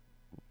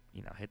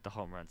 hit the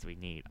home runs we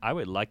need. I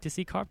would like to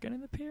see Carp get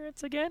an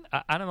appearance again.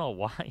 I don't know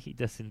why he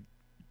hasn't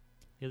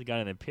got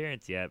an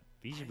appearance yet.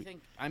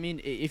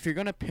 If you're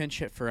going to pinch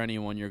hit for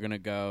anyone, you're going to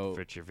go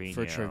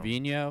for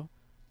Trevino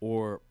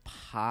or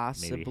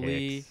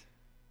possibly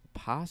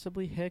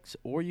Hicks,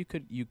 or you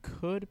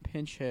could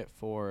pinch hit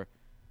for.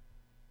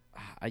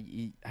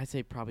 I'd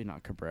say probably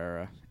not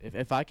Cabrera.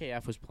 If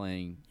IKF was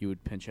playing, you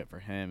would pinch hit for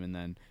him, and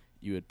then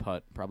you would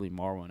put probably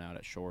Marwin out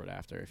at short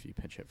after if you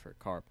pinch hit for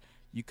Carp.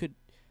 You could.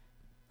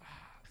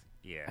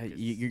 Yeah,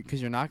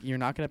 because you're not going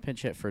to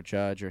pinch hit for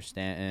Judge or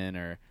Stanton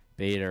or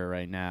Bader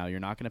right now. You're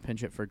not going to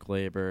pinch hit for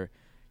Glaber.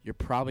 You're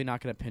probably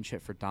not going to pinch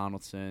hit for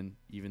Donaldson,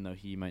 even though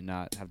he might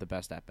not have the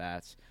best at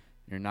bats.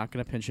 You're not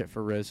going to pinch hit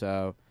for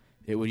Rizzo.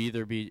 It would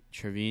either be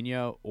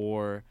Trevino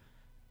or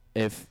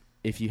if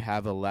you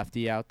have a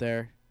lefty out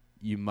there,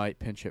 you might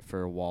pinch it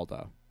for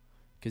Waldo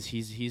because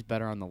he's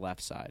better on the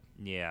left side.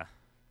 Yeah.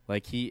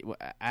 Like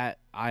I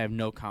have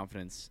no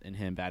confidence in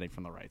him batting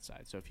from the right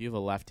side. So if you have a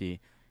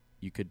lefty,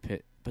 you could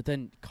pit. But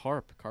then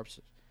Carp's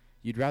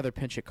you'd rather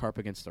pinch it Carp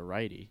against a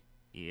righty.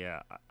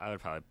 Yeah, I would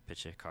probably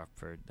pitch it Carp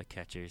for the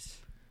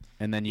catchers.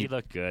 And then he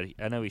looked good.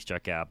 I know he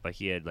struck out, but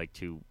he had like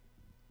 2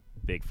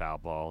 big foul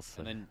balls.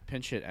 And then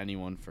pinch hit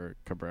anyone for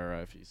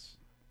Cabrera if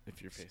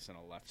you're facing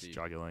a lefty.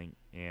 Struggling,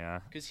 yeah.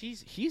 Because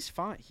he's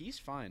fine. He's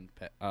fine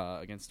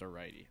against a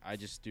righty. I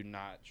just do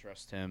not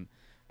trust him.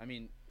 I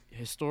mean,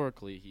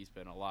 historically, he's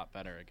been a lot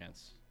better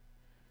against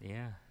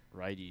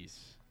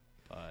righties.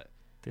 But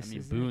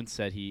Boone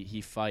said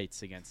he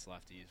fights against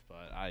lefties,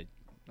 but I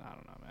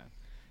don't know,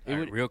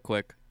 man. Real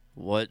quick,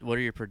 what are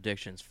your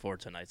predictions for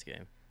tonight's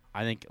game?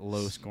 I think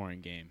low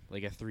scoring game,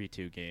 like a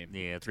 3-2 game.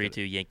 Yeah,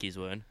 3-2 Yankees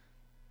win.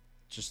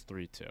 Just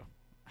 3-2.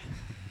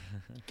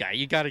 Guy,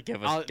 you gotta give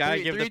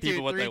the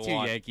people what they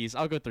want. 3-2 Yankees.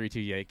 I'll go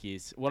 3-2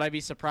 Yankees. Would I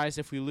be surprised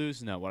if we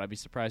lose? No. Would I be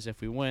surprised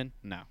if we win?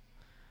 No.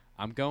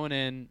 I'm going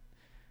in.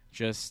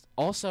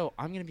 Also,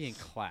 I'm gonna be in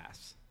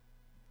class.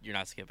 You're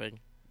not skipping?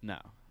 No,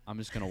 I'm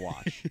just gonna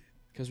watch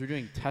because we're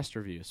doing test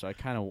reviews. So I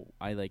kind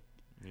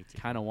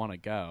of want to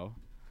go.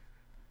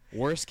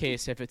 Worst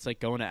case, if it's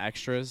like going to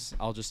extras,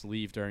 I'll just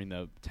leave during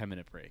the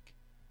 10-minute break.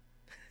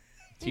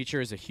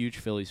 Teacher is a huge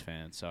Phillies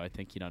fan, so I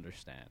think he'd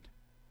understand.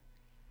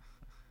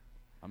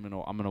 I'm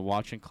gonna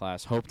watch in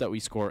class. Hope that we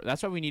score.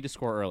 That's why we need to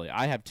score early.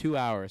 I have 2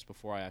 hours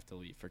before I have to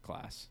leave for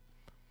class.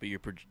 But you're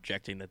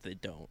projecting that they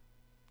don't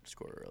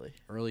score early.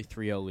 Early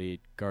 3-0 lead.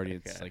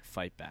 Guardians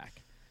fight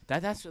back.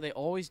 That's what they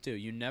always do.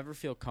 You never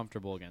feel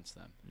comfortable against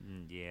them.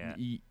 Yeah.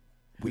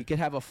 We could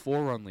have a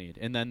 4-run lead,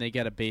 and then they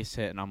get a base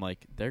hit, and I'm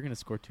like, they're going to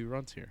score 2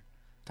 runs here.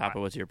 Tapa,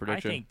 what's your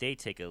prediction? I think they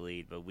take a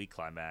lead, but we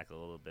climb back a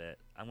little bit.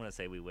 I'm going to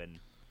say we win.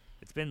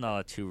 It's been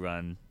a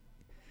 2-run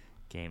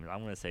game.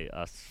 I'm going to say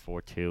us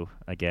 4-2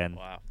 again.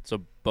 Wow.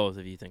 So both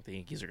of you think the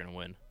Yankees are going to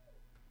win?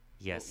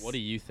 Yes. What do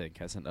you think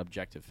as an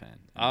objective fan?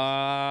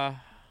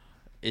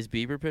 Is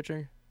Bieber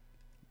pitching?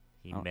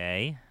 He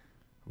may.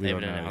 They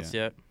haven't announced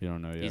yet. We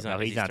don't know yet. He's not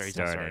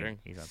starting.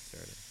 He's not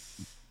starting.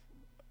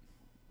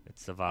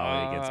 It's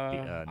Savali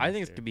against. I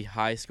think it's gonna be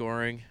high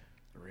scoring.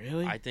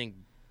 Really? I think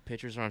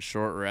pitchers are on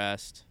short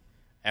rest.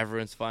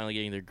 Everyone's finally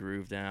getting their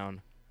groove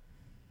down.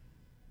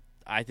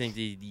 I think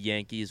the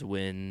Yankees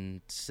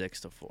win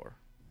 6-4.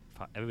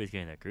 Everybody's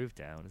getting their groove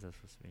down. What is that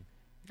supposed to mean?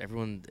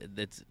 Everyone,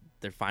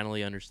 they're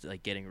finally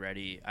getting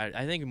ready.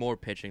 I think more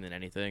pitching than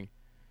anything.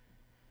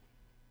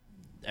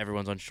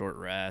 Everyone's on short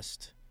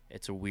rest.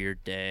 It's a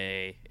weird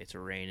day. It's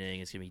raining.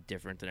 It's going to be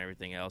different than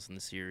everything else in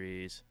the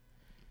series.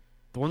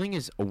 The one thing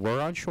is, we're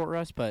on short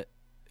rest, but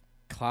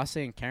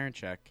Clase and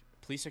Karinchak,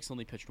 Plesac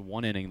only pitched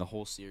 1 inning the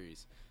whole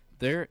series.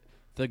 The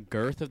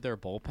girth of their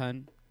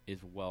bullpen is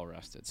well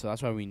rested, so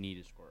that's why we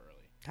need to score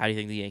early. How do you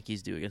think the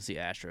Yankees do against the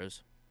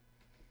Astros?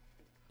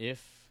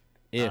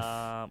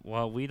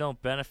 Well, we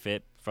don't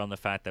benefit from the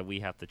fact that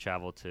we have to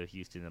travel to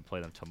Houston and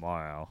play them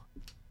tomorrow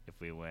if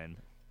we win.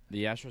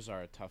 The Astros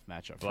are a tough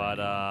matchup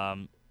for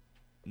me.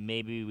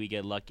 Maybe we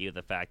get lucky with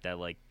the fact that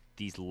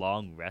these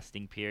long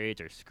resting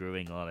periods are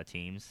screwing a lot of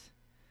teams.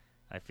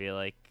 I feel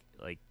like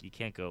you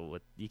can't go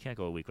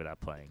a week without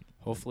playing.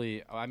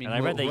 Hopefully, I mean, and I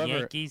read the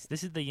Yankees.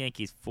 This is the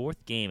Yankees'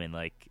 4th game in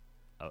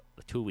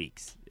 2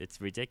 weeks.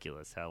 It's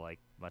ridiculous how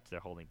much they're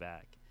holding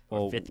back.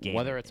 Well, 5th game.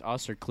 Whether it's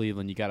us or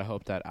Cleveland, you got to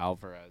hope that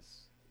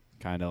Alvarez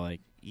kind of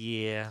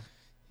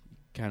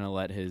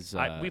let his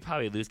we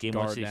probably lose game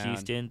 1 to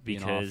Houston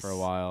because for a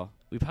while.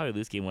 We probably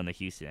lose game 1 to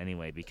Houston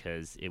anyway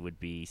because it would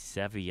be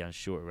Sevy on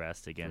short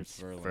rest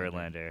against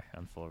Verlander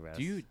on full rest.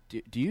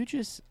 Do you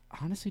just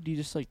honestly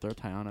throw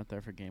Taillon out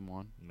there for game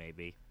 1?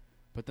 Maybe.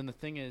 But then the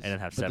thing is, and then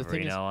have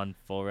Severino on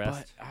full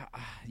rest. But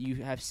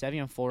you have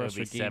Sevy on full rest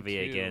for game 2,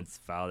 Sevy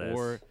against Valdez.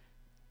 Or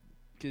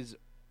because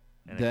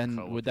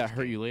then would that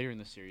hurt you later in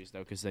the series though?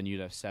 Because then you'd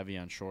have Sevy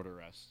on shorter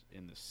rest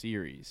in the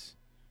series.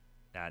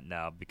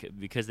 No,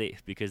 because the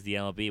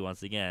MLB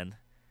once again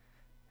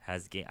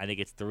has game. I think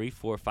it's 3,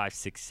 4, 5,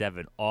 6,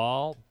 7,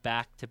 all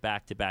back to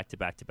back to back to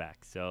back to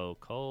back. So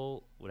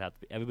Cole would have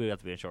to. Everybody would have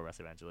to be in short rest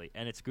eventually,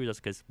 and it screws us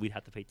because we'd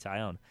have to pitch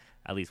Taillon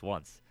at least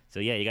once.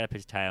 So yeah, you got to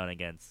pitch Taillon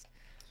against.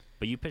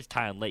 But you pitch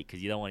Taillon late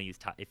because you don't want to use.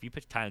 If you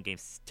pitch Taillon game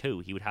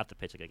 2, he would have to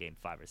pitch a game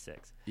 5 or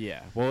 6.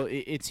 Yeah. Well,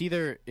 it's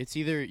either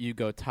you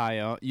go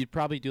Taillon. You'd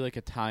probably do a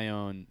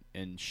Taillon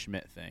and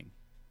Schmidt thing.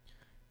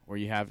 Or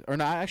you have, or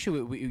not?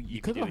 Actually, you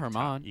could go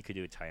Herman. You could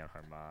do a Taillon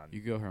Herman. You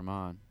go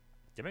Herman.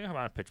 Did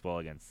Herman pitch ball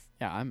against?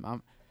 Yeah,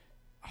 I'm.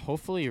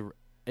 Hopefully,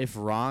 if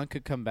Ron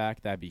could come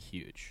back, that'd be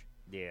huge.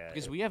 Yeah,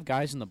 because we have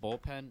guys in the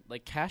bullpen.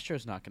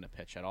 Castro's not going to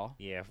pitch at all.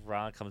 Yeah, if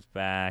Ron comes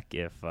back,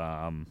 if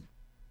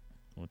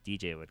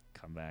DJ would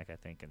come back, I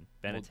think, and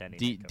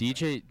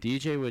Benintendi.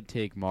 DJ would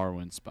take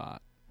Marwin's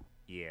spot.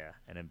 Yeah,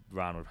 and then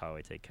Ron would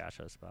probably take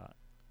Castro's spot.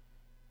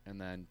 And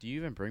then, do you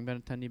even bring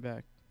Benintendi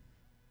back?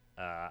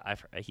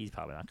 He's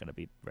probably not going to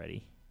be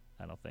ready.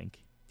 I don't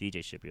think.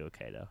 DJ should be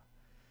okay though,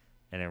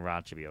 and then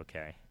Ron should be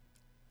okay.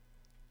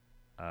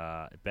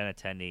 If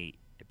Benintendi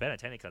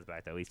comes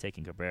back though, he's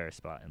taking Cabrera's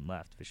spot in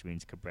left, which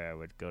means Cabrera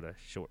would go to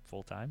short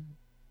full time.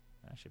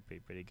 That should be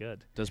pretty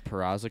good. Does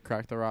Peraza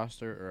crack the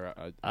roster,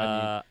 or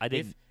I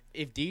think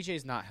if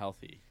DJ's not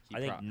healthy, I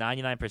think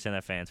 99%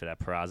 of fans would have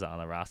Peraza on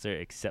the roster,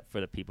 except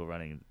for the people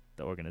running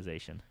the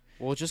organization.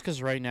 Well, just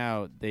because right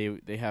now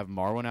they have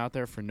Marwin out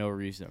there for no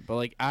reason.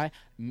 But I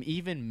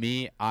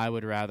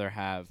would rather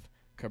have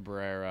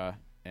Cabrera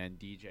and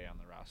DJ on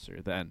the roster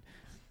than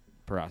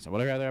Peraza. Would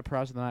I rather have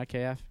Peraza than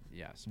IKF?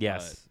 Yes.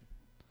 Yes.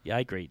 Yeah,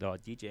 I agree. No,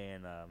 DJ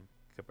and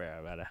Cabrera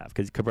I'd rather have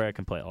because Cabrera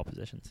can play all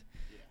positions,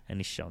 and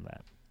he's shown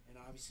that. And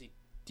obviously,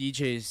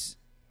 DJ's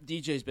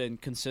been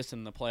consistent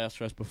in the playoffs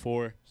for us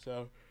before,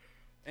 so.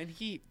 And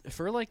he,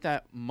 for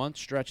that month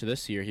stretch of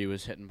this year, he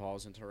was hitting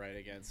balls into right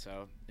again.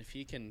 So if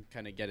he can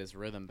kind of get his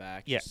rhythm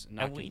back, just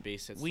knocking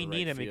base hits. We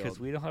need him because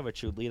we don't have a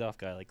true leadoff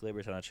guy.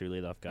 Gleyber's not a true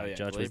leadoff guy. Oh, yeah,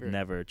 Judge was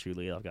never a true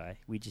leadoff guy.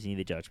 We just need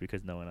a Judge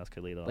because no one else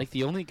could lead off.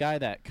 The only guy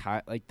that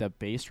the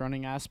base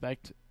running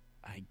aspect,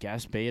 I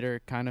guess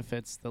Bader kind of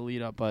fits the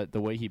leadoff, but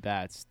the way he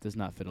bats does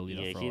not fit a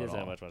leadoff. Yeah, he doesn't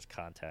have much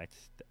contact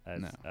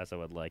as I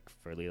would like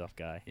for a leadoff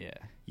guy. Yeah,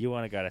 you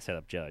want a guy to set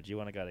up Judge. You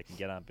want a guy that can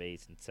get on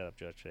base and set up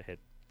Judge to hit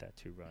that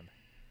 2-run.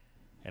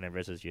 And then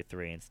Rizzo's your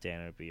 3, and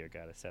Stan would be your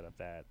guy to set up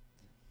that.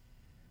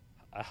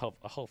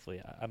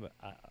 Hopefully,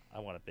 I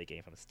want a big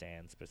game from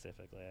Stan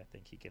specifically. I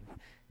think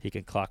he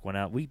can clock one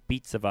out. We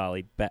beat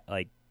Savali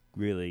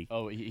really.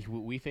 Oh,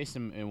 we faced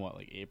him in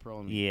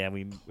April? Yeah,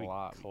 we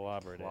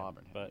clobbered him.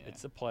 But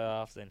it's the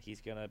playoffs, and he's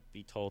gonna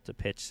be told to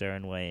pitch in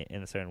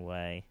a certain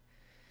way.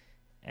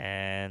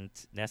 And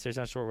Nestor's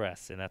on short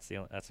rest, and that's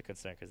a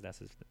concern because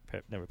Nestor's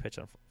never pitched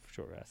on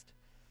short rest.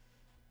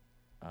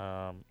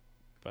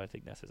 But I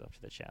think Nestor's up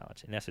to the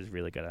challenge, and Nestor's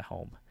really good at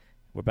home.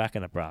 We're back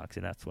in the Bronx,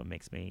 and that's what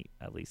makes me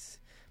at least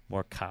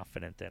more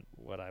confident than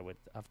what I would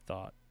have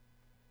thought.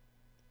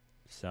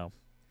 So,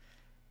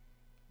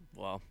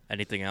 well,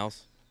 anything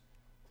else?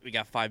 We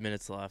got 5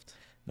 minutes left.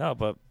 No,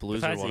 but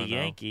Blues are besides the 1-0.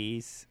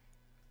 Yankees,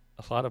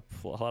 a lot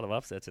of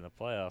upsets in the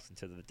playoffs in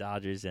terms of the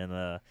Dodgers and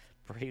the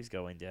Braves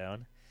going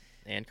down,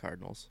 and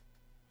Cardinals,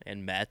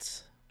 and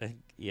Mets.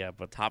 Yeah,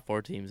 but top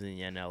 4 teams in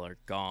the NL are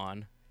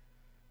gone.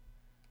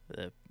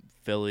 The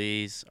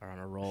Phillies are on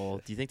a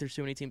roll. Do you think there's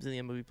too many teams in the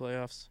MLB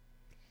playoffs?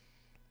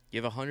 You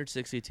have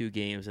 162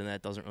 games, and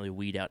that doesn't really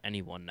weed out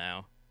anyone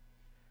now.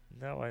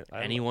 No,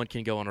 anyone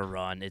can go on a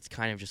run. It's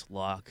kind of just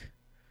luck,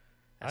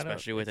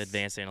 especially with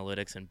advanced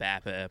analytics and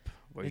BABIP,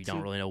 where you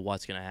don't really know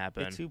what's going to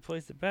happen. It's who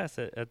plays the best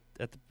at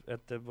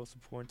the most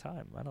important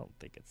time. I don't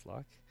think it's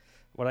luck.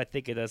 What I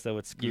think it is, though,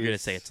 it's you're going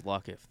to say it's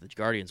luck if the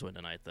Guardians win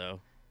tonight,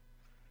 though.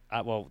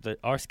 Well,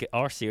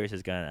 our series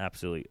has gotten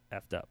absolutely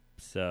effed up.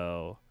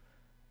 So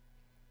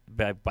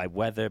by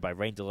weather, by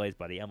rain delays,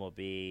 by the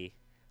MLB,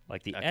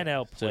 like the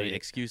NL played. So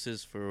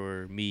excuses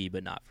for me,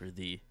 but not for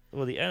thee.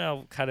 Well, the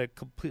NL kind of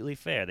completely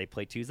fair. They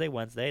play Tuesday,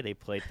 Wednesday. They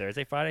play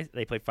Thursday, Friday.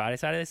 They play Friday,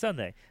 Saturday,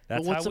 Sunday.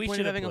 That's what's how the we point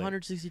should of having played.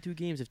 162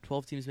 games if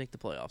 12 teams make the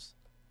playoffs?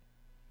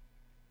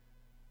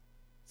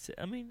 So,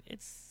 I mean,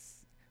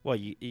 it's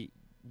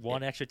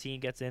one extra team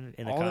gets in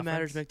the all conference. that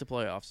matters make the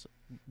playoffs.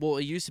 Well,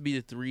 it used to be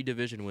the 3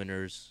 division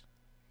winners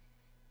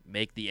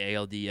make the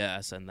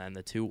ALDS, and then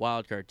the 2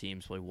 wildcard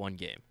teams play 1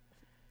 game.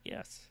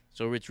 Yes.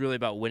 So it's really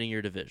about winning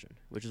your division,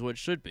 which is what it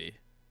should be.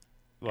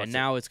 Well, and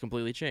now it's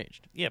completely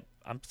changed. Yep.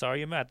 I'm sorry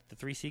you're mad. The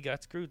 3 seed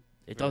got screwed.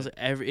 It does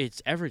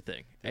it's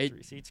everything. The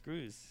 3 seed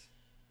screws.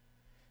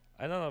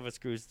 I don't know if it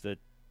screws it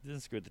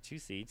doesn't screw the 2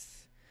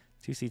 seeds.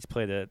 2 seeds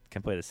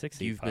can play the 6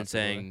 seed. You've been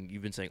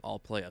saying all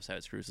playoffs how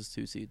it screws us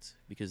 2 seeds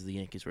because the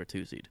Yankees were a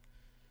 2 seed.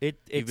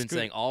 You've been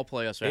saying all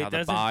playoffs are how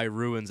the bye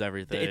ruins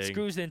everything. It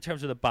screws it in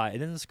terms of the bye. It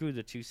doesn't screw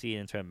the 2 seed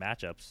in terms of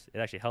matchups. It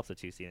actually helps the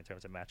 2 seed in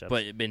terms of matchups.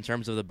 But in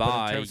terms of the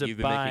bye, you've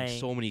been making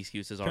so many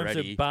excuses already. In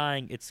terms of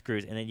buying, it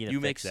screws, and then you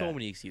make so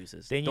many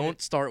excuses.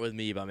 Don't start with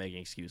me about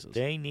making excuses.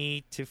 They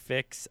need to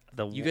fix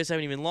the. You guys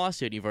haven't even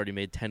lost yet. And you've already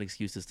made 10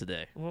 excuses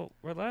today. Well,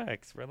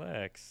 relax.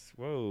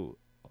 Whoa,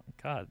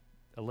 God,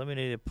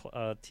 eliminated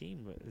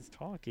team is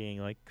talking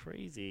like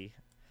crazy.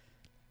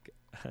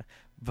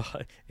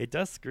 But it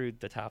does screw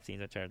the top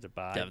teams in terms of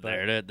bye. Yeah,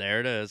 there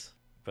it is.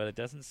 But it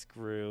doesn't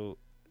screw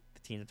the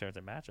teams in terms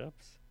of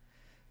matchups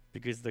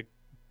because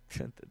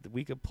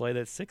we could play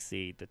the 6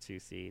 seed, the 2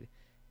 seed.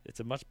 It's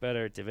a much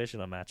better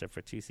divisional matchup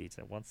for 2 seeds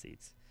than 1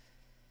 seeds.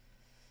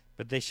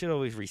 But they should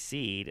always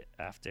reseed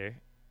after,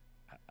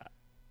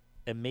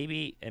 and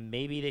maybe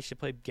they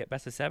should get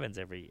best of 7s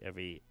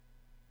every.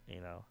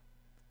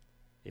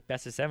 If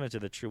best of 7s are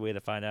the true way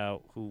to find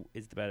out who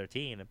is the better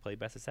team, and play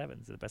best of 7s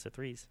and the best of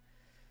 3s.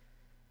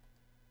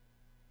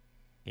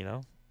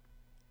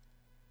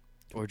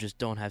 Or just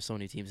don't have so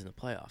many teams in the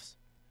playoffs.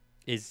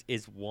 Is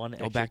one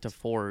go back to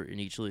 4 in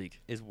each league?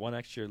 Is one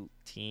extra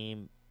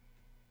team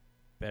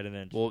better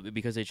than? Well,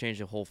 because they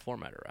changed the whole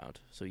format around.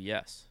 So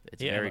yes,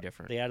 it's very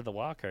different. They added the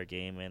wildcard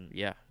game and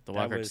the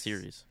wildcard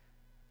series.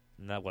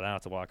 Now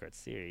it's a wildcard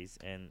series,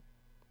 and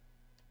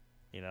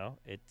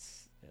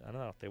it's I don't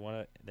know.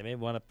 They may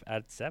want to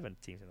add 7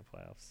 teams in the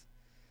playoffs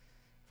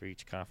for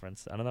each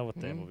conference. I don't know what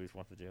the MLBs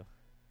want to do.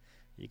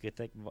 You could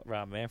think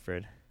Rob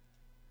Manfred.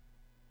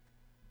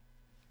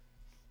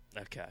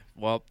 Okay.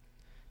 Well,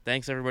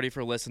 thanks everybody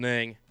for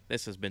listening.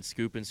 This has been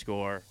Scoop and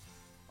Score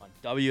on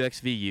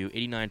WXVU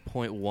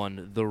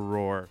 89.1 The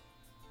Roar.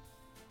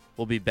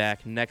 We'll be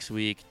back next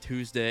week,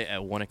 Tuesday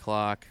at 1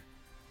 o'clock.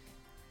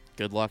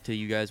 Good luck to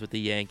you guys with the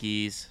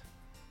Yankees.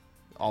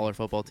 All our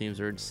football teams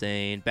are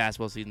insane.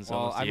 Basketball season's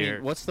almost here.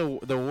 Mean, what's the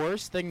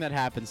worst thing that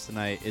happens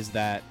tonight is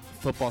that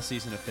football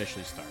season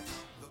officially starts.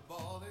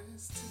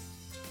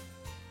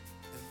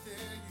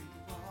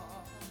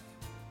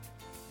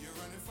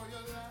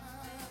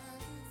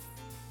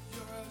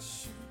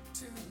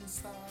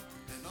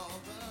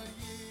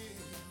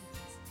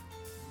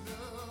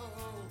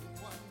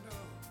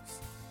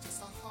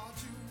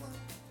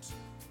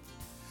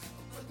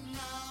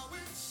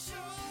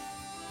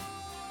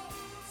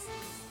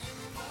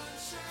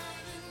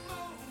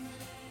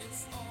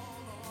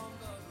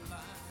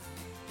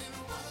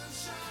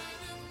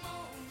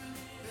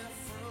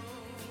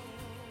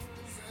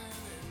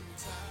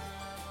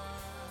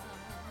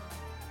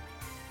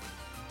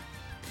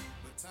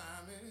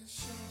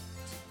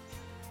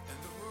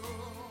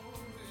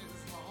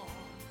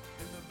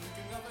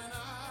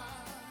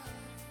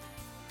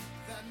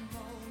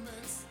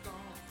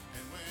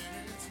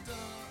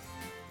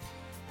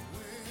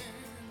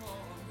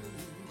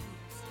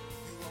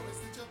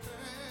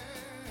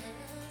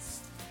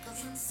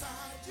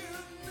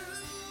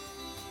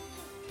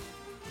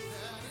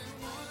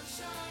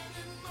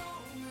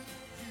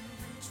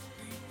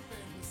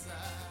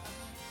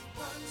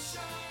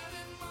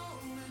 Shining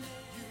moment,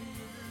 you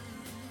knew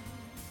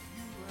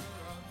you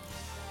were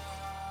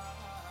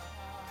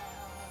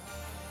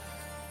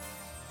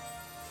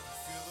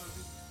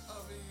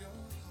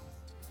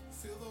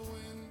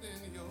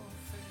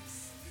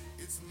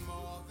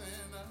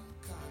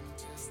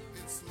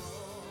It's slow.